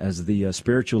men, as the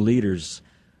spiritual leaders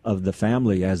of the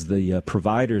family, as the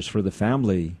providers for the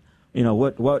family.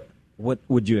 What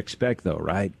would you expect, though,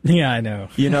 right? Yeah, I know.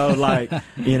 We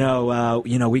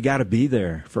got to be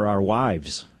there for our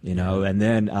wives, and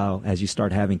then as you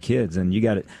start having kids, and you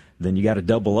got to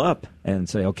double up and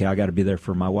say, okay, I got to be there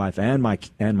for my wife and my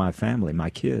family, my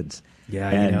kids.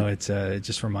 Yeah, it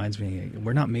just reminds me,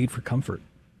 we're not made for comfort.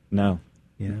 No.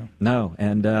 No,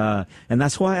 and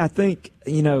that's why I think,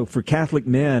 for Catholic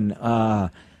men,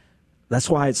 that's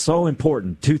why it's so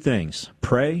important. 2 things: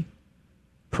 pray,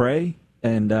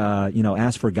 and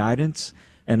ask for guidance,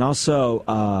 and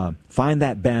also find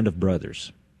that band of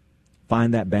brothers.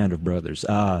 Find that band of brothers.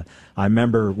 I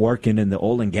remember working in the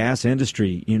oil and gas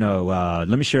industry. Let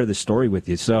me share this story with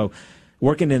you. So,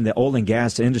 working in the oil and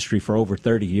gas industry for over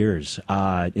 30 years,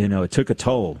 it took a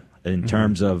toll in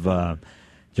terms of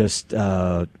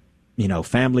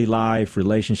family life,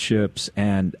 relationships,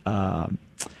 and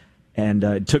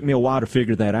it took me a while to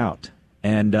figure that out.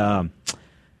 And I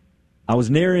was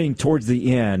nearing towards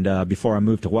the end before I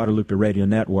moved to Guadalupe Radio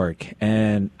Network,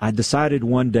 and I decided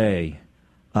one day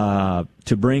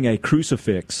to bring a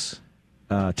crucifix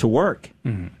to work.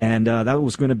 Mm-hmm. And that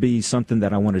was going to be something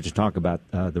that I wanted to talk about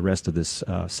the rest of this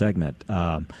segment.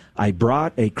 I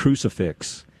brought a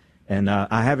crucifix, and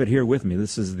I have it here with me.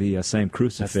 This is the same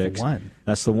crucifix. That's the one.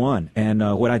 That's the one.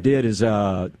 And what I did is,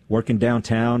 working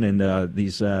downtown in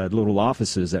these little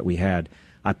offices that we had,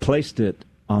 I placed it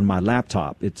on my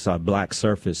laptop. It's a black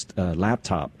surfaced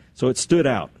laptop. So it stood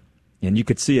out, and you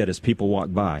could see it as people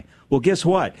walked by. Well, guess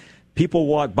what? People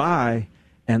walked by,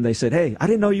 and they said, "Hey, I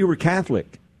didn't know you were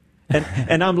Catholic."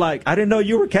 And I'm like, "I didn't know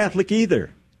you were Catholic either."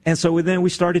 And so then we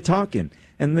started talking.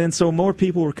 And then so more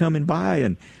people were coming by,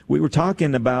 and we were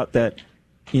talking about that,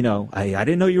 "Hey, I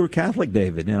didn't know you were Catholic,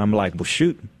 David." And I'm like, "Well,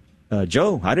 shoot,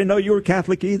 Joe, I didn't know you were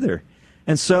Catholic either."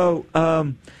 And so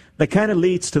that kind of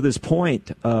leads to this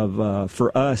point of,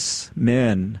 for us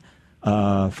men,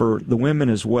 for the women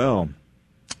as well,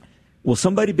 will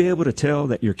somebody be able to tell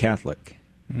that you're Catholic?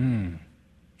 Mm.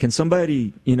 Can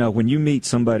somebody, when you meet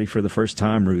somebody for the first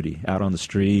time, Rudy, out on the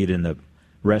street, in the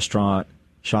restaurant,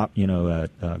 shop,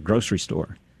 grocery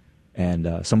store,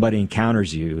 and somebody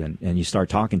encounters you and you start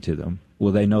talking to them,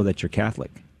 will they know that you're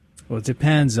Catholic? Well, it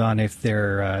depends on if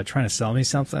they're trying to sell me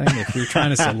something. If you're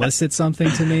trying to solicit something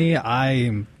to me,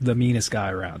 I'm the meanest guy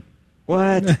around.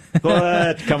 What?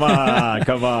 Come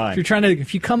on.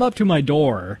 If you come up to my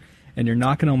door and you're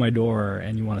knocking on my door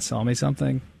and you want to sell me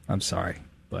something, I'm sorry,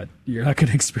 but you're not going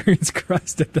to experience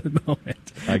Christ at the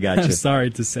moment. I got you. I'm sorry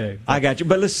to say. I got you.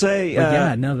 But let's say...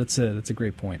 that's a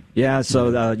great point. Yeah,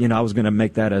 so, I was going to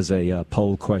make that as a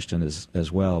poll question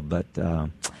as well. But,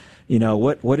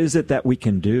 what is it that we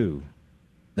can do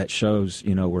that shows,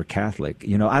 we're Catholic?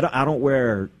 I don't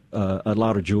wear a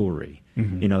lot of jewelry,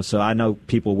 mm-hmm. So I know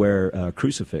people wear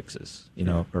crucifixes,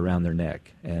 around their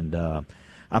neck. And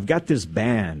I've got this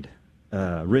band,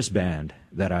 wristband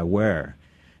that I wear.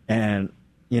 And,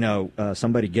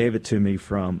 somebody gave it to me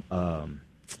from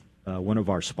one of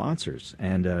our sponsors,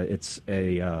 and it's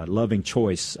a Loving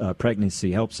Choice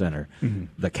Pregnancy Help Center.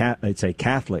 Mm-hmm. It's a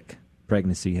Catholic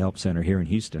Pregnancy Help Center here in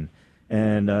Houston.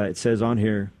 And it says on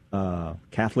here,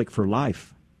 Catholic for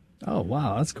Life. Oh,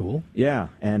 wow, that's cool. Yeah,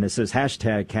 and it says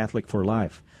hashtag Catholic for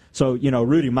Life. So,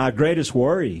 Rudy, my greatest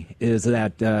worry is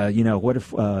that, what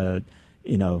if...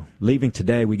 leaving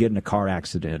today, we get in a car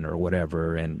accident or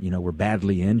whatever, and, we're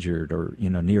badly injured or,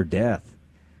 near death.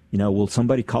 Will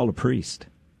somebody call a priest?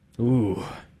 Ooh,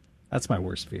 that's my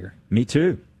worst fear. Me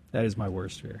too. That is my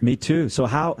worst fear. Me too. So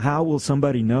how will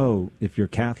somebody know if you're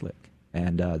Catholic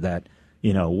and that,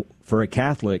 for a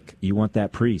Catholic, you want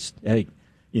that priest. Hey,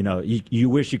 you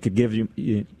wish you could give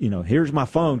here's my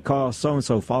phone, call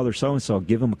so-and-so, Father so-and-so,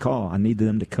 give them a call. I need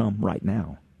them to come right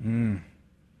now.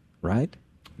 Right?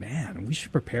 Man, we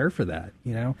should prepare for that.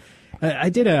 I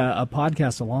did a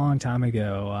podcast a long time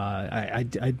ago.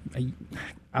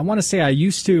 I want to say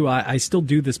I still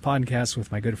do this podcast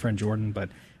with my good friend Jordan, but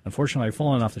unfortunately I've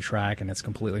fallen off the track and it's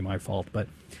completely my fault. But,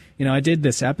 I did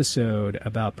this episode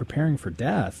about preparing for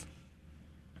death.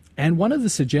 And one of the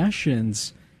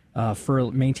suggestions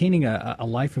for maintaining a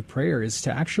life of prayer is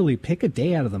to actually pick a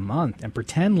day out of the month and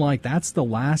pretend like that's the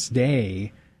last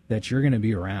day that you're going to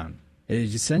be around.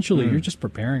 It's essentially, you're just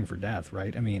preparing for death,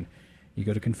 right? I mean, you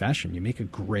go to confession, you make a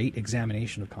great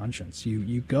examination of conscience.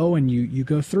 You go and you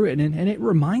go through it, and it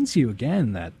reminds you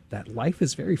again that life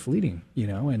is very fleeting,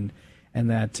 and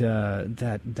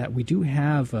that we do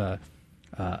have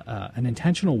an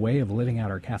intentional way of living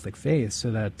out our Catholic faith,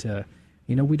 so that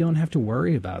we don't have to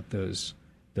worry about those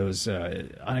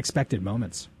unexpected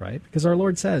moments, right? Because our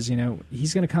Lord says,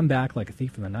 he's going to come back like a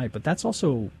thief in the night, but that's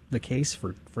also the case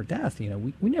for death.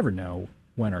 We never know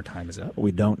when our time is up.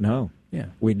 We don't know. Yeah.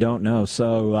 We don't know.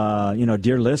 So,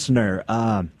 dear listener,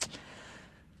 I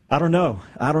don't know.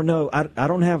 I don't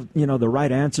have, the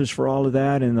right answers for all of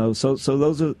that. And so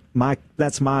those are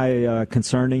that's my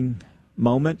concerning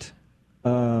moment,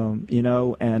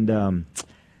 and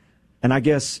I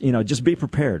guess, just be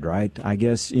prepared, right? I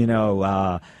guess,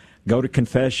 go to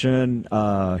confession.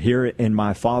 Here in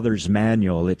my father's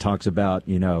manual, it talks about,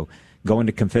 going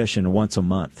to confession once a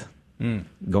month.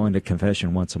 Going to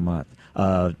confession once a month.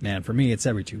 Man, for me, it's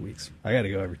every 2 weeks. I got to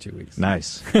go every 2 weeks.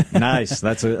 Nice. Nice.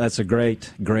 That's a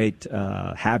great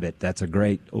habit. That's a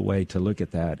great way to look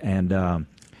at that. And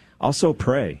also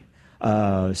pray.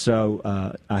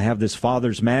 So I have this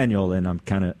father's manual, and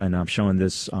I'm showing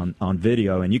this on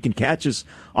video, and you can catch us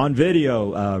on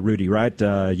video, Rudy, right?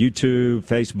 YouTube,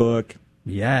 Facebook.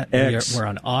 Yeah, X. we're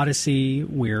on Odyssey.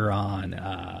 We're on.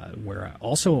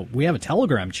 We have a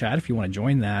Telegram chat if you want to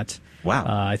join that. Wow.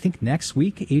 I think next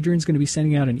week Adrian's going to be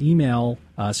sending out an email,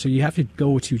 so you have to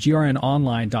go to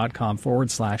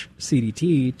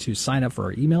grnonline.com/CDT to sign up for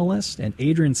our email list, and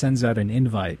Adrian sends out an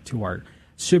invite to our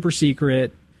super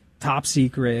secret, top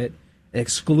secret,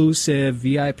 exclusive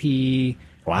VIP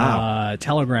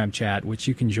Telegram chat, which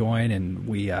you can join, and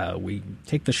we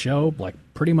take the show like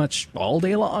pretty much all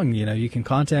day long. You can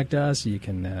contact us, you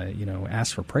can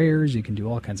ask for prayers, you can do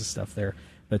all kinds of stuff there.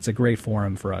 But it's a great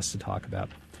forum for us to talk about.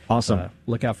 Awesome.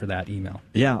 Look out for that email.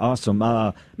 Yeah, awesome.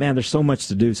 Man, there's so much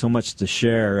to do, so much to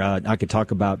share. I could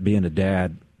talk about being a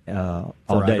dad all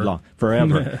day long,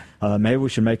 forever. Maybe we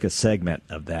should make a segment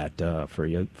of that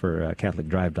for Catholic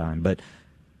Drive Time. But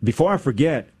before I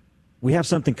forget, we have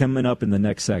something coming up in the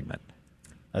next segment.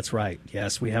 That's right.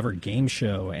 Yes, we have our game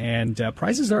show, and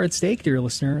prizes are at stake, dear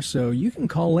listener. So you can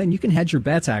call in. You can hedge your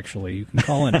bets, actually. You can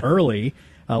call in early.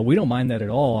 We don't mind that at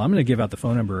all. I'm going to give out the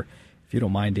phone number, if you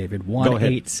don't mind, David.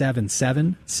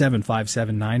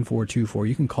 1-877-757-9424.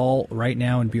 You can call right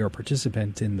now and be our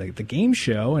participant in the game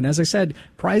show. And as I said,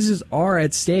 prizes are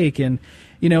at stake. And,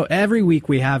 every week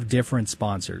we have different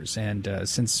sponsors. And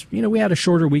since, we had a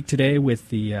shorter week today with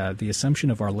the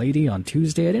Assumption of Our Lady on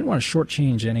Tuesday, I didn't want to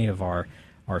shortchange any of our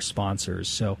sponsors.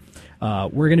 So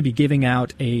we're going to be giving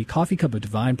out a Coffee Cup of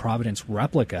Divine Providence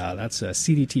replica. That's a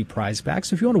CDT prize pack.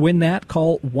 So if you want to win that,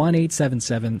 call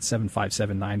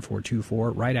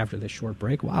 1-877-757-9424 right after this short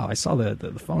break. Wow, I saw the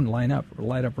phone light up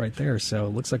right there. So it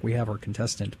looks like we have our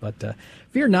contestant. But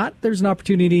fear not, there's an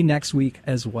opportunity next week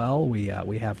as well. We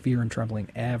have Fear and Trembling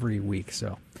every week.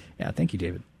 So, yeah, thank you,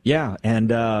 David. Yeah,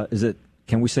 and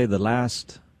can we say the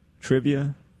last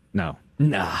trivia? No.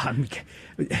 Nah,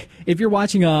 if you're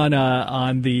watching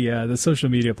on the social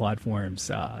media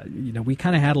platforms, we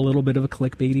kind of had a little bit of a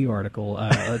clickbaity article,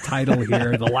 title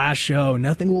here. The last show,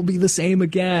 nothing will be the same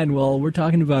again. Well, we're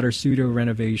talking about our studio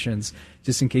renovations.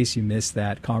 Just in case you missed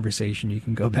that conversation, you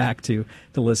can go back to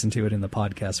listen to it in the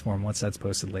podcast form once that's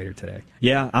posted later today.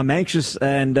 Yeah, I'm anxious,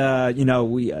 and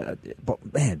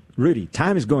man, Rudy,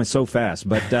 time is going so fast.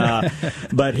 But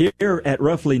but here at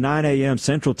roughly 9 a.m.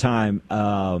 Central Time,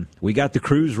 we got the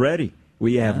crews ready.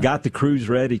 We have got the crews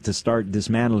ready to start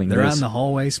dismantling. They're this. out in the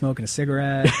hallway smoking a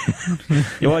cigarette.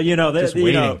 Well, Just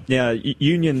waiting.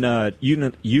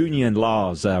 Union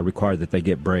laws require that they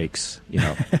get breaks.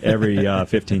 Every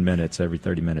 15 minutes, every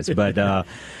 30 minutes. But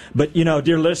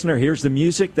dear listener, here's the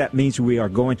music. That means we are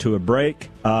going to a break.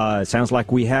 It sounds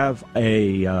like we have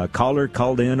a caller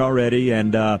called in already,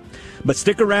 but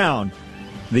stick around.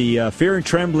 The Fear and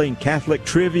Trembling Catholic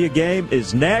Trivia Game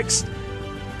is next.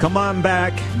 Come on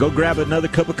back. Go grab another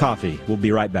cup of coffee. We'll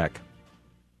be right back.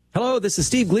 Hello, this is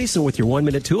Steve Gleason with your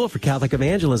 1-minute tool for Catholic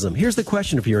evangelism. Here's the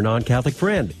question for your non-Catholic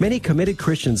friend. Many committed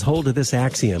Christians hold to this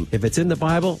axiom. If it's in the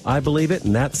Bible, I believe it,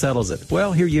 and that settles it.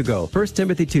 Well, here you go. 1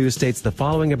 Timothy 2 states the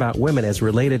following about women as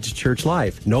related to church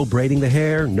life. No braiding the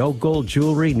hair, no gold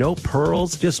jewelry, no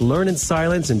pearls. Just learn in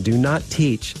silence and do not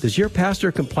teach. Does your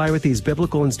pastor comply with these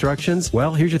biblical instructions?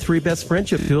 Well, here's your 3 best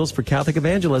friendship tools for Catholic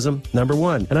evangelism. Number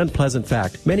 1, an unpleasant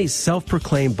fact. Many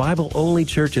self-proclaimed Bible-only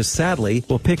churches, sadly,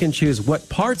 will pick and choose what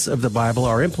parts of the Bible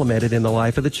are implemented in the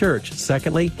life of the church.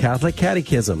 Secondly, Catholic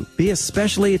catechism. Be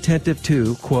especially attentive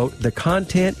to, quote, the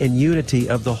content and unity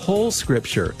of the whole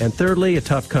Scripture. And thirdly, a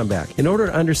tough comeback. In order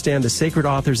to understand the sacred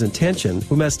author's intention,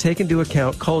 we must take into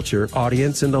account culture,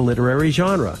 audience, and the literary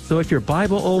genre. So if your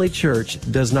Bible-only church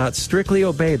does not strictly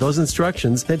obey those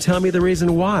instructions, then tell me the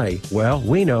reason why. Well,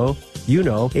 we know. You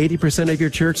know, 80% of your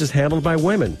church is handled by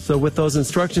women. So with those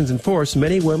instructions in force,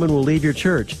 many women will leave your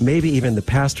church, maybe even the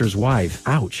pastor's wife.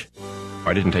 Ouch.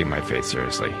 I didn't take my faith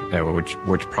seriously,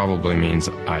 which probably means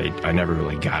I never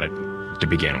really got it to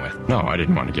begin with. No, I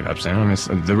didn't want to give up sin. I mean,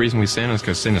 the reason we sin is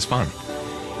because sin is fun.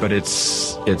 But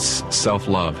it's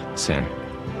self-love sin.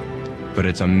 But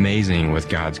it's amazing with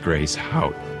God's grace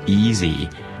how easy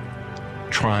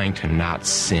trying to not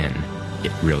sin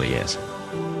it really is.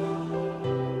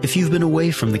 If you've been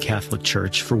away from the Catholic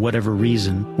Church for whatever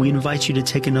reason, we invite you to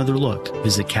take another look.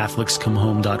 Visit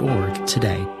CatholicsComeHome.org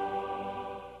today.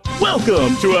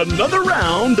 Welcome to another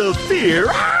round of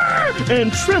Fear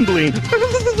and Trembling,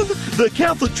 the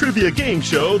Catholic trivia game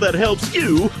show that helps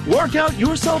you work out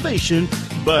your salvation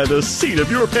by the seat of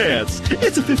your pants.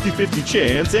 It's a 50-50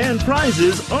 chance and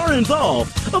prizes are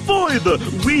involved. Avoid the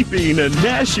weeping and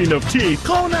gnashing of teeth.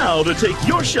 Call now to take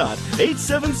your shot.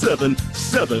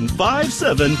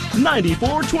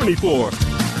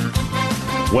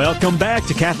 877-757-9424. Welcome back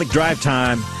to Catholic Drive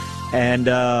Time. And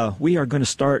we are going to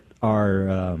start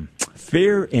our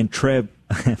Fear and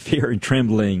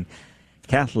Trembling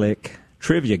Catholic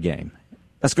trivia game.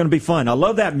 That's going to be fun. I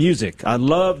love that music.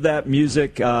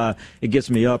 It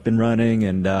gets me up and running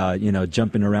and,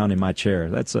 jumping around in my chair.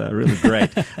 That's really great.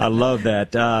 I love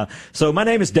that. So my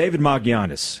name is David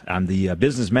Magianis. I'm the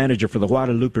business manager for the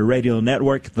Guadalupe Radio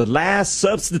Network, the last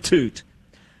substitute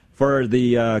for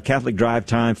the Catholic Drive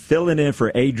Time, filling in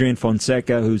for Adrian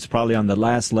Fonseca, who's probably on the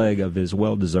last leg of his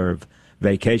well-deserved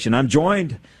vacation. I'm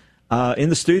joined in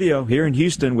the studio here in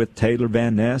Houston with Taylor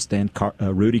Van Nest and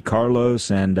Rudy Carlos,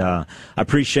 and I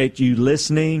appreciate you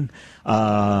listening.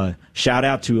 Shout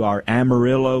out to our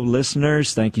Amarillo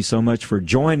listeners. Thank you so much for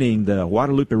joining the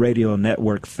Guadalupe Radio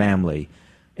Network family,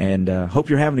 and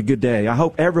hope you're having a good day. I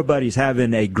hope everybody's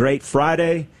having a great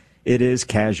Friday. It is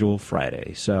Casual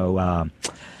Friday, so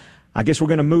I guess we're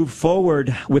going to move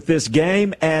forward with this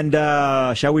game, and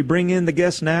shall we bring in the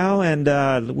guest now?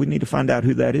 And we need to find out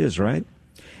who that is, right?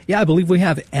 Yeah, I believe we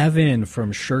have Evan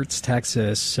from Schertz,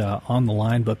 Texas on the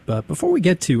line. But before we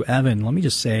get to Evan, let me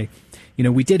just say,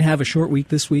 we did have a short week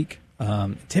this week.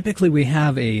 Typically, we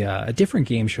have a different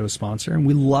game show sponsor, and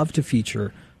we love to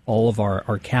feature all of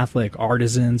our Catholic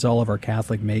artisans, all of our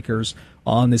Catholic makers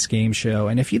on this game show.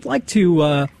 And if you'd like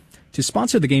to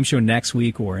sponsor the game show next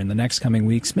week or in the next coming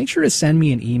weeks, make sure to send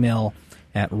me an email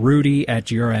at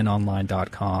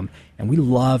rudy@grnonline.com. And we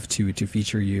love to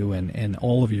feature you and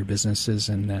all of your businesses,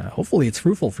 and hopefully it's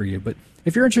fruitful for you. But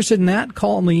if you're interested in that,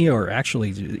 call me or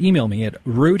actually email me at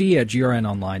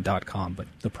rudy@grnonline.com. But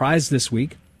the prize this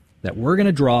week that we're going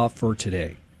to draw for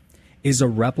today is a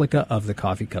replica of the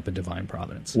coffee cup of Divine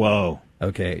Providence. Whoa.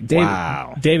 Okay. David,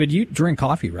 wow. David, you drink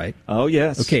coffee, right? Oh,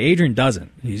 yes. Okay, Adrian doesn't.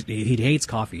 He hates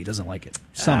coffee. He doesn't like it.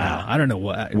 Somehow. I don't know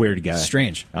what. Weird guy.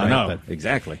 Strange. I know.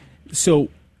 Exactly. So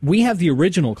we have the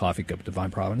original coffee cup of Divine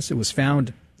Providence. It was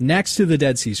found next to the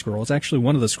Dead Sea Scrolls. Actually,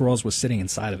 one of the scrolls was sitting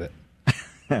inside of it.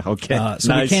 Okay.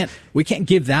 So nice. we can't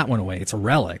give that one away. It's a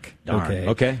relic. Darn.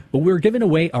 Okay. But we're giving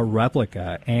away a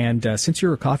replica, and since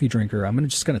you're a coffee drinker, I'm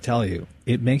just going to tell you,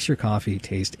 it makes your coffee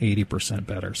taste 80%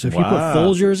 better. So if you put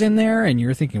Folgers in there, and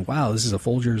you're thinking, wow, this is a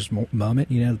Folgers moment,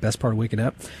 the best part of waking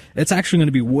up, it's actually going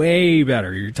to be way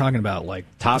better. You're talking about like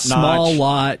top small notch.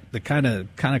 lot, the kind of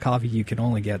coffee you can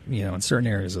only get, in certain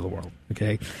areas of the world.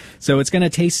 Okay. So it's going to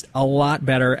taste a lot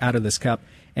better out of this cup.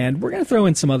 And we're going to throw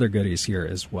in some other goodies here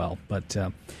as well. But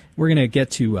we're going to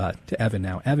get to Evan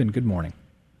now. Evan, good morning.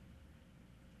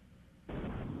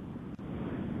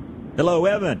 Hello,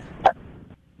 Evan.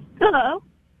 Hello.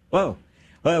 Whoa.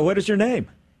 What is your name?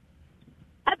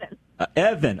 Evan.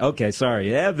 Evan. Okay,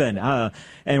 sorry. Evan.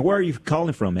 And where are you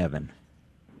calling from, Evan?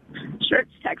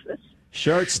 Schertz, Texas.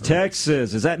 Schertz,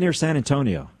 Texas. Is that near San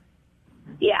Antonio?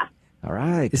 Yeah. All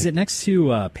right. Is it next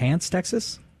to Pants,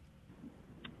 Texas?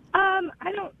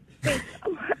 I don't think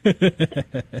so.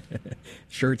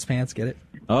 Shirts, pants, get it?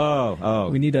 Oh.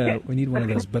 We need one of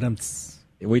those buttons.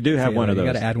 We do have one of those.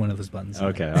 You got to add one of those buttons.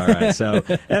 Okay, all right. So,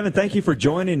 Evan, thank you for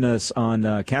joining us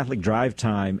on Catholic Drive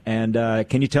Time. And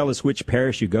can you tell us which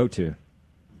parish you go to?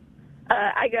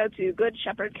 I go to Good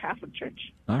Shepherd Catholic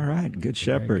Church. All right, Good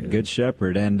Shepherd, Good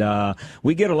Shepherd. And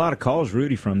we get a lot of calls,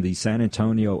 Rudy, from the San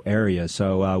Antonio area.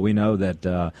 So we know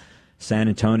that San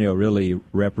Antonio really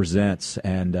represents,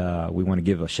 and we want to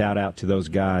give a shout-out to those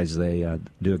guys. They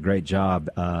do a great job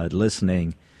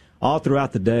listening all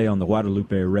throughout the day on the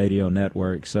Guadalupe Radio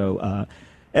Network. So,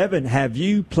 Evan, have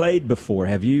you played before?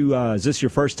 Have you? Is this your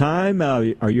first time?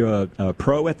 Are you a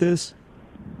pro at this?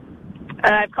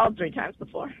 I've called 3 times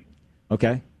before.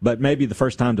 Okay, but maybe the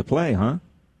first time to play, huh?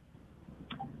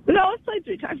 No, I've played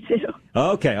 3 times too.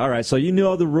 Okay, all right. So you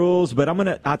know the rules, but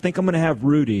I think I'm gonna have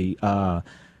Rudy kind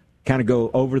of go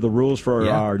over the rules for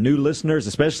our new listeners,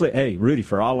 especially, hey, Rudy,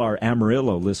 for all our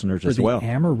Amarillo listeners as well. For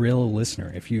the Amarillo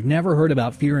listener, if you've never heard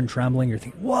about Fear and Trembling, you're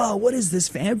thinking, whoa, what is this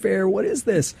fanfare? What is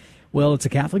this? Well, it's a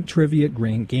Catholic trivia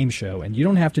game show, and you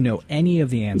don't have to know any of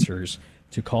the answers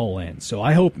to call in. So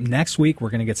I hope next week we're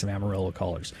going to get some Amarillo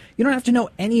callers. You don't have to know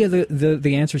any of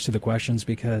the answers to the questions,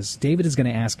 because David is going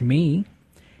to ask me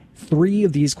 3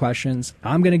 of these questions.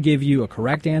 I'm going to give you a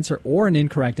correct answer or an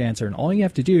incorrect answer, and all you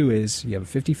have to do is you have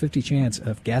a 50-50 chance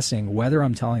of guessing whether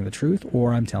I'm telling the truth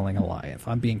or I'm telling a lie. If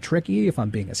I'm being tricky, if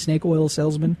I'm being a snake oil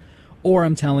salesman, or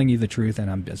I'm telling you the truth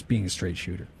and I'm just being a straight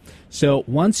shooter. So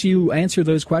once you answer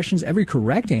those questions, every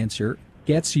correct answer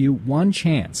gets you 1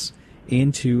 chance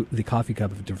into the Coffee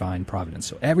Cup of Divine Providence.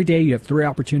 So every day you have 3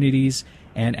 opportunities,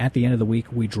 and at the end of the week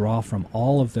we draw from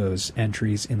all of those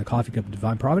entries in the Coffee Cup of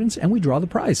Divine Providence, and we draw the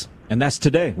prize. And that's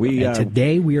today.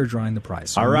 Today we are drawing the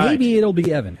prize. So all right. Maybe it'll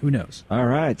be Evan. Who knows? All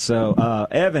right. So,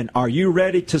 Evan, are you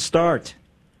ready to start?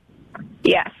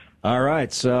 Yes. All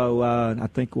right. So I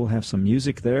think we'll have some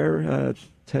music there,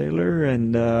 Taylor,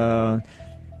 and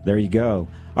there you go.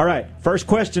 All right. First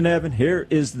question, Evan. Here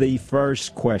is the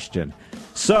first question.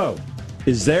 So,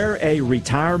 is there a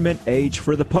retirement age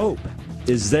for the Pope?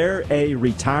 Is there a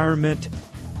retirement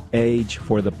age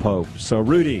for the Pope? So,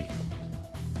 Rudy,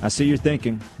 I see you're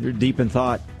thinking. You're deep in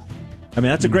thought. I mean,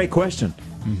 that's a great question.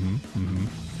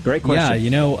 Great question.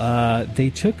 Yeah, they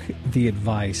took the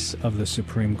advice of the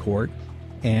Supreme Court,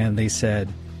 and they said,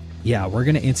 yeah, we're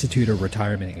going to institute a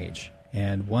retirement age.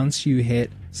 And once you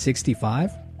hit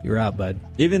 65, you're out, bud.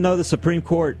 Even though the Supreme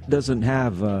Court doesn't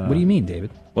have... What do you mean, David?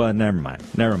 Well, never mind.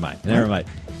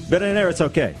 But it's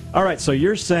okay. All right, so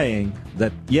you're saying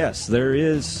that, yes, there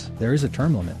is a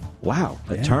term limit. Wow,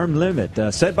 a term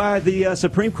limit set by the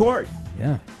Supreme Court.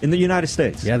 Yeah, in the United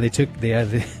States. Yeah, they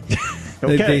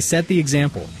set the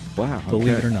example. Wow,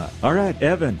 believe it or not. All right,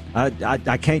 Evan,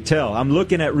 I can't tell. I'm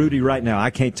looking at Rudy right now.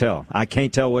 I can't tell.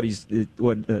 What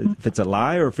if it's a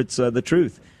lie or if it's the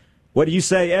truth. What do you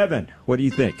say, Evan? What do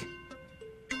you think?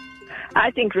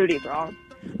 I think Rudy's wrong.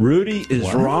 Rudy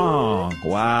is wrong.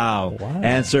 Wow.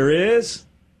 Answer is?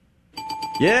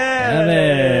 Yeah,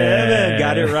 Evan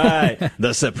got it right.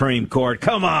 The Supreme Court.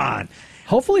 Come on.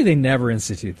 Hopefully they never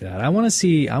institute that. I want to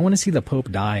see the Pope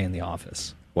die in the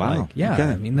office. Wow. Yeah. Okay.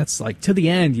 I mean, that's like to the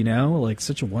end, like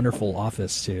such a wonderful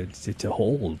office to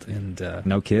hold, and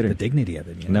no kidding, the dignity of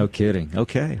it. No kidding.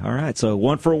 Okay. All right. So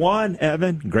 1 for 1,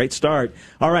 Evan. Great start.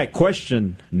 All right.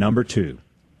 Question number 2.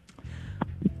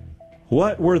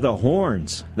 What were the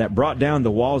horns that brought down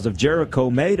the walls of Jericho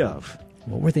made of?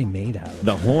 What were they made out of?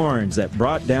 The horns that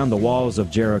brought down the walls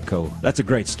of Jericho. That's a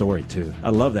great story, too. I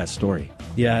love that story.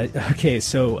 Yeah. Okay.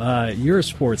 So you're a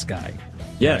sports guy.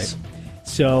 Yes. Right?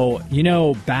 So,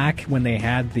 back when they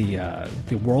had the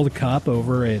World Cup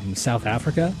over in South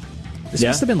Africa, this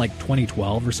must have been like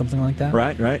 2012 or something like that.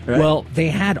 Right. Well, they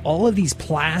had all of these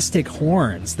plastic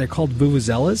horns. They're called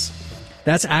vuvuzelas.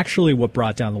 That's actually what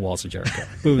brought down the walls of Jericho,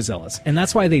 vuvuzelas, and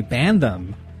that's why they banned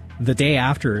them the day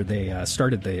after they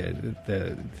started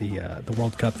the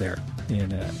World Cup there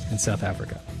in South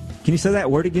Africa. Can you say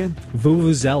that word again?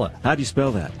 Vuvuzela. How do you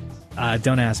spell that?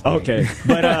 Don't ask me. Okay,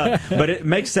 but it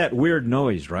makes that weird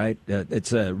noise, right?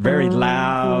 It's a very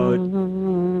loud,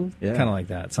 kind of like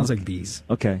that. It sounds like bees.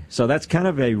 Okay, so that's kind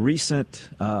of a recent,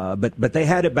 but they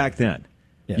had it back then.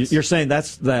 Yes. You're saying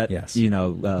that's that. Yes.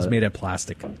 It's made of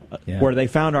plastic. Yeah. Where they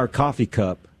found our coffee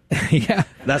cup. Yeah,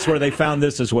 that's where they found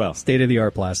this as well. State of the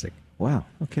art plastic. Wow.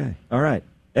 Okay. All right,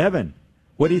 Evan,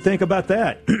 what do you think about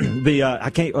that?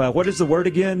 What is the word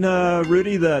again,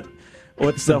 Rudy?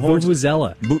 What's the horns?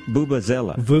 Vuvuzela.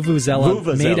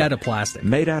 Vuvuzela.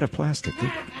 Made out of plastic.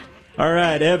 All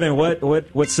right, Evan,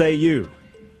 what say you?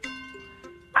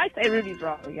 I say Rudy's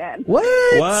wrong again. What?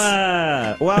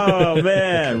 Wow,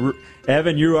 man.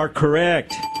 Evan, you are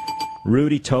correct.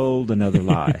 Rudy told another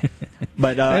lie.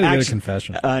 But actually,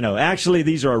 confession. I know. Actually,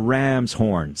 these are ram's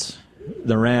horns.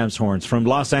 The ram's horns from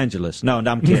Los Angeles. No,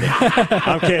 I'm kidding.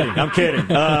 I'm kidding.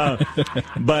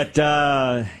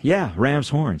 Yeah, ram's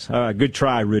horns. Good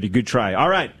try, Rudy. Good try. All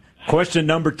right. Question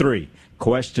number 3.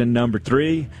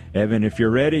 Evan, if you're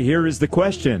ready, here is the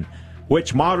question.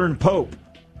 Which modern pope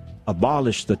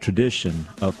abolished the tradition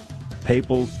of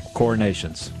papal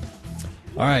coronations?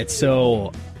 All right,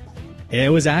 so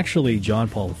it was actually John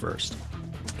Paul I.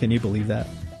 Can you believe that?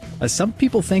 Some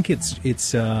people think it's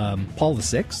Paul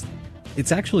VI.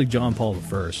 It's actually John Paul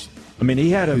I. I mean,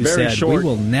 he had a very short... We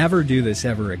will never do this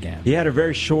ever again. He had a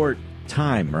very short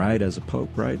time, right, as a pope,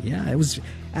 right? Yeah, it was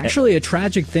actually a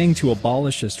tragic thing to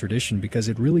abolish this tradition because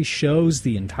it really shows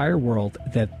the entire world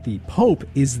that the Pope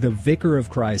is the vicar of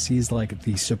Christ. He's like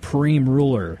the supreme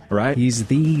ruler. Right. He's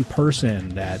the person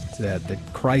that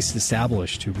Christ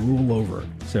established to rule over.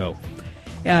 So,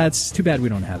 yeah, it's too bad we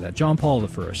don't have that. John Paul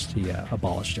I, he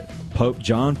abolished it. Pope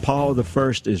John Paul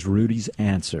I is Rudy's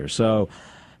answer. So,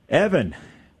 Evan,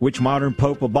 which modern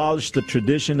pope abolished the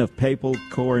tradition of papal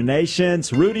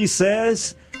coronations? Rudy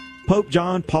says Pope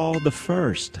John Paul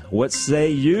I. What say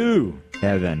you,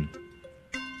 Evan?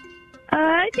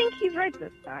 I think he's right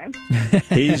this time.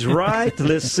 He's right.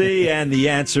 Let's see. And the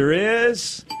answer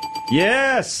is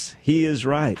yes, he is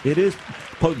right. It is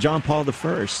Pope John Paul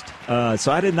I.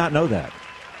 So I did not know that.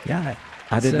 Yeah.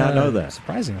 I did not know that.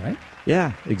 Surprising, right?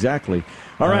 Yeah, exactly.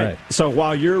 All right. So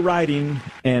while you're writing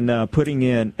and putting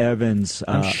in Evan's...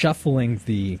 I'm shuffling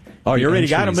the... Oh, you already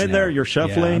got him in now. there? You're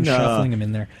shuffling? Yeah, I'm shuffling him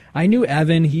in there. I knew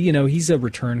Evan, he's a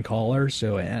return caller,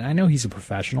 and I know he's a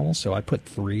professional, so I put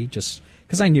 3 just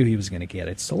because I knew he was going to get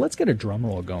it. So let's get a drum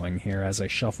roll going here as I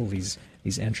shuffle these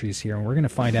entries here, and we're going to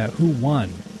find out who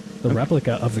won the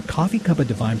replica of the Coffee Cup of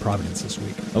Divine Providence this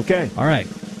week. Okay. All right.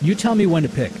 You tell me when to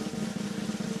pick.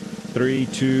 3,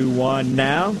 2, 1,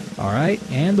 now. All right,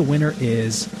 and the winner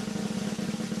is...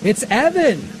 It's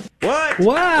Evan! What?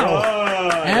 Wow!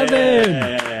 Oh, Evan!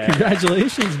 yeah.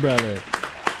 Congratulations, brother.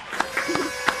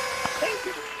 Thank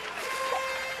you.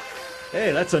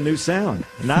 Hey, that's a new sound.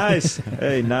 Nice.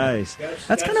 Hey, nice.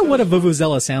 That's kind of what a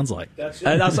vuvuzela sounds like.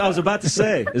 I was about to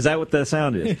say, is that what the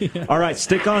sound is? Yeah. All right,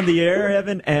 stick on the air,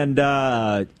 Evan, and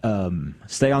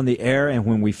stay on the air. And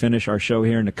when we finish our show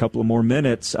here in a couple of more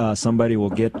minutes, somebody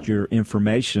will get your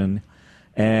information.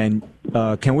 And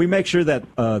can we make sure that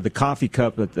the coffee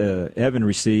cup that Evan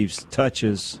receives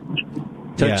touches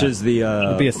the...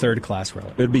 It'll be a third class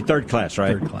relic. It'll be third class,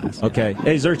 right? Third class. Okay. Yeah.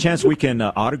 Hey, is there a chance we can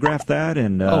autograph that?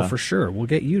 And oh, for sure. We'll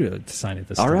get you to sign it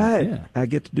this time. All right. Yeah. I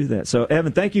get to do that. So,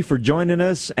 Evan, thank you for joining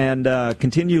us, and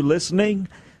continue listening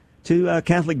to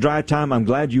Catholic Drive Time. I'm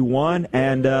glad you won.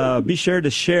 And be sure to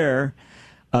share,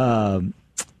 the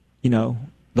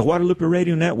Guadalupe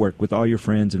Radio Network with all your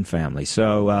friends and family.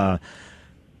 So,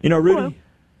 Rudy.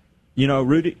 Hello.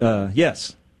 Rudy.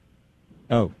 Yes.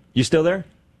 Oh, you still there?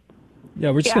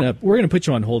 Yeah, we're gonna put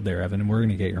you on hold there, Evan, and we're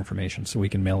gonna get your information so we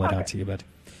can mail it out to you. But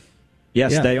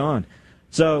stay on.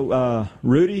 So,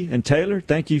 Rudy and Taylor,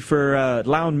 thank you for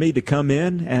allowing me to come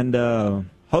in and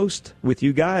host with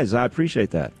you guys. I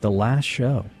appreciate that. The last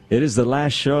show. It is the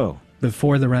last show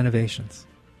before the renovations.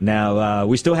 Now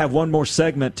we still have one more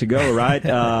segment to go,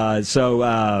 right?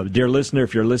 So, dear listener,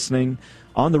 if you're listening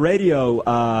on the radio,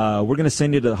 we're going to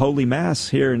send you to the Holy Mass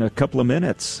here in a couple of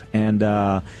minutes,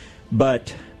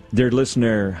 but. Dear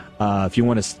listener, if you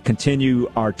want to continue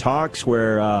our talks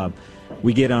where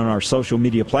we get on our social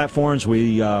media platforms,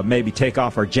 we maybe take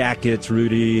off our jackets,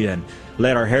 Rudy, and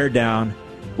let our hair down.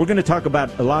 We're going to talk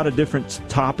about a lot of different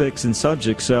topics and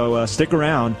subjects, so stick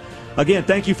around. Again,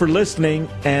 thank you for listening,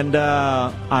 and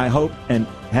I hope and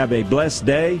have a blessed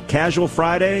day. Casual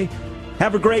Friday.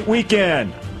 Have a great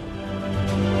weekend.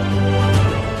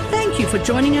 Thank you for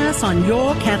joining us on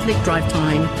Your Catholic Drive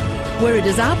Time, where it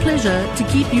is our pleasure to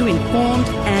keep you informed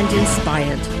and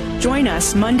inspired. Join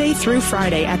us Monday through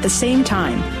Friday at the same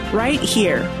time, right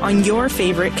here on your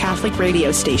favorite Catholic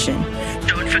radio station.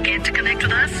 Don't forget to connect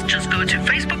with us. Just go to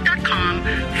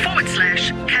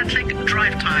facebook.com/Catholic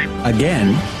Drive Time.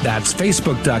 Again, that's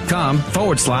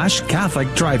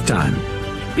facebook.com/Catholic Drive Time.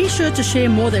 Be sure to share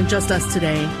more than just us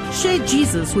today. Share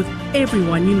Jesus with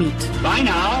everyone you meet. Bye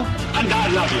now, and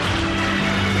God love you.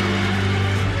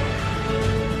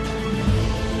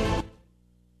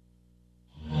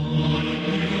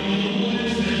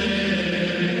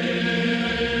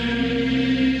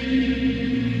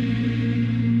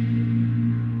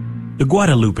 The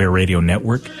Guadalupe Radio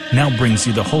Network now brings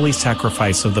you the Holy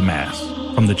Sacrifice of the Mass,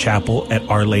 from the chapel at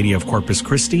Our Lady of Corpus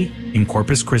Christi in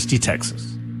Corpus Christi,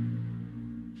 Texas.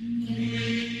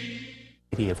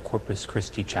 Lady of Corpus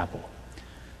Christi Chapel.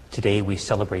 Today we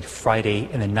celebrate Friday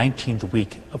in the 19th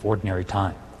week of Ordinary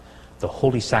Time. The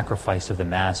holy sacrifice of the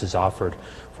Mass is offered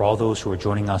for all those who are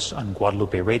joining us on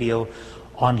Guadalupe Radio,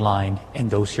 online,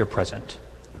 and those here present.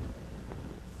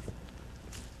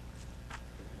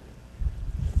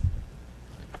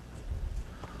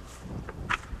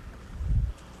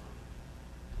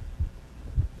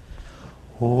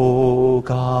 O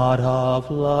God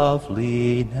of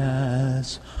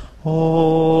loveliness,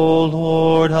 O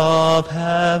Lord of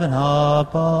heaven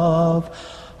above,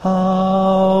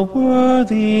 how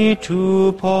worthy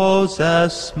to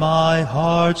possess my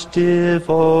heart's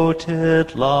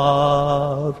devoted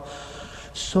love.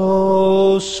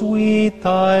 So sweet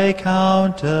thy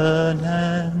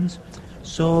countenance,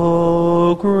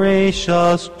 so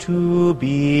gracious to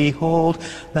behold,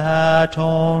 that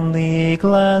only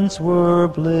glance were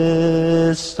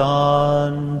bliss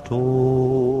untold.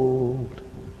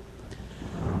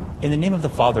 In the name of the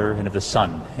Father, and of the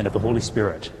Son, and of the Holy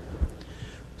Spirit,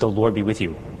 the Lord be with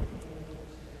you.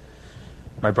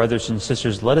 My brothers and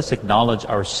sisters, let us acknowledge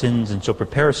our sins and so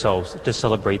prepare ourselves to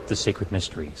celebrate the sacred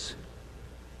mysteries.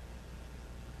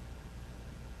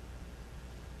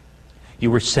 You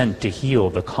were sent to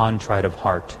heal the contrite of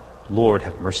heart. Lord,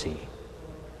 have mercy.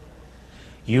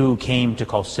 You came to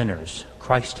call sinners.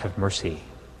 Christ, have mercy.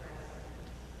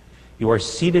 You are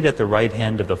seated at the right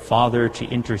hand of the Father to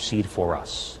intercede for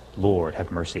us. Lord,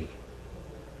 have mercy.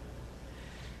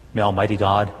 May Almighty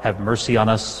God have mercy on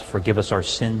us, forgive us our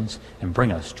sins, and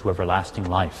bring us to everlasting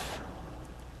life.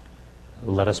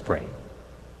 Let us pray.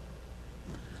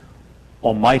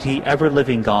 Almighty,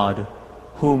 ever-living God,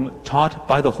 whom, taught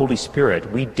by the Holy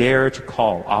Spirit, we dare to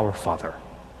call our Father,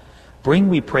 bring,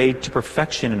 we pray, to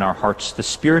perfection in our hearts the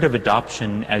spirit of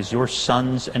adoption as your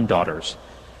sons and daughters,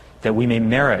 that we may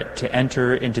merit to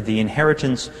enter into the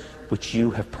inheritance which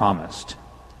you have promised.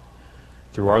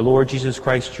 Through our Lord Jesus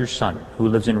Christ, your Son, who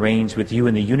lives and reigns with you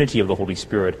in the unity of the Holy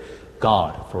Spirit,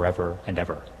 God, forever and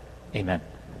ever. Amen.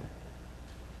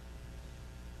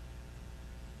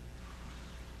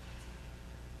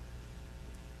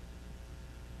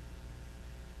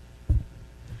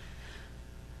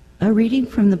 A reading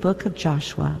from the book of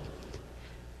Joshua.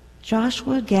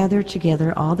 Joshua gathered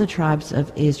together all the tribes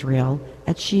of Israel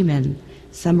at Shemin,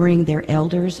 summoning their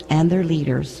elders and their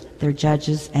leaders, their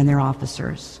judges and their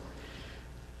officers.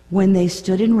 When they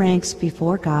stood in ranks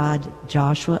before God,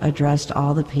 Joshua addressed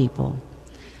all the people.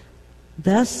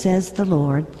 Thus says the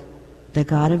Lord, the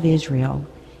God of Israel,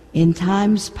 in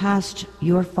times past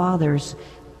your fathers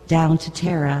down to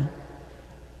Terah,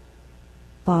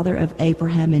 father of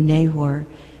Abraham and Nahor,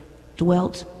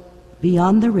 dwelt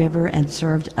beyond the river and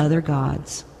served other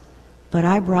gods. But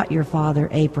I brought your father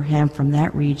Abraham from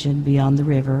that region beyond the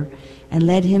river and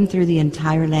led him through the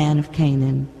entire land of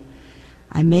Canaan.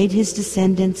 I made his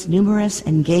descendants numerous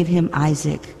and gave him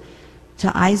Isaac.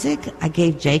 To Isaac I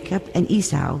gave Jacob and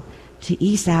Esau. To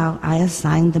Esau I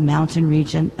assigned the mountain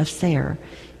region of Seir,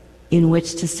 in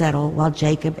which to settle while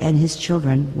Jacob and his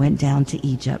children went down to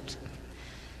Egypt.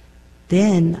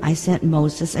 Then I sent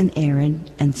Moses and Aaron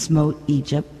and smote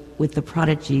Egypt with the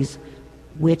prodigies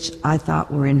which I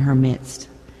thought were in her midst.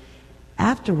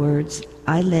 Afterwards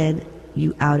I led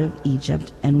you out of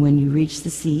Egypt, and when you reached the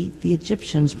sea, the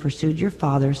Egyptians pursued your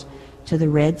fathers to the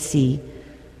Red Sea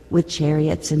with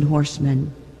chariots and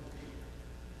horsemen.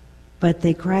 But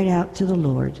they cried out to the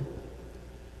Lord.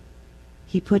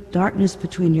 He put darkness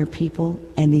between your people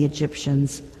and the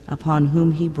Egyptians, upon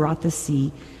whom he brought the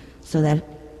sea, so that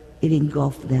it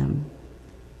engulfed them.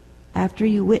 After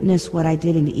you witnessed what I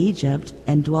did in Egypt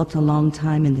and dwelt a long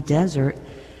time in the desert,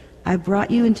 I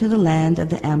brought you into the land of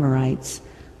the Amorites,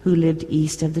 who lived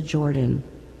east of the Jordan.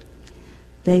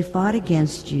 They fought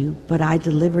against you, but I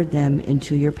delivered them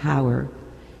into your power.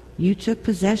 You took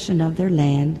possession of their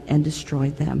land and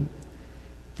destroyed them,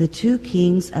 the 2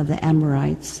 kings of the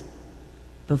Amorites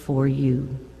before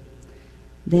you.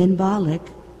 Then Balak,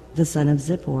 the son of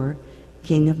Zippor,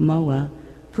 king of Moab,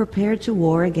 prepared to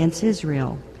war against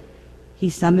Israel.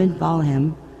 He summoned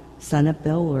Balaam, son of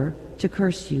Beor, to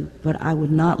curse you, but I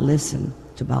would not listen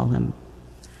to Balaam.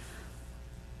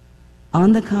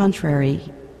 On the contrary,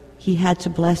 he had to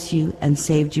bless you and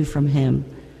saved you from him.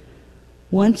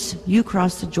 Once you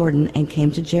crossed the Jordan and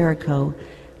came to Jericho.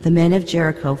 The men of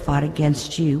Jericho fought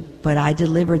against you, but I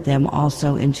delivered them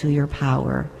also into your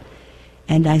power.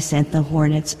 And I sent the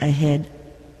hornets ahead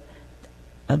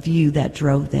of you that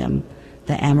drove them,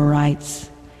 the Amorites,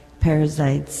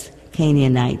 Perizzites,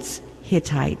 Canaanites,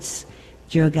 Hittites,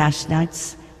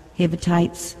 Girgashites,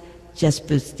 Hivitites,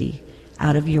 Jezbusti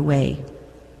out of your way,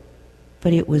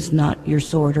 but it was not your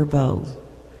sword or bow.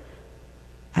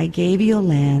 I gave you a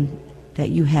land that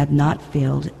you had not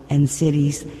filled, and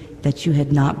cities that you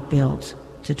had not built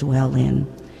to dwell in.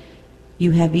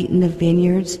 You have eaten of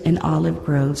vineyards and olive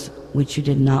groves which you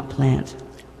did not plant.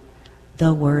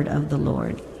 The word of the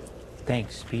Lord.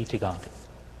 Thanks be to God.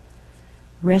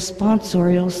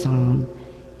 Responsorial Psalm.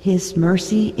 His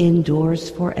mercy endures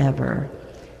forever.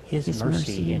 His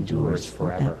mercy endures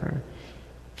forever.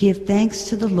 Give thanks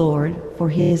to the Lord for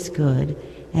his good,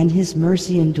 and his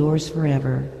mercy endures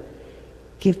forever.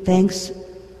 Give thanks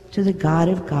to the God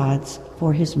of gods,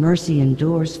 for his mercy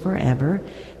endures forever.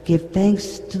 Give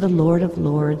thanks to the Lord of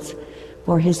lords,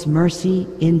 for his mercy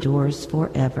endures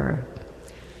forever.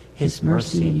 His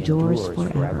mercy endures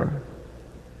forever.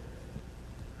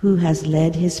 Who has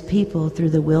led his people through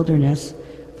the wilderness,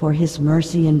 for his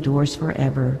mercy endures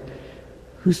forever.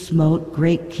 Who smote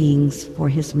great kings, for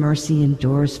his mercy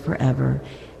endures forever,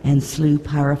 and slew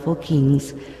powerful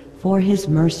kings, for his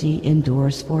mercy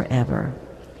endures forever.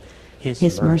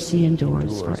 His mercy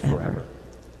endures forever.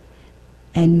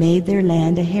 And made their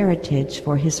land a heritage,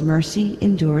 for his mercy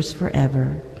endures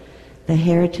forever. The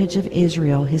heritage of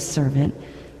Israel, his servant,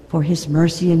 for his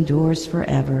mercy endures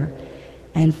forever,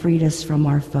 and freed us from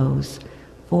our foes,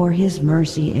 for his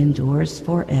mercy endures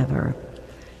forever.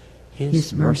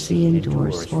 His mercy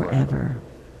endures forever.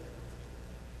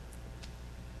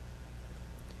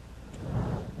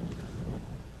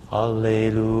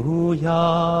 Alleluia,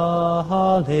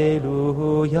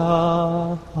 alleluia,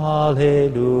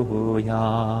 alleluia.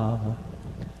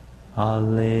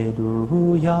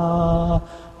 Alleluia,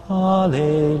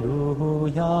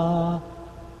 alleluia,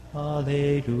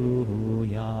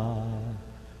 alleluia.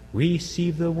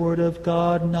 Receive the word of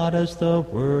God not as the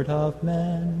word of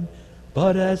men,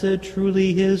 but as it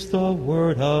truly is the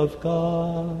word of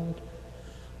God.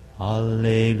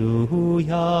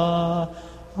 Alleluia,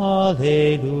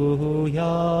 alleluia,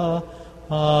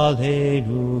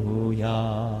 alleluia.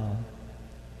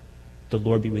 The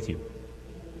Lord be with you.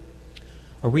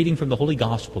 A reading from the Holy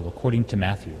Gospel according to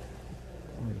Matthew.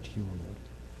 Glory to you, O Lord.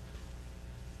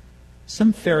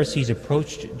 Some Pharisees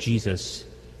approached Jesus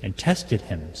and tested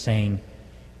him, saying,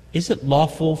 "Is it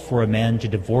lawful for a man to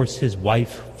divorce his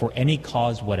wife for any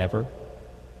cause whatever?"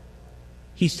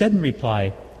 He said in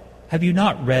reply, "Have you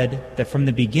not read that from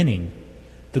the beginning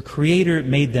the Creator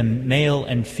made them male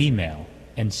and female,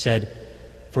 and said,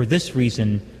 'For this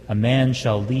reason a man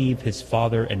shall leave his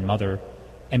father and mother,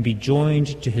 and be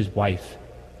joined to his wife,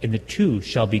 and the two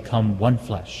shall become one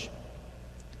flesh'?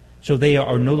 So they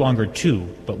are no longer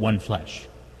two, but one flesh.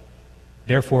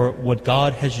 Therefore, what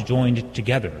God has joined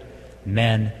together,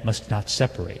 man must not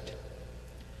separate."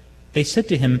 They said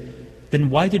to him, "Then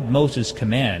why did Moses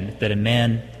command that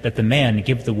the man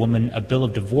give the woman a bill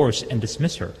of divorce and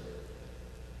dismiss her?"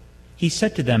 He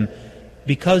said to them,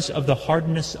 "Because of the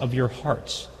hardness of your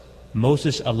hearts,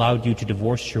 Moses allowed you to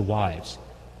divorce your wives,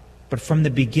 but from the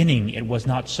beginning it was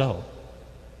not so.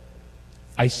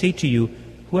 I say to you,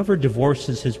 whoever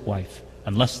divorces his wife,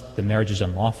 unless the marriage is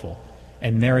unlawful,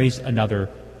 and marries another,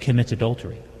 commits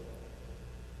adultery."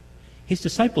 His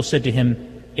disciples said to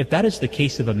him, "If that is the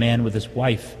case of a man with his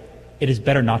wife, it is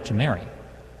better not to marry."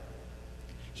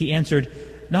 He answered,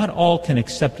 "Not all can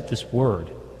accept this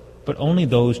word, but only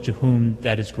those to whom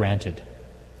that is granted.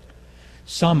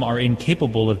 Some are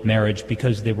incapable of marriage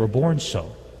because they were born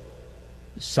so,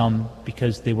 some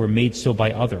because they were made so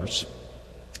by others,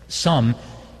 some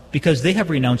because they have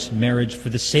renounced marriage for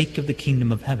the sake of the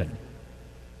kingdom of heaven.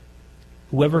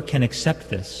 Whoever can accept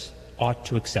this ought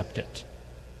to accept it."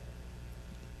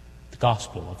 The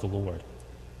Gospel of the Lord.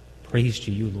 Praise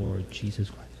to you, Lord Jesus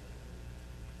Christ.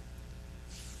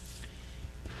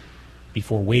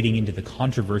 Before wading into the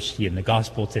controversy in the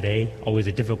Gospel today, always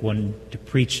a difficult one to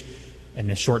preach in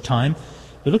a short time,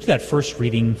 we looked at that first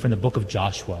reading from the book of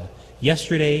Joshua.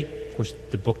 Yesterday, of course,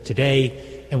 the book today,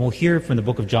 and we'll hear from the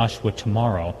book of Joshua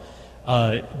tomorrow.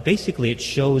 Basically, it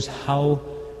shows how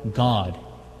God,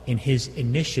 in his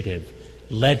initiative,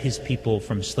 led his people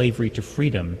from slavery to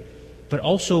freedom, but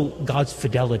also God's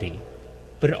fidelity.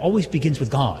 But it always begins with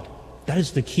God. That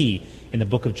is the key in the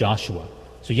book of Joshua.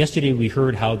 So yesterday we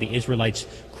heard how the Israelites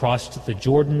crossed the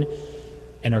Jordan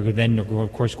and are then, of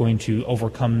course, going to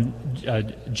overcome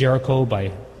Jericho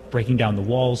by breaking down the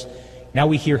walls. Now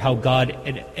we hear how God,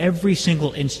 at every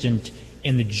single instant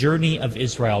in the journey of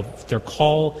Israel, their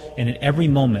call, and in every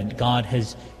moment, God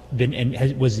has been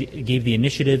gave the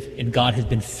initiative, and God has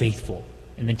been faithful.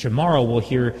 And then tomorrow we'll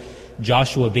hear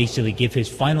Joshua basically give his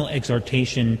final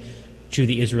exhortation to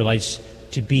the Israelites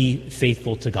to be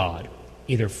faithful to God,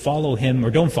 either follow him or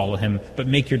don't follow him, but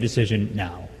make your decision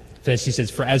now. So as he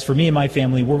says, as for me and my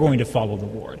family, we're going to follow the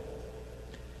Lord.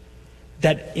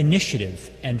 That initiative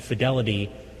and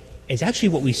fidelity is actually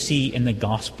what we see in the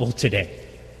gospel today.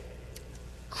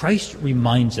 Christ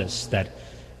reminds us that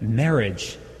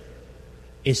marriage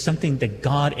is something that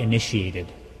God initiated.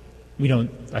 We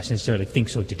don't necessarily think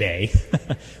so today.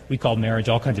 We call marriage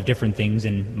all kinds of different things,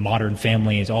 and modern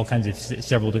family is all kinds of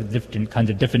several different kinds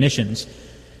of definitions.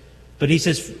 But he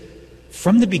says,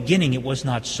 from the beginning it was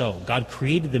not so. God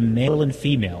created the male and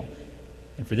female,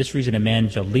 and for this reason a man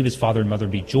shall leave his father and mother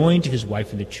and be joined to his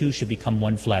wife, and the two shall become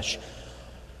one flesh.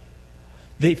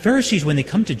 The Pharisees, when they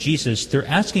come to Jesus, they're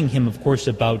asking him, of course,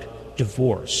 about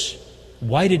divorce.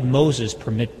 Why did Moses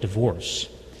permit divorce?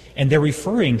 And they're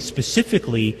referring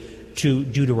specifically to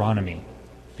Deuteronomy.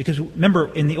 Because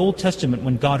remember, in the Old Testament,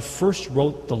 when God first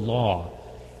wrote the law,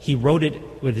 he wrote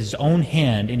it with his own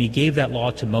hand, and he gave that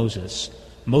law to Moses.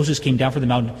 Moses came down from the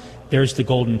mountain. There's the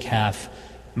golden calf.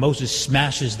 Moses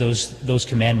smashes those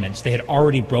commandments. They had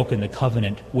already broken the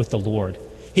covenant with the Lord.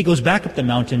 He goes back up the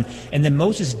mountain, and then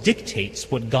Moses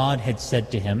dictates what God had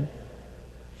said to him,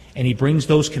 and he brings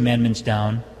those commandments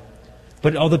down.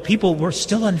 But all the people were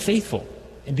still unfaithful.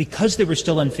 And because they were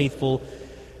still unfaithful,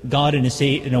 God, in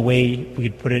a way, we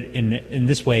could put it in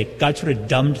this way, God sort of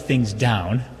dumbed things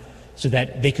down so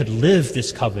that they could live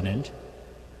this covenant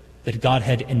that God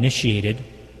had initiated.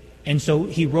 And so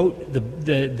he wrote the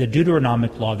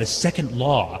Deuteronomic law, the second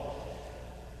law.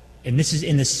 And this is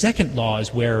in the second law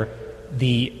is where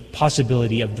the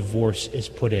possibility of divorce is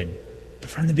put in. But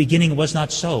from the beginning it was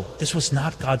not so. This was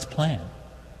not God's plan.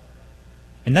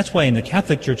 And that's why in the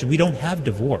Catholic Church we don't have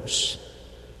divorce.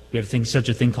 We have such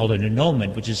a thing called an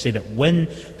annulment, which is to say that when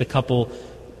the couple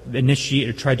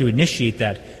tried to initiate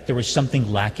that, there was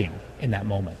something lacking in that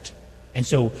moment. And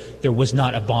so there was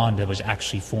not a bond that was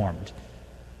actually formed.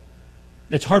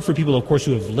 It's hard for people, of course,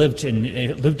 who have lived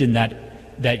in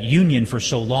that union for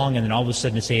so long, and then all of a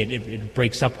sudden to say it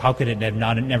breaks up. How could it have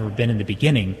never been in the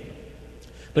beginning?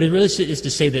 But it really is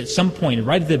to say that at some point,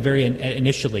 right at the very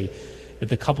initially, that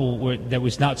the couple there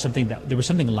was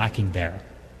something lacking there.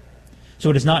 So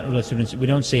it is not, we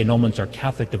don't say annulments are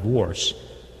Catholic divorce,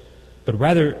 but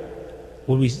rather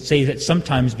what we say is that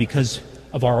sometimes because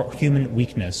of our human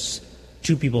weakness,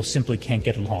 two people simply can't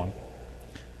get along.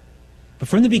 But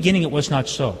from the beginning it was not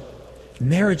so.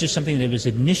 Marriage is something that was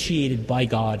initiated by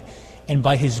God, and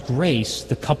by his grace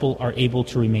the couple are able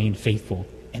to remain faithful,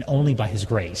 and only by his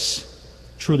grace,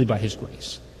 truly by his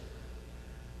grace.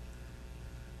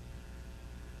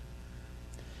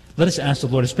 Let us ask the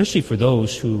Lord, especially for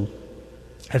those who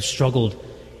have struggled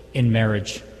in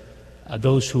marriage,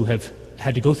 those who have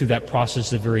had to go through that process,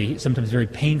 sometimes very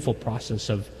painful process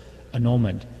of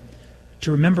annulment,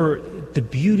 to remember the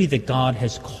beauty that God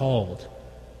has called,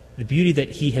 the beauty that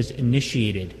he has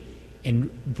initiated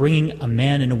in bringing a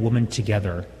man and a woman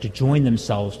together to join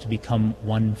themselves to become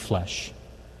one flesh.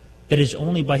 That is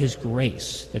only by his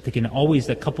grace that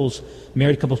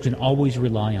married couples can always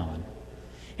rely on.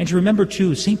 And to remember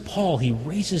too, St. Paul, he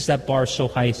raises that bar so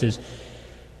high, he says,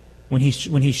 when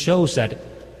he shows that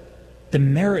that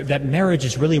marriage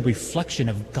is really a reflection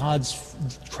of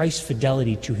Christ's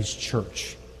fidelity to his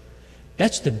church.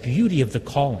 That's the beauty of the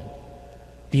calling,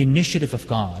 the initiative of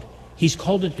God. He's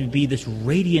called it to be this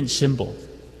radiant symbol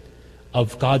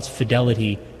of God's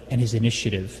fidelity and his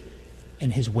initiative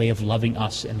and his way of loving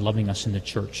us and loving us in the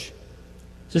church.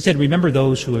 So I said, remember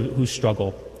those who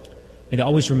struggle. And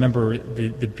always remember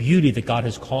the beauty that God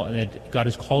has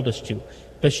called us to,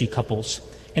 especially couples.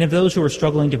 And of those who are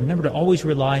struggling, to remember to always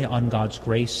rely on God's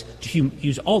grace, to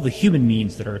use all the human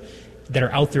means that are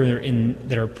out there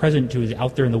that are present to us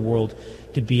out there in the world,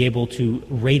 to be able to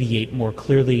radiate more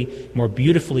clearly, more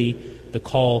beautifully the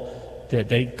call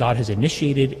that God has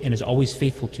initiated and is always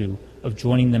faithful to, of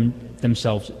joining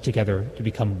themselves together to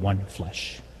become one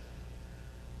flesh.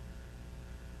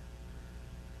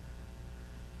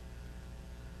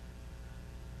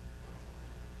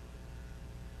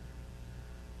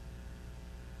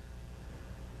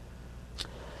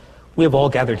 We have all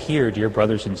gathered here, dear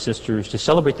brothers and sisters, to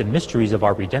celebrate the mysteries of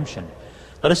our redemption.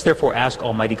 Let us therefore ask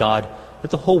Almighty God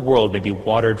that the whole world may be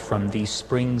watered from these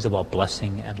springs of all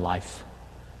blessing and life.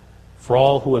 For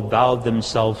all who have vowed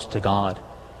themselves to God,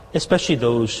 especially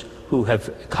those who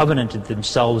have covenanted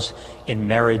themselves in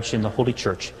marriage in the Holy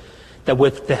Church, that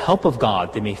with the help of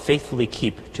God they may faithfully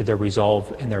keep to their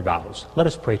resolve and their vows. Let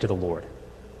us pray to the Lord.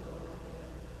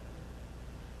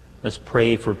 Let's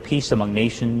pray for peace among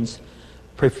nations,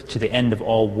 pray to the end of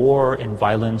all war and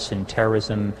violence and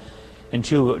terrorism, and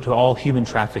to all human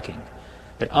trafficking.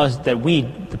 That we,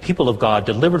 the people of God,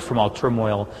 delivered from all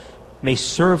turmoil, may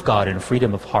serve God in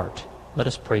freedom of heart. Let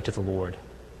us pray to the Lord.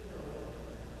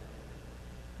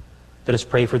 Let us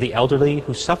pray for the elderly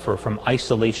who suffer from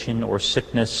isolation or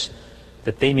sickness,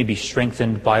 that they may be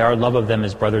strengthened by our love of them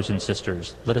as brothers and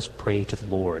sisters. Let us pray to the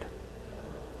Lord.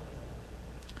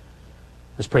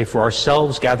 Let's pray for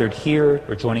ourselves gathered here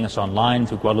or joining us online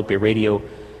through Guadalupe Radio,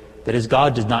 that as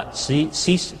God does not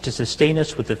cease to sustain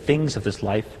us with the things of this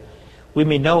life, we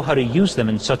may know how to use them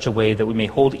in such a way that we may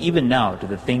hold even now to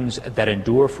the things that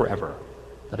endure forever.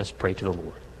 Let us pray to the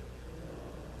Lord.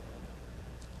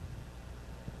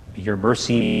 May your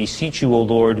mercy beseech you, O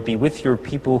Lord, be with your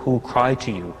people who cry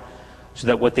to you, so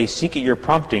that what they seek at your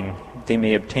prompting they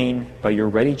may obtain by your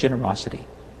ready generosity,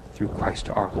 through Christ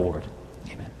our Lord.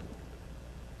 Amen.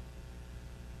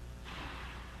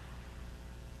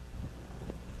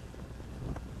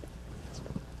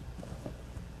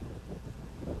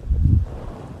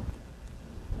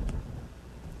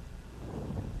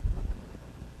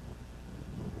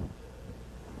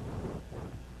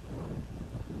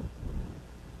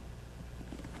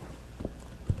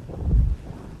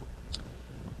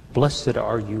 Blessed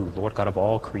are you, Lord God of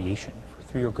all creation, for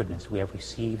through your goodness we have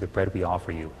received the bread we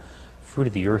offer you, fruit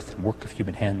of the earth and work of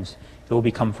human hands. It will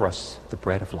become for us the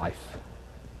bread of life.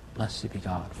 Blessed be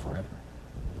God forever.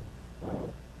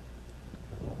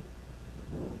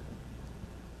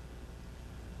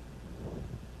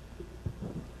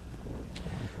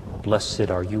 Blessed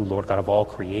are you, Lord God of all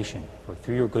creation, for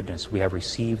through your goodness we have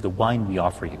received the wine we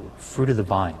offer you, fruit of the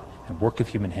vine and work of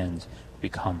human hands,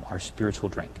 become our spiritual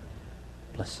drink.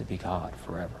 Blessed be God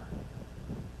forever.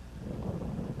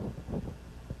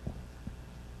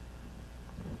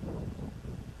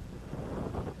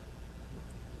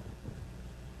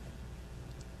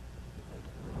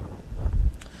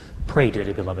 Pray,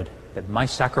 dearly beloved, that my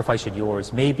sacrifice and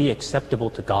yours may be acceptable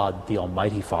to God, the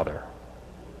Almighty Father.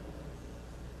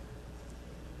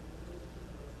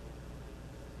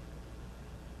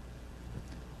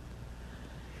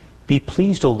 Be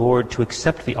pleased, O Lord, to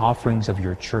accept the offerings of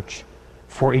your church,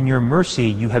 for in your mercy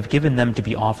you have given them to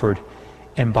be offered,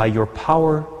 and by your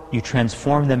power you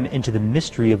transform them into the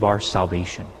mystery of our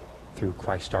salvation, through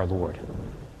Christ our Lord.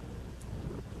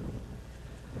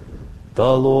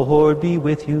 The Lord be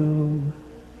with you.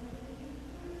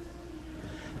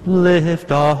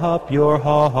 Lift up your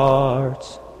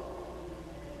hearts.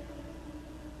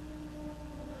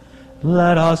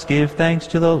 Let us give thanks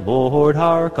to the Lord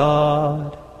our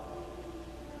God.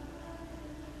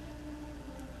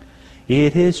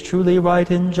 It is truly right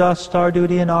and just, our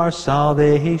duty and our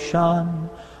salvation,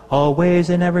 always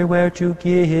and everywhere to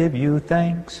give you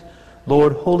thanks,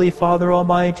 Lord, Holy Father,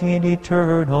 Almighty and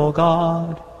eternal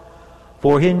God.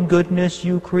 For in goodness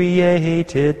you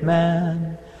created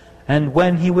man, and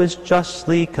when he was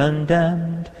justly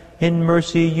condemned, in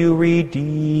mercy you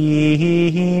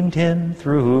redeemed him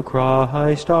through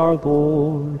Christ our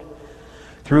Lord.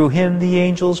 Through him the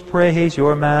angels praise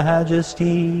your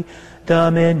majesty,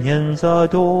 dominions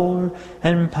adore,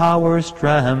 and powers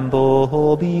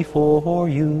tremble before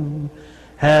you.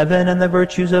 Heaven and the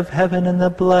virtues of heaven and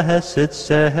the blessed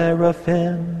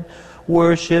seraphim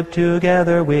worship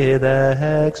together with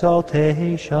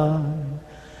exaltation.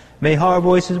 May our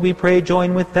voices, we pray,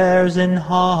 join with theirs in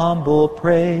humble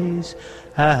praise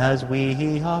as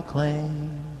we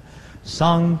acclaim.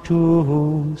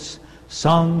 Sanctus,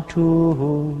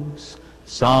 Sanctus,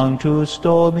 Sanctus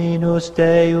Dominus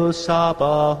Deus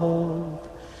Sabaoth,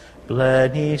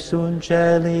 pleni sunt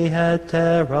celi et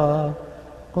terra,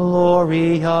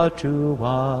 gloria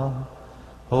tua,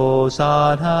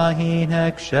 Hosanna in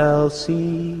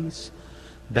excelsis,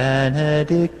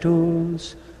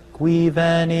 benedictus, qui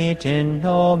venit in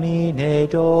nomine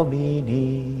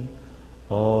Domini,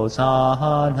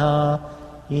 Hosanna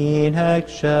in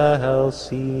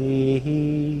excelsis.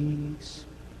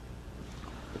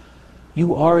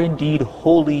 You are indeed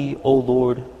holy, O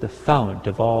Lord, the fount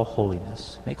of all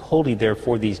holiness. Make holy,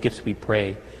 therefore, these gifts, we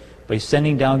pray, by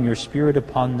sending down your Spirit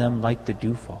upon them like the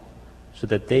dewfall, so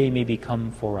that they may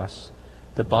become for us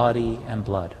the body and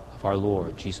blood of our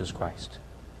Lord Jesus Christ.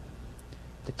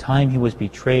 The time he was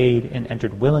betrayed and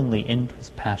entered willingly into his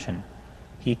passion,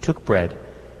 he took bread,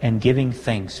 and giving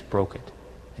thanks, broke it,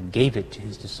 and gave it to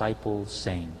his disciples,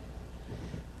 saying,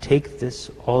 "Take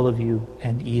this, all of you,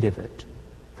 and eat of it.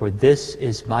 For this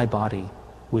is my body,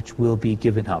 which will be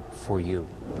given up for you."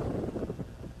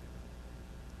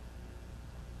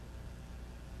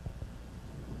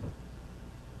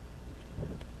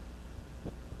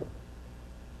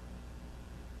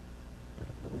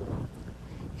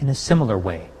 In a similar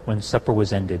way, when supper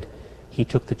was ended, he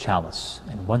took the chalice,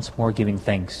 and once more giving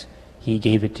thanks, he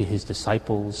gave it to his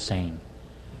disciples, saying,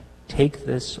 Take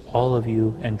this, all of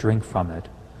you, and drink from it,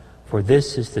 for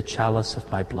this is the chalice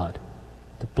of my blood,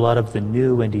 the blood of the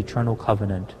new and eternal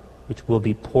covenant, which will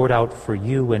be poured out for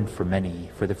you and for many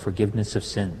for the forgiveness of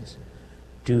sins.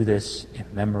 Do this in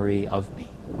memory of me.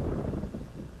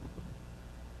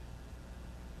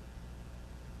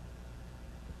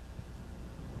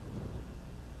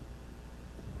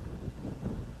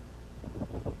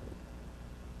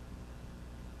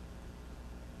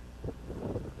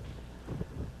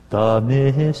 The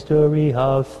mystery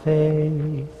of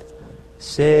faith.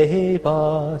 Save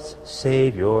us,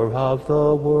 Savior of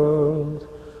the world,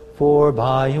 for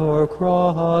by your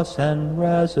cross and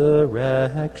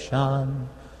resurrection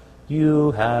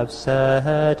you have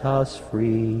set us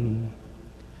free.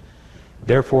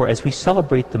 Therefore, as we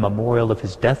celebrate the memorial of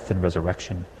his death and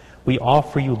resurrection, we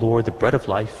offer you, Lord, the bread of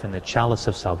life and the chalice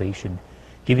of salvation,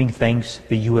 giving thanks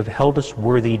that you have held us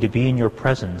worthy to be in your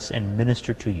presence and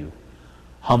minister to you.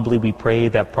 Humbly we pray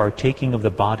that, partaking of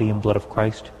the body and blood of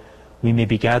Christ, we may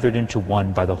be gathered into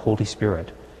one by the Holy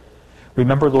Spirit.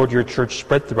 Remember, Lord, your church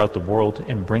spread throughout the world,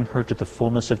 and bring her to the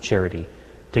fullness of charity,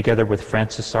 together with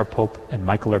Francis our Pope and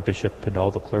Michael our Bishop and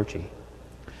all the clergy.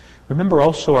 Remember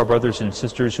also our brothers and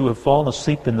sisters who have fallen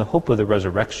asleep in the hope of the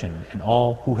resurrection, and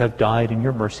all who have died in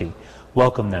your mercy.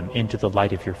 Welcome them into the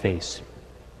light of your face.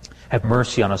 Have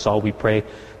mercy on us all, we pray,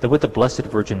 that with the Blessed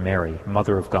Virgin Mary,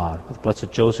 Mother of God, with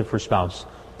blessed Joseph, her spouse,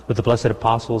 with the blessed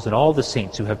apostles and all the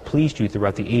saints who have pleased you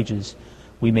throughout the ages,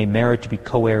 we may merit to be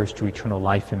co-heirs to eternal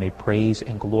life and may praise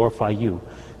and glorify you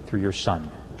through your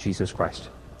Son, Jesus Christ.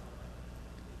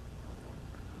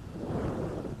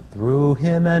 Through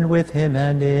him and with him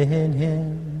and in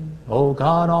him, O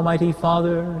God, Almighty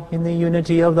Father, in the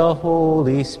unity of the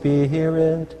Holy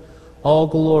Spirit, all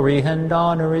glory and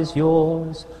honor is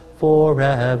yours,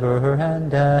 forever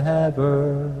and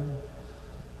ever.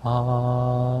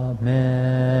 Amen.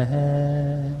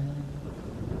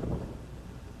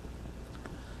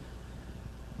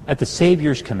 At the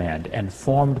Savior's command and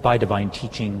formed by divine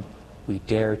teaching, we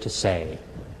dare to say,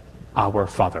 Our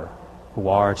Father, who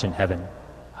art in heaven,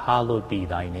 hallowed be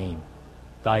thy name.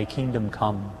 Thy kingdom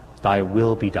come, thy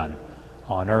will be done,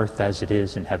 on earth as it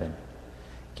is in heaven.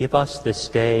 Give us this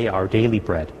day our daily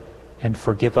bread, and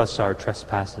forgive us our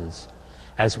trespasses,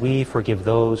 as we forgive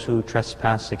those who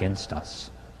trespass against us.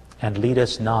 And lead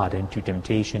us not into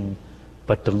temptation,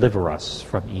 but deliver us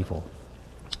from evil.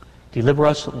 Deliver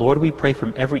us, Lord, we pray,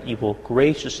 from every evil.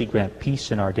 Graciously grant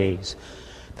peace in our days,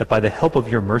 that by the help of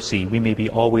your mercy we may be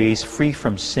always free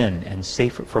from sin and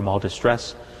safe from all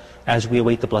distress, as we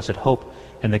await the blessed hope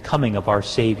and the coming of our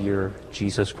Savior,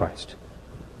 Jesus Christ.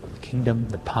 The kingdom,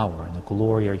 the power, and the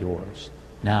glory are yours,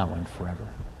 now and forever.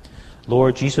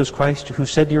 Lord Jesus Christ, who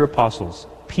said to your apostles,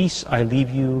 Peace I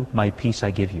leave you, my peace I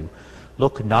give you.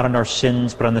 Look not on our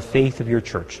sins, but on the faith of your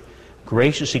church.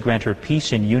 Graciously grant her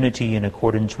peace and unity in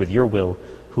accordance with your will,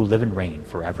 who live and reign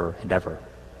forever and ever.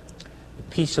 The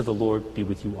peace of the Lord be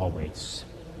with you always.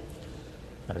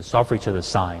 Let us offer each other the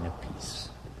sign of peace.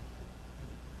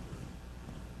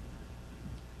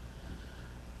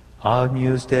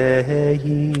 Agnus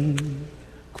Dei,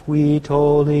 qui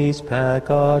tollis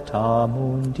peccata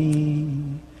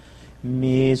mundi,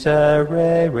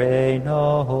 miserere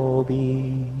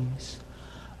nobis.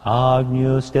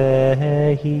 Agnus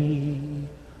Dei,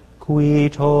 qui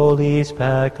tollis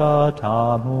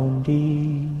peccata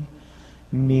mundi,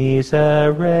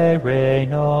 miserere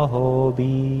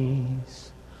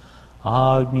nobis.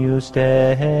 Agnus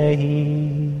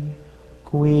Dei,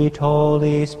 qui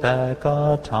tollis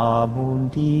peccata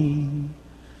mundi,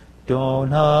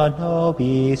 dona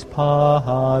nobis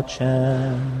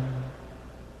pacem.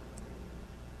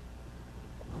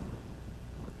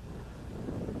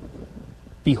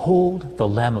 Behold the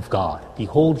Lamb of God.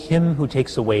 Behold him who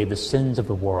takes away the sins of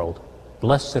the world.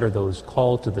 Blessed are those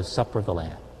called to the supper of the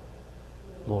Lamb.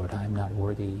 Lord, I am not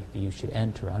worthy that you should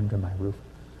enter under my roof,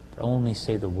 but only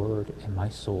say the word, and my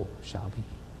soul shall be.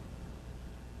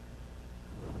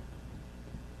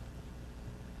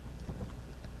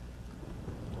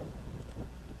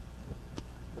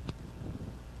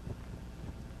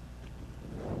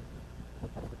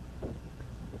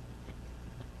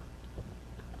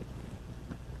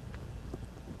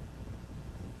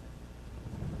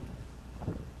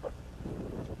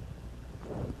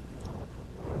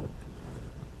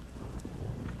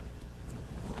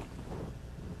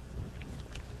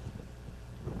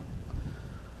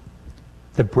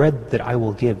 The bread that I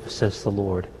will give, says the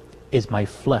Lord, is my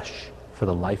flesh for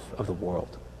the life of the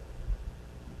world.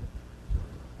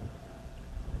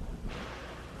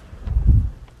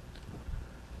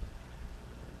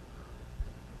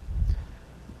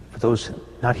 For those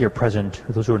not here present,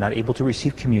 or those who are not able to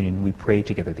receive communion, we pray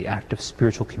together the act of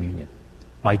spiritual communion.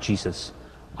 My Jesus,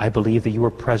 I believe that you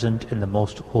are present in the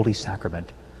most holy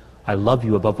sacrament. I love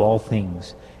you above all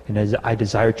things, and as I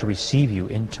desire to receive you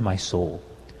into my soul.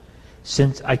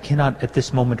 Since I cannot at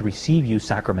this moment receive you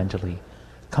sacramentally,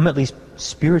 come at least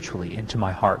spiritually into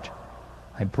my heart.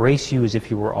 I embrace you as if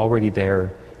you were already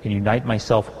there, and unite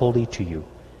myself wholly to you.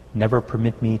 Never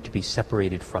permit me to be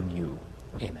separated from you.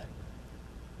 Amen.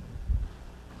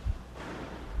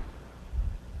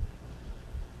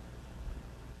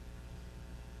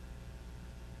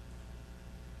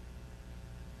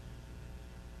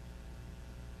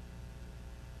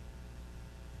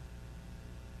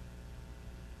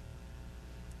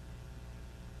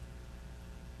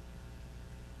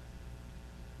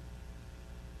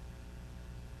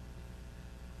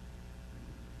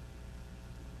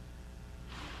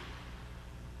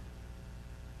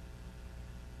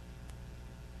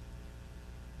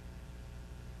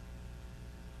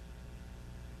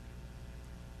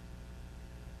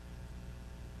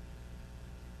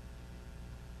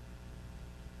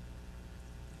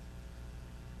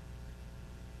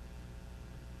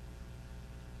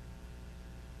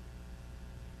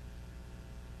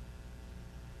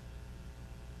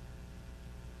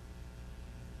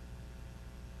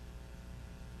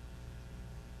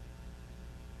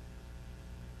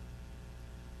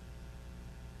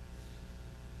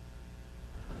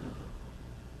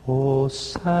 O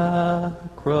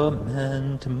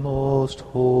sacrament most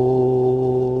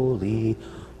holy,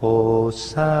 O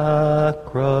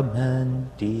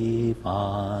sacrament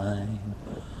divine,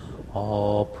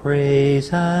 all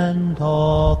praise and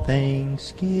all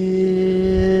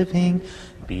thanksgiving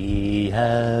be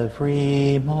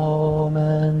every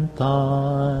moment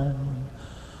thine.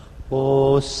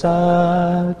 O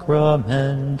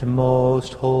sacrament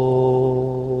most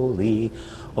holy,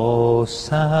 O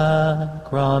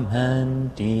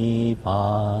sacrament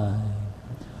divine,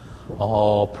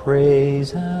 all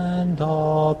praise and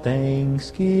all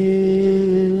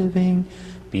thanksgiving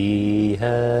be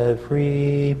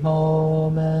every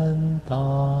moment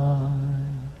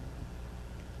thine.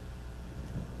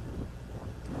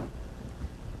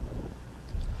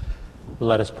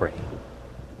 Let us pray.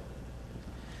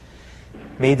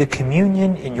 May the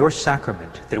communion in your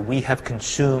sacrament that we have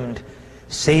consumed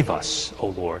save us, O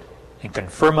Lord, and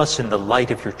confirm us in the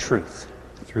light of your truth,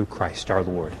 through Christ our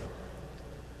Lord.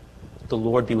 The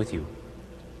Lord be with you.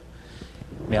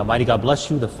 May Almighty God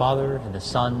bless you, the Father, and the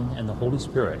Son, and the Holy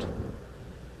Spirit.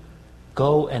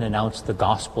 Go and announce the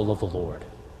gospel of the Lord.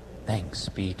 Thanks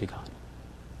be to God.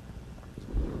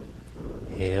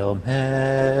 Hail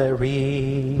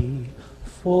Mary,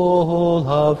 full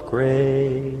of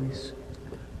grace,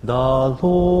 the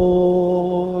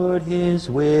Lord is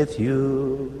with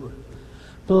you.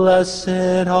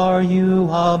 Blessed are you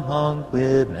among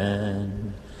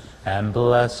women, and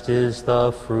blessed is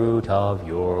the fruit of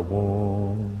your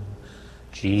womb,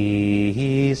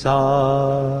 Jesus.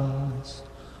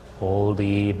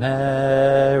 Holy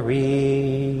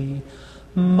Mary,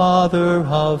 Mother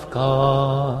of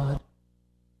God,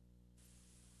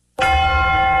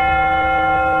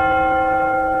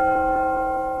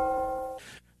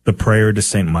 The prayer to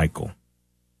Saint Michael.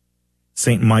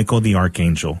 Saint Michael the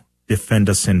Archangel, defend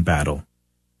us in battle.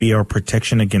 Be our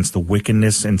protection against the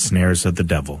wickedness and snares of the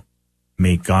devil.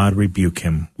 May God rebuke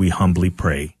him, we humbly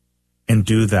pray. And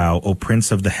do thou, O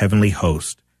Prince of the heavenly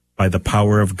host, by the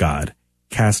power of God,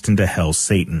 cast into hell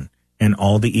Satan and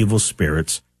all the evil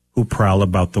spirits who prowl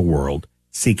about the world,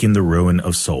 seeking the ruin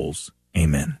of souls.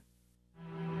 Amen.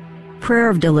 Prayer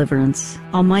of Deliverance.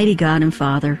 Almighty God and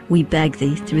Father, we beg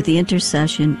Thee, through the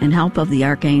intercession and help of the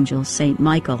archangels, Saint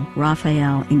Michael,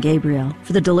 Raphael, and Gabriel,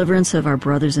 for the deliverance of our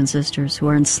brothers and sisters who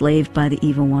are enslaved by the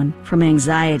evil one, from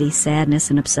anxiety, sadness,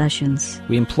 and obsessions.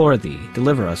 We implore Thee,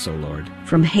 deliver us, O Lord.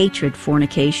 From hatred,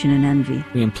 fornication, and envy.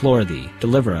 We implore Thee,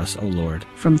 deliver us, O Lord.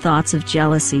 From thoughts of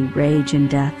jealousy, rage, and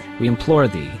death. We implore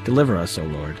Thee, deliver us, O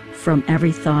Lord. From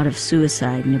every thought of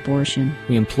suicide and abortion.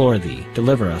 We implore Thee,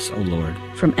 deliver us, O Lord.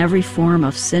 From every form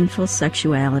of sinful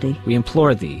sexuality. We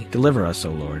implore Thee, deliver us, O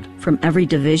Lord. From every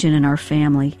division in our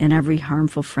family and every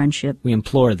harmful friendship. We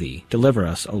implore Thee, deliver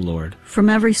us, O Lord. From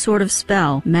every sort of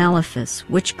spell, malefice,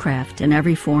 witchcraft, and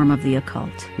every form of the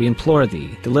occult. We implore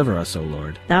Thee, deliver us, O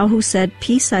Lord. Thou who said,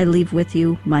 Peace I leave with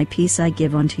you, my peace I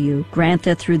give unto you, grant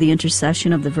that through the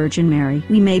intercession of the Virgin Mary,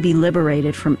 we may be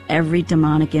liberated from every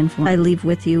demonic influence. I leave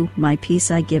with you, my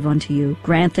peace I give unto you.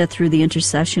 Grant that through the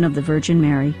intercession of the Virgin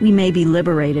Mary, we may be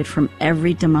liberated from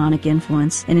every demonic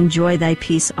influence and enjoy thy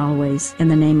peace always. In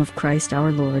the name of Christ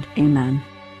our Lord. Amen.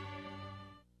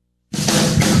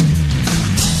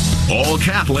 all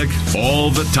Catholic, all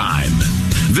the time.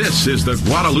 This is the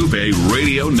Guadalupe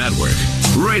Radio Network.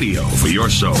 Radio for your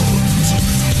soul.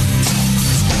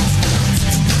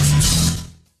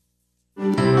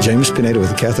 James Pineda with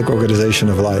the Catholic Organization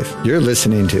of Life. You're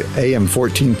listening to AM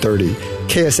 1430,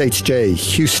 KSHJ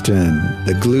Houston,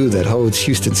 the glue that holds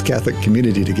Houston's Catholic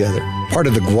community together. Part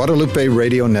of the Guadalupe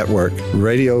Radio Network,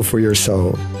 radio for your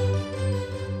soul.